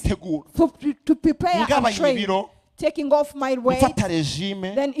years kwitegura. to prepare and Ngabanya train. ibiro. Taking off my weight, Mfata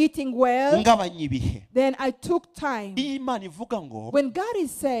regime. then eating well. Ngabanya ibihe. Then I took time. Iyo Imana ivuga ngo When God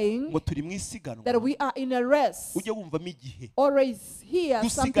is saying ngo turi mu isiganwa. that we are in a race, Ujye wumvamo igihe. always hear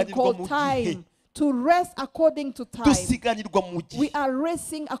something Dusiganirwa called mu gihe. time. To rest according to time. Dusiganirwa mu gihe. We are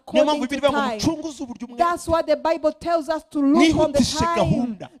racing Niyo mpamvu according to Bibiliya ngo time. mucunguze uburyo umwe. That's what the Bible tells us to look on the Mwihutishe time.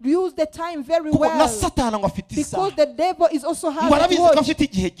 gahunda. Use the time very Kuko na well. Satani ngo afite Because isaha. the devil is also Ngo has a arabizi ko watch. afite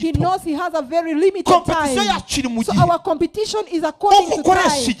igihe He gito. knows he has a very limited Competition time. yacu iri mu So gihe. our competition is according Uko to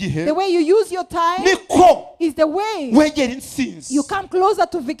ukoresha time. igihe, The way you use your time niko is the way wegera intsinzi. you come closer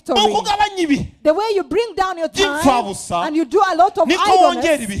to victory. Uko ugabanya ibihe. The way you bring down your time By'imfabusa, and you do a lot of niko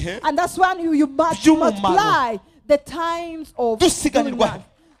wongera idleness, ibihe and that's when you by'umumaro. multiply the times of doing Dusiganirwa that.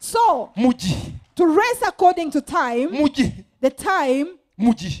 So, mu gihe. to race according to time, Mu gihe. the time,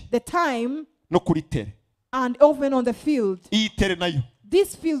 Mu gihe. the time, No kuri tere. and often on the field. Iyi tere nayo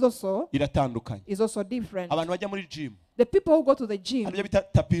This field also iratandukanye. is also different. Abantu bajya muri gym. The people who go to the gym Hari ibyo bita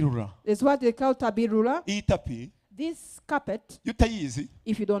tapirura. is what they call tabirula. Iyi tapi This carpet, iyo utayizi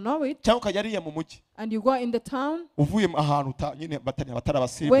if you don't know it, cyangwa ukajya ariya mu mujyi and you go in the town, uvuye ahantu nyine batari when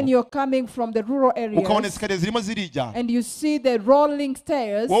abasirimu you're coming from the rural ukabona areas, esikariye zirimo zirijyana and you see the rolling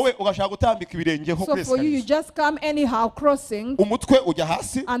stairs, wowe ugashaka gutambika ibirenge nko so kuri for you, you esikariye just come anyhow crossing, umutwe ujya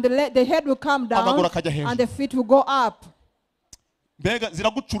hasi and the head will come down, amaguru akajya hejuru. and the feet will go up. mbega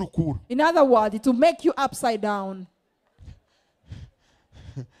ziragucurukura. In other words, it will make you upside down.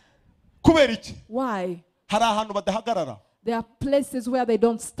 kubera iki? Why? hari ahantu badahagarara. There are places where they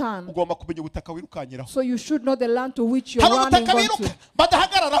don't stand. ugomba kumenya ubutaka wirukanyiraho. So you should know the land to which you're hari running ubutaka onto. biruka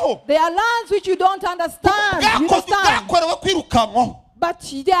badahagararaho. There are lands which you don't understand. You understand? bwakorewe kwirukanwaho. But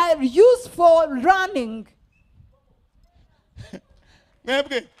they are used for running.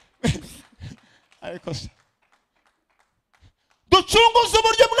 mwebwe ariko se ducunguze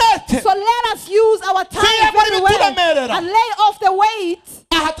uburyo mwete. So let us use our time very well and lay off the weight.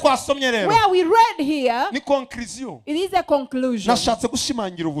 aha twasomye rero Where we read here, ni conclusion. it is a conclusion. nashatse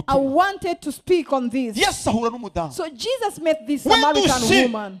gushimangira I ubutumwa. wanted to speak on this. yesu ahura n'umudamu So Jesus met this When do Samaritan she-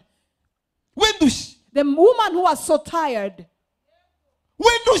 woman. w'indushyi The woman who was so tired.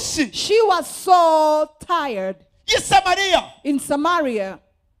 w'indushyi She was so tired. y'isamariya In Samaria,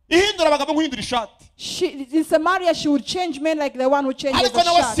 ihindura abagabo nk'ihindura ishati. in Samaria, she would change men like the one who changes ariko the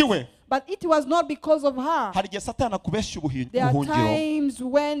nawe shirt. si we. But it was not because of her. hari igihe satani akubeshya There are ubuhungiro times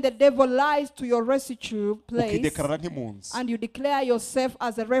when the devil lies to your residue place ukidekarara nk'impunzi. and you declare yourself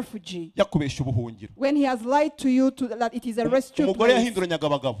as a refugee. yakubeshya ubuhungiro. When he has lied to you that it is a residue umugore place. yahinduranyaga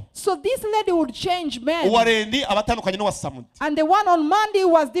abagabo. So this lady would change men. uwa rendi aba atandukanye n'uwa samudi. And the one on Monday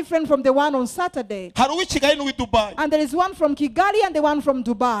was different from the one on Saturday. hari uw'i kigali n'uw'i dubayi. And there is one from Kigali and the one from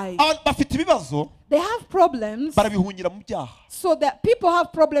Dubai. bafite ibibazo They have problems. barabihungira mu byaha. So that people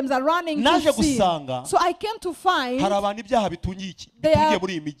have problems are running naje to sin. gusanga So I came to find hari abantu ibyaha bitungiye They are-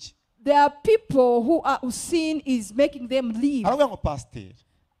 muri iyi mijyi. there are people who sin is making them leave. aravuga ngo pasiteri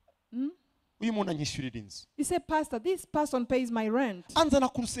uyu muntu anyishyurira inzu. He said, Pastor, this person pays my rent. Anzana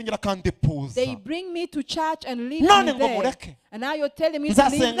ku rusengero akandepoza. They bring me to church and leave me None ngo there. mureke. And now you're telling me to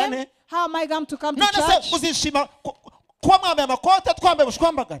leave them? How am I going to come to None church? se uzishima kuba mwambaye amakote twambaye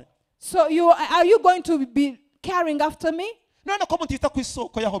ubushwambagare. So are you going to be carrying after me? None ko mutita ku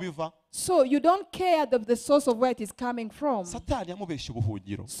isoko yaho biva. So you don't care the source of where it is coming from. Satani yamubeshye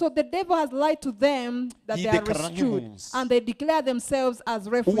ubuhungiro. So the devil has lied to them that they are rescued, and they declare themselves as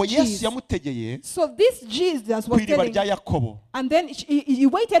Uwo refugees. Yesu yamutegeye So this Jesus was kw'iriba telling, rya Yakobo. and then he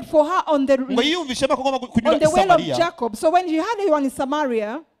waited for her on the Ngo yiyumvishemo ko agomba kunyura on i the well of Samariya. Jacob. So when he had one in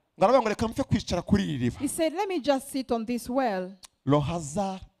Samaria, Ngaravuga ngo reka mpfe kwicara kuri iri riba. he said, let me just sit on this well. Le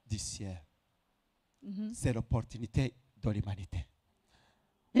hasard du ciel. C'est l'opportunité de l'humanité.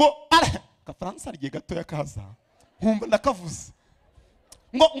 Ngo Kafaransa rigiye gatoya kaza. Nkumva ndakavuze.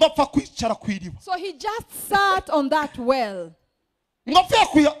 Ngo apfa kwicara ku iriba. So he just sat on that well. Ngo apfa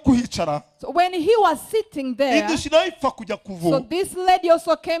kuhicara. So when he was sitting there, Indushi nayo ipfa kujya so kuvoma. this lady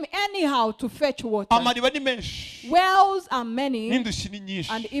also came anyhow to fetch water. Amariba ni menshi. Wells are many, N'indushi ni nyinshi.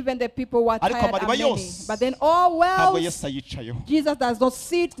 and even the people were Ariko tired amariba and many. yose But then all ntabwo wells, Yesu ayicayeho. Jesus does not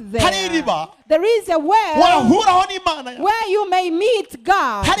sit Hari there. iriba There is a well wahuraho n'Imana yawe. where you may meet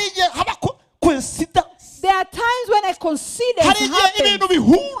God. Hari igihe haba coincidence. There are times when a coincidence Hari igihe ibintu happens.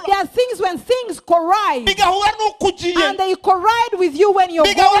 bihura. There are things when things collide. Bigahura n'uko ugiye. And they collide with you when you're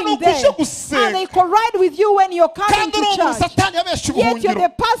Bigahura going n'uko there. uje gusenga. And they collide with you when you're coming Kandi uri to umuntu church. Satani yabeshe Yet you're ubuhungiro.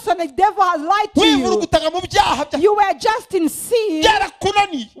 the person the devil has lied to you. Wivurugutaga mu byaha bya. You were just in sin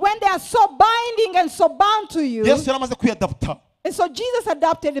Byarakunaniye. when they are so binding and so bound to you. Yesu yaramaze kwiyadapta. And so Jesus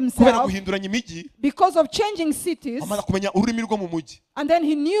adapted Kubera himself guhinduranya imijyi. because of changing cities. Amaze kumenya ururimi rwo mu mujyi. And then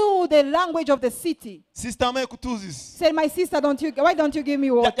he knew the language of the city. Sister amaye kutuziza. He said, my sister, why don't you give me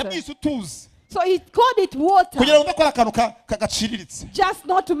water? Yamwise utuzi. So he called it water, Kugira ngo akore akantu kagaciriritse. just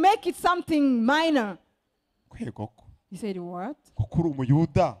not to make it something minor. Kwego. He said, what? Kuko uri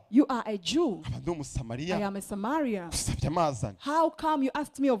umuyuda. You are a Jew. Aba ndi I umusamariya. am a Samaritan. Usabye amazana. How come you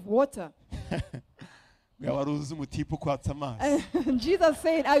asked me of water? Wari uzi umutipe ukwatsa amazi. Jesus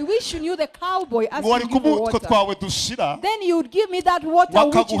said, I wish you knew the cowboy Ngo wari asking you for kumutwe water. twawe dushira. Then you would give me that water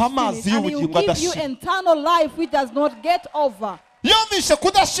which Wakaguha is amazi finished, and he will y'ubugingo give you adashira. eternal life which does not get over. Yumvishe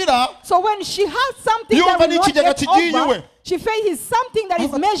kudashira. So when she has something that Yumva will not n'ikigega get kigiye over, iwe. she faces something that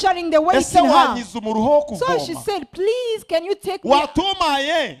is measuring the weight Ese in her. wanyiza umuruho wo So she kuvoma. said, please, can you take me?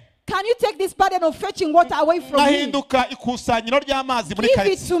 Watumaye. Can you take this burden of fetching water away from me? Nahinduka ikusanyiro ry'amazi muri Give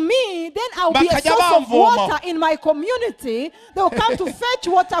it karitsiye. to me, then I'll be a Bakajya source of bamvoma. water in my community. They will come to fetch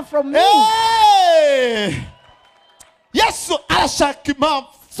water from me. Hey! Yesu arashaka impamvu.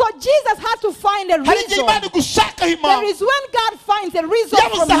 So Jesus had to find a Hari igihe reason. Imana igushakaho There impamvu. is when God finds a reason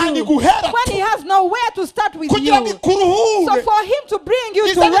Yabuze from ahantu you. iguhera. When he has nowhere to start with Kugira ngo you. ikuruhure. So for him to bring you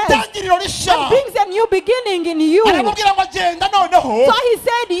to Izana rest, itangiriro rishya. and brings a new beginning in you. So Aramubwira ngo agenda noneho. he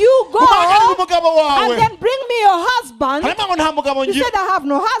said, you go Umuhagarire umugabo wawe. and then bring me your husband. Harimo ngo nta mugabo He ngira. said, I have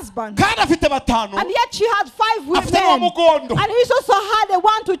no husband. Kandi afite batanu. And yet she had 5 Afite n'uwo women. mugondo. And he also had the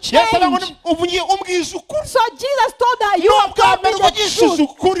one to change. Yesu aravuga ngo umbwije ukuri. So Jesus told her, you have Nubwa told me mbere the uvugishije truth.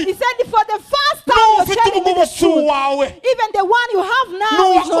 ukuri. He said, for the first time N'uwo you're ufite telling me umugobo the si truth. uwawe. Even the one you have now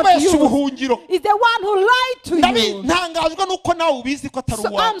N'uwo is not akubesha you. ubuhungiro. Is the one who lied to you. Ntangajwe nuko nawe ubizi ko atari So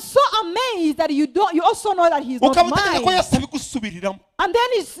uwawe. I'm so amazed that you also know that he's not Ukamutegeka ko mine. Yesu abigusubiriramo. And then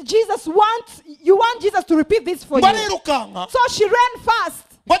you want Jesus to repeat this for Ngo you. arirukanka. So she ran fast.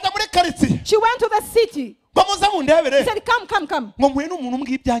 Ngo ajya muri karitsiye. She went to the city. Ngo muze mundebere. He said, come. Ngo muhe n'umuntu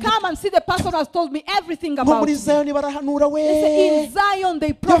umbwira ibyanjye. Come and see the person who has told me everything Ngo about muri me. Zayoni barahanura we. They say, in Zion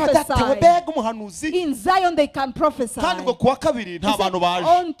they prophesy. Mbega umuhanuzi. In Zion they can prophesy. Kandi ngo kuwa kabiri nta bantu baje.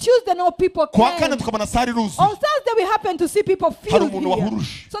 On Tuesday no people Kuwa came. kane tukabona sare On iruzuye. Thursday we happen to see people Hari filled umuntu here.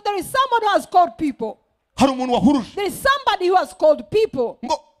 wahuruje. So there is someone who has called people. Hari umuntu wahuruje. There is somebody who has called people.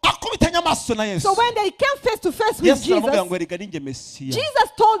 Ngo akubitanye amaso na Yesu. So when they came face to face with Yesu aramubwira Jesus, ngo erega ninjye Mesiya. Jesus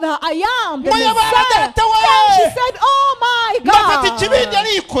told her, I am the Ngo yabara Messiah. data we. And she said, oh my Ngafata ikibindi God.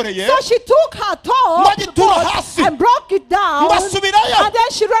 yarikoreye. So she took her Ngo top agitura hasi. and broke it down. Ngo asubirayo. And then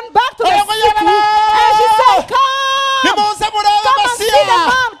she ran back to the Ngo city. yabara. And she said, come. Nimuze murebe Come and see the Mesiya.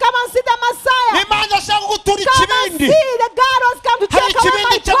 man. Come and see the Messiah. Imana ashaka gutura Come and ikibindi. see the God has come to Hari take away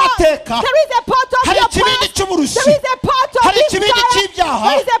my ikibindi pot. cy'amateka. There is a pot of Hari your ikibindi past. cy'uburushi. There is a pot of Hari this ikibindi guy. cy'ibyaha.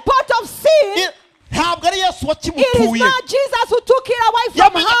 There is a pot of sin. Ntabwo ari Yesu It is wakimukuye. not Jesus who took it away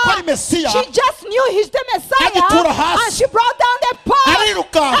from Yamenye ko ari her. Mesiya. She just knew he's the Messiah. Agitura hasi. And she brought down the pot.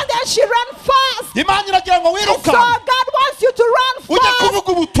 Ariruka. And then she ran fast. Imana iragira ngo And so wiruka. God wants you to run Ujya fast.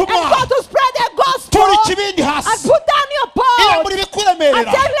 kuvuga ubutumwa. And go to spread the gospel. Tura ikibindi And hasi. put down your pot. Iyambura And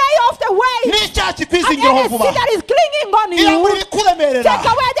ibikuremerera. then lay off the weight. N'icyaha And kikwizingiraho any vuba. sin that is clinging on you. Iyambura ibikuremerera.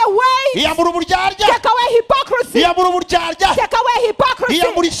 Take away the weight.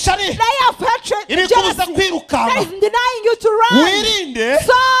 kwiyambura ishari Lay off hatred, irikubuza jealousy kwirukana that is denying you to run. wirinde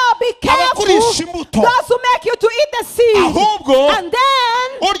So be careful abakurisha imbuto those who make you to eat the seed ahubwo and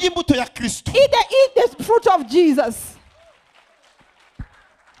then urya imbuto ya Kristo. eat the fruit of Jesus.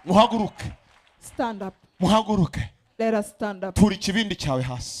 Muhaguruke, Stand up. muhaguruke, Let us stand up. tura ikibindi cyawe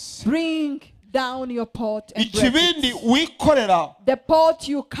hasi. Bring down your pot and break Ikibindi it. wikorera The pot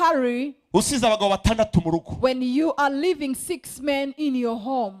you carry usize abagabo batandatu mu rugo, when you are leaving 6 men in your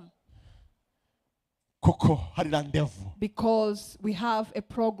home, kuko hari randevu, because we have a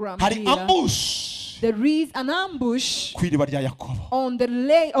program hari here. ambush There is an ambush ku iriba rya Yakobo. on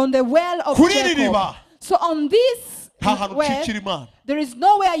the well of Kuri iri Jacob. riba So on this nta hantu well, ucikira Imana. there is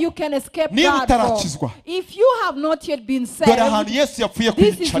nowhere you can escape Niba God from. utarakizwa, If you have not yet been dore ahantu saved, Yesu yapfuye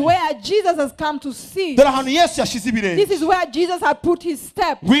this is kwicara, where Jesus has come to sit. dore ahantu Yesu yashize This ibirenge. is where Jesus has put his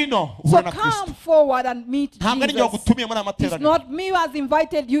step. Ngwino So uhure na Kristo. come forward and meet Ntabwo ari njye Jesus. wagutumiye muri aya It's materaniro. not me who has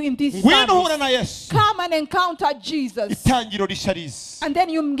invited you in this Ngwino uhure service. na Yesu. Come and encounter Jesus. Itangiro rishya riza. And then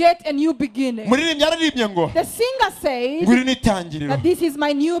you get a new beginning. Muririmbyi yararirimye ngo The singer says ngwino n'itangiriro that this is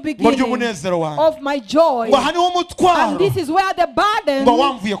my new ngo beginning ry'umunezero wanjye, of my joy. ngo aha niho And umutwaro this is where the burden ngo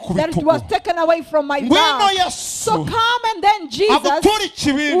wamvuye ku that it bitugu. was taken away from my Ngwino back. Yesu So come and then Jesus agutura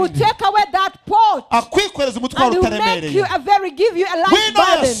will ikibindi, take away that pot akwikoreza umutwaro and will make you utaremereye, give you a light Ngwino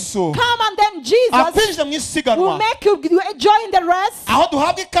burden. Yesu Come and then Jesus akwinjiza mu will isiganwa make you join the rest, aho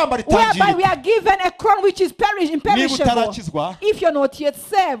duhabwa ikamba whereby we ritangirika. are given a crown which is Niba imperishable. utarakizwa, If you're not yet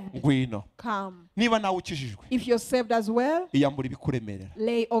saved, ngwino. come. Niba nawe ukijijwe, If you're saved as well, iyambura ibikuremerera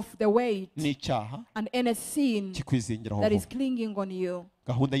lay off the weight n'icyaha and any sin kikwizingiraho that is vuba. clinging on you.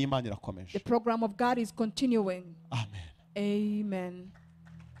 Gahunda y'Imana irakomeje. The program of God is continuing. Amen. Amen.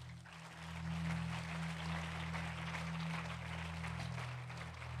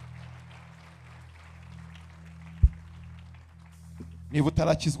 Niba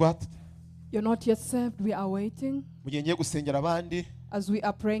utarakizwa, You're not yet saved, we are waiting. mu gihe ngiye gusengera abandi, As we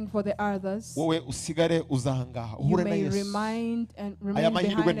are praying for the others, wowe usigare uzangaha you uhure na may Yesu. remain Aya behind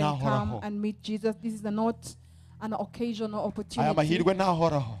mahirwe and come ntahoraho. and meet Jesus. This is not an occasional Aya opportunity. mahirwe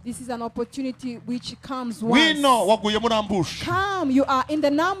ntahoraho. This is an opportunity which comes Ngwino once. waguye muri ambush. Come, you are in the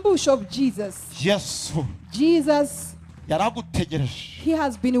ambush of Jesus. Yesu Jesus, yaragutegereje he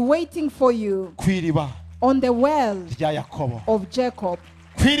has been waiting for you ku iriba on the well rya Yakobo, of Jacob,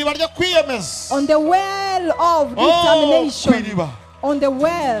 ku iriba ryo kwiyemeza, on the well of ku determination, iriba. on the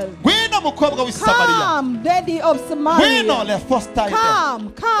well. Ngwino mukobwa w'i Samariya, Come, daddy of ngwino Samaria. le fostaide,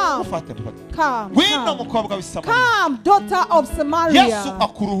 Come, come, ufate mufate. come, Ngwino come. mukobwa w'i Samariya, Come, daughter of Yesu Samaria,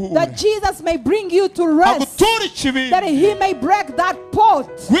 akuruhure, that Jesus may bring you to rest, aguture ikibindi. that he may break that pot.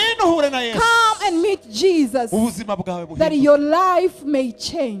 Ngwino uhure na Yesu, Come and meet Jesus, ubuzima bwawe that buhinduke. your life may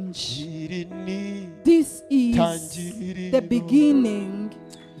change. Iri ni This is tangiriro the beginning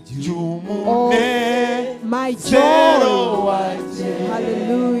ry'umunezero of my joy. wanjye.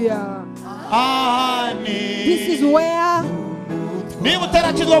 Hallelujah. Aha ni This is where niba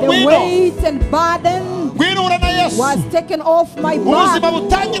utarakizwa the ngwino, weight and burden ngwino uhure na Yesu, was taken off my ubuzima back.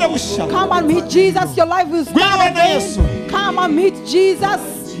 butangire bushya. Come and meet Jesus. Your life will Ngwino start na Yesu. again. Come and meet Jesus.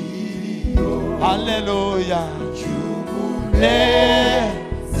 Haleluya,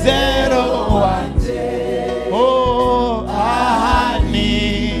 umunezero wanjye, oh aha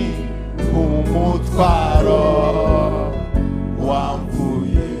ni umutwaro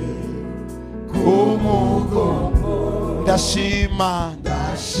wamvuye ku mugongo, ndashima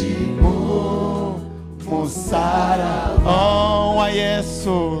umusaraba wa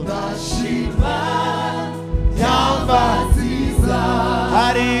Yesu, ndashima yamba nziza,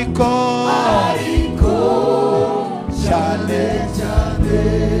 ariko cyane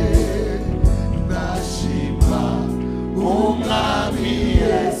ndashima umwami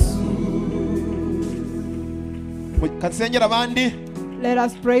Yesu. Kansengera abandi. Let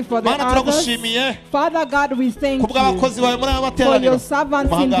us pray for the Mana others. turagushimiye Father God, we thank kubw'abakozi you bawe muri aya for materaniro. your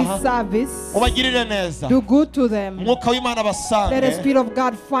servants in Muhangaha. this service. Ubagirire neza, Do good to them. umwuka w'Imana Let the basange, Spirit of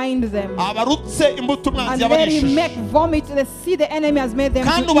God find them. abarutse imbuto And umwanzi let him yabarishije, make vomit the seed the enemy has made them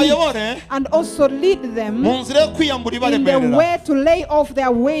kandi to eat. ubayobore And also lead them mu nzira yo kwiyambura in the ibaremerera, way to lay off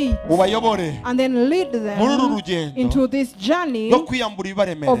their weight. ubayobore And then lead muri uru them rugendo into this journey rwo kwiyambura of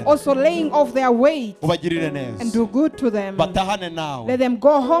ibaremerera, also laying off their weight. ubagirire And neza, do good to them. batahane nawe Let them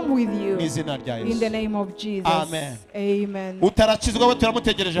go home with you. mu izina rya In the Yesu. name of Jesus. Amen. Amen. Utarakizwa we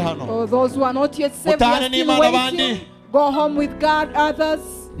turamutegereje hano, For those who are not yet saved, we Mutahane are still n'Imana waiting. abandi. Go home with God. Others,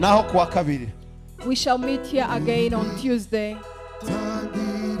 naho kuwa kabiri we shall meet here again on Tuesday.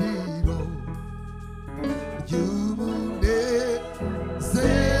 tangiriro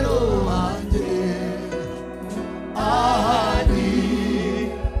ry'umunezero wanjye, aha ni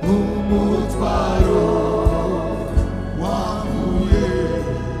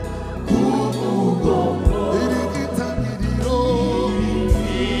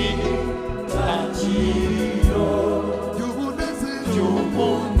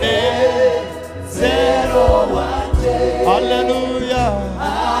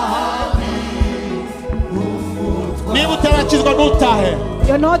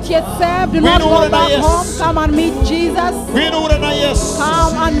You're not yet saved. Do not go back home. Come and meet Jesus.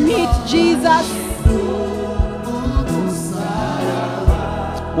 Come and meet Jesus.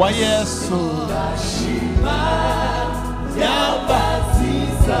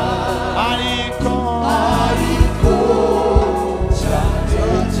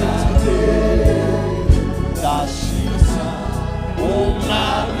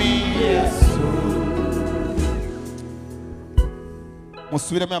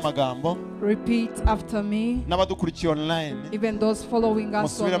 Repeat after me. Even those following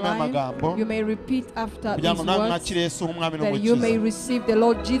us online, you may repeat after these words, that you may receive the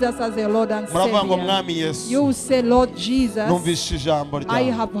Lord Jesus as your Lord and Savior. You say, Lord Jesus, I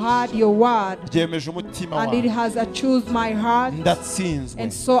have heard your word, and it has chosen my heart,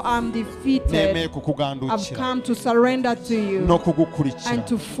 and so I'm defeated. I've come to surrender to you and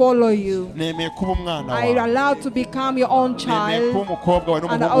to follow you. I allow to become your own child,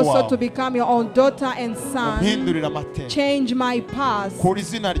 and also to become your own daughter and son. Change my past.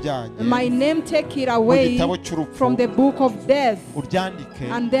 My name, take it away from the book of death,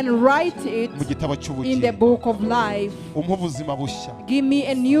 and then write it in the book of life. Give me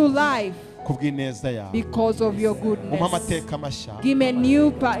a new life because of your goodness. Give me a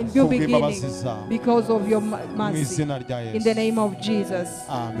new beginning because of your mercy. In the name of Jesus.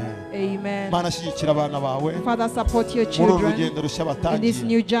 Amen. Father, support your children in this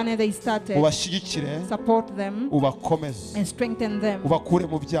new journey they started. Support them and strengthen them.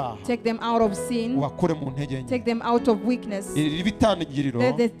 Take them out of sin. Take them out of weakness.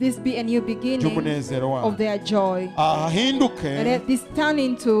 Let this be a new beginning of their joy. And let this turn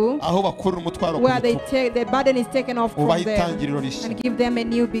into where the burden is taken off from them, and give them a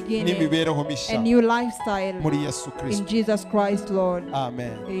new beginning, a new lifestyle in Jesus Christ, Lord.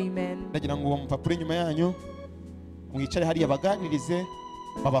 Amen. ndagira ngo mupapuro inyuma yanyu mwicare hariya baganirize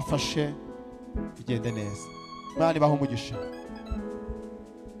babafashe bigende neza. Imana ibahe umugisha.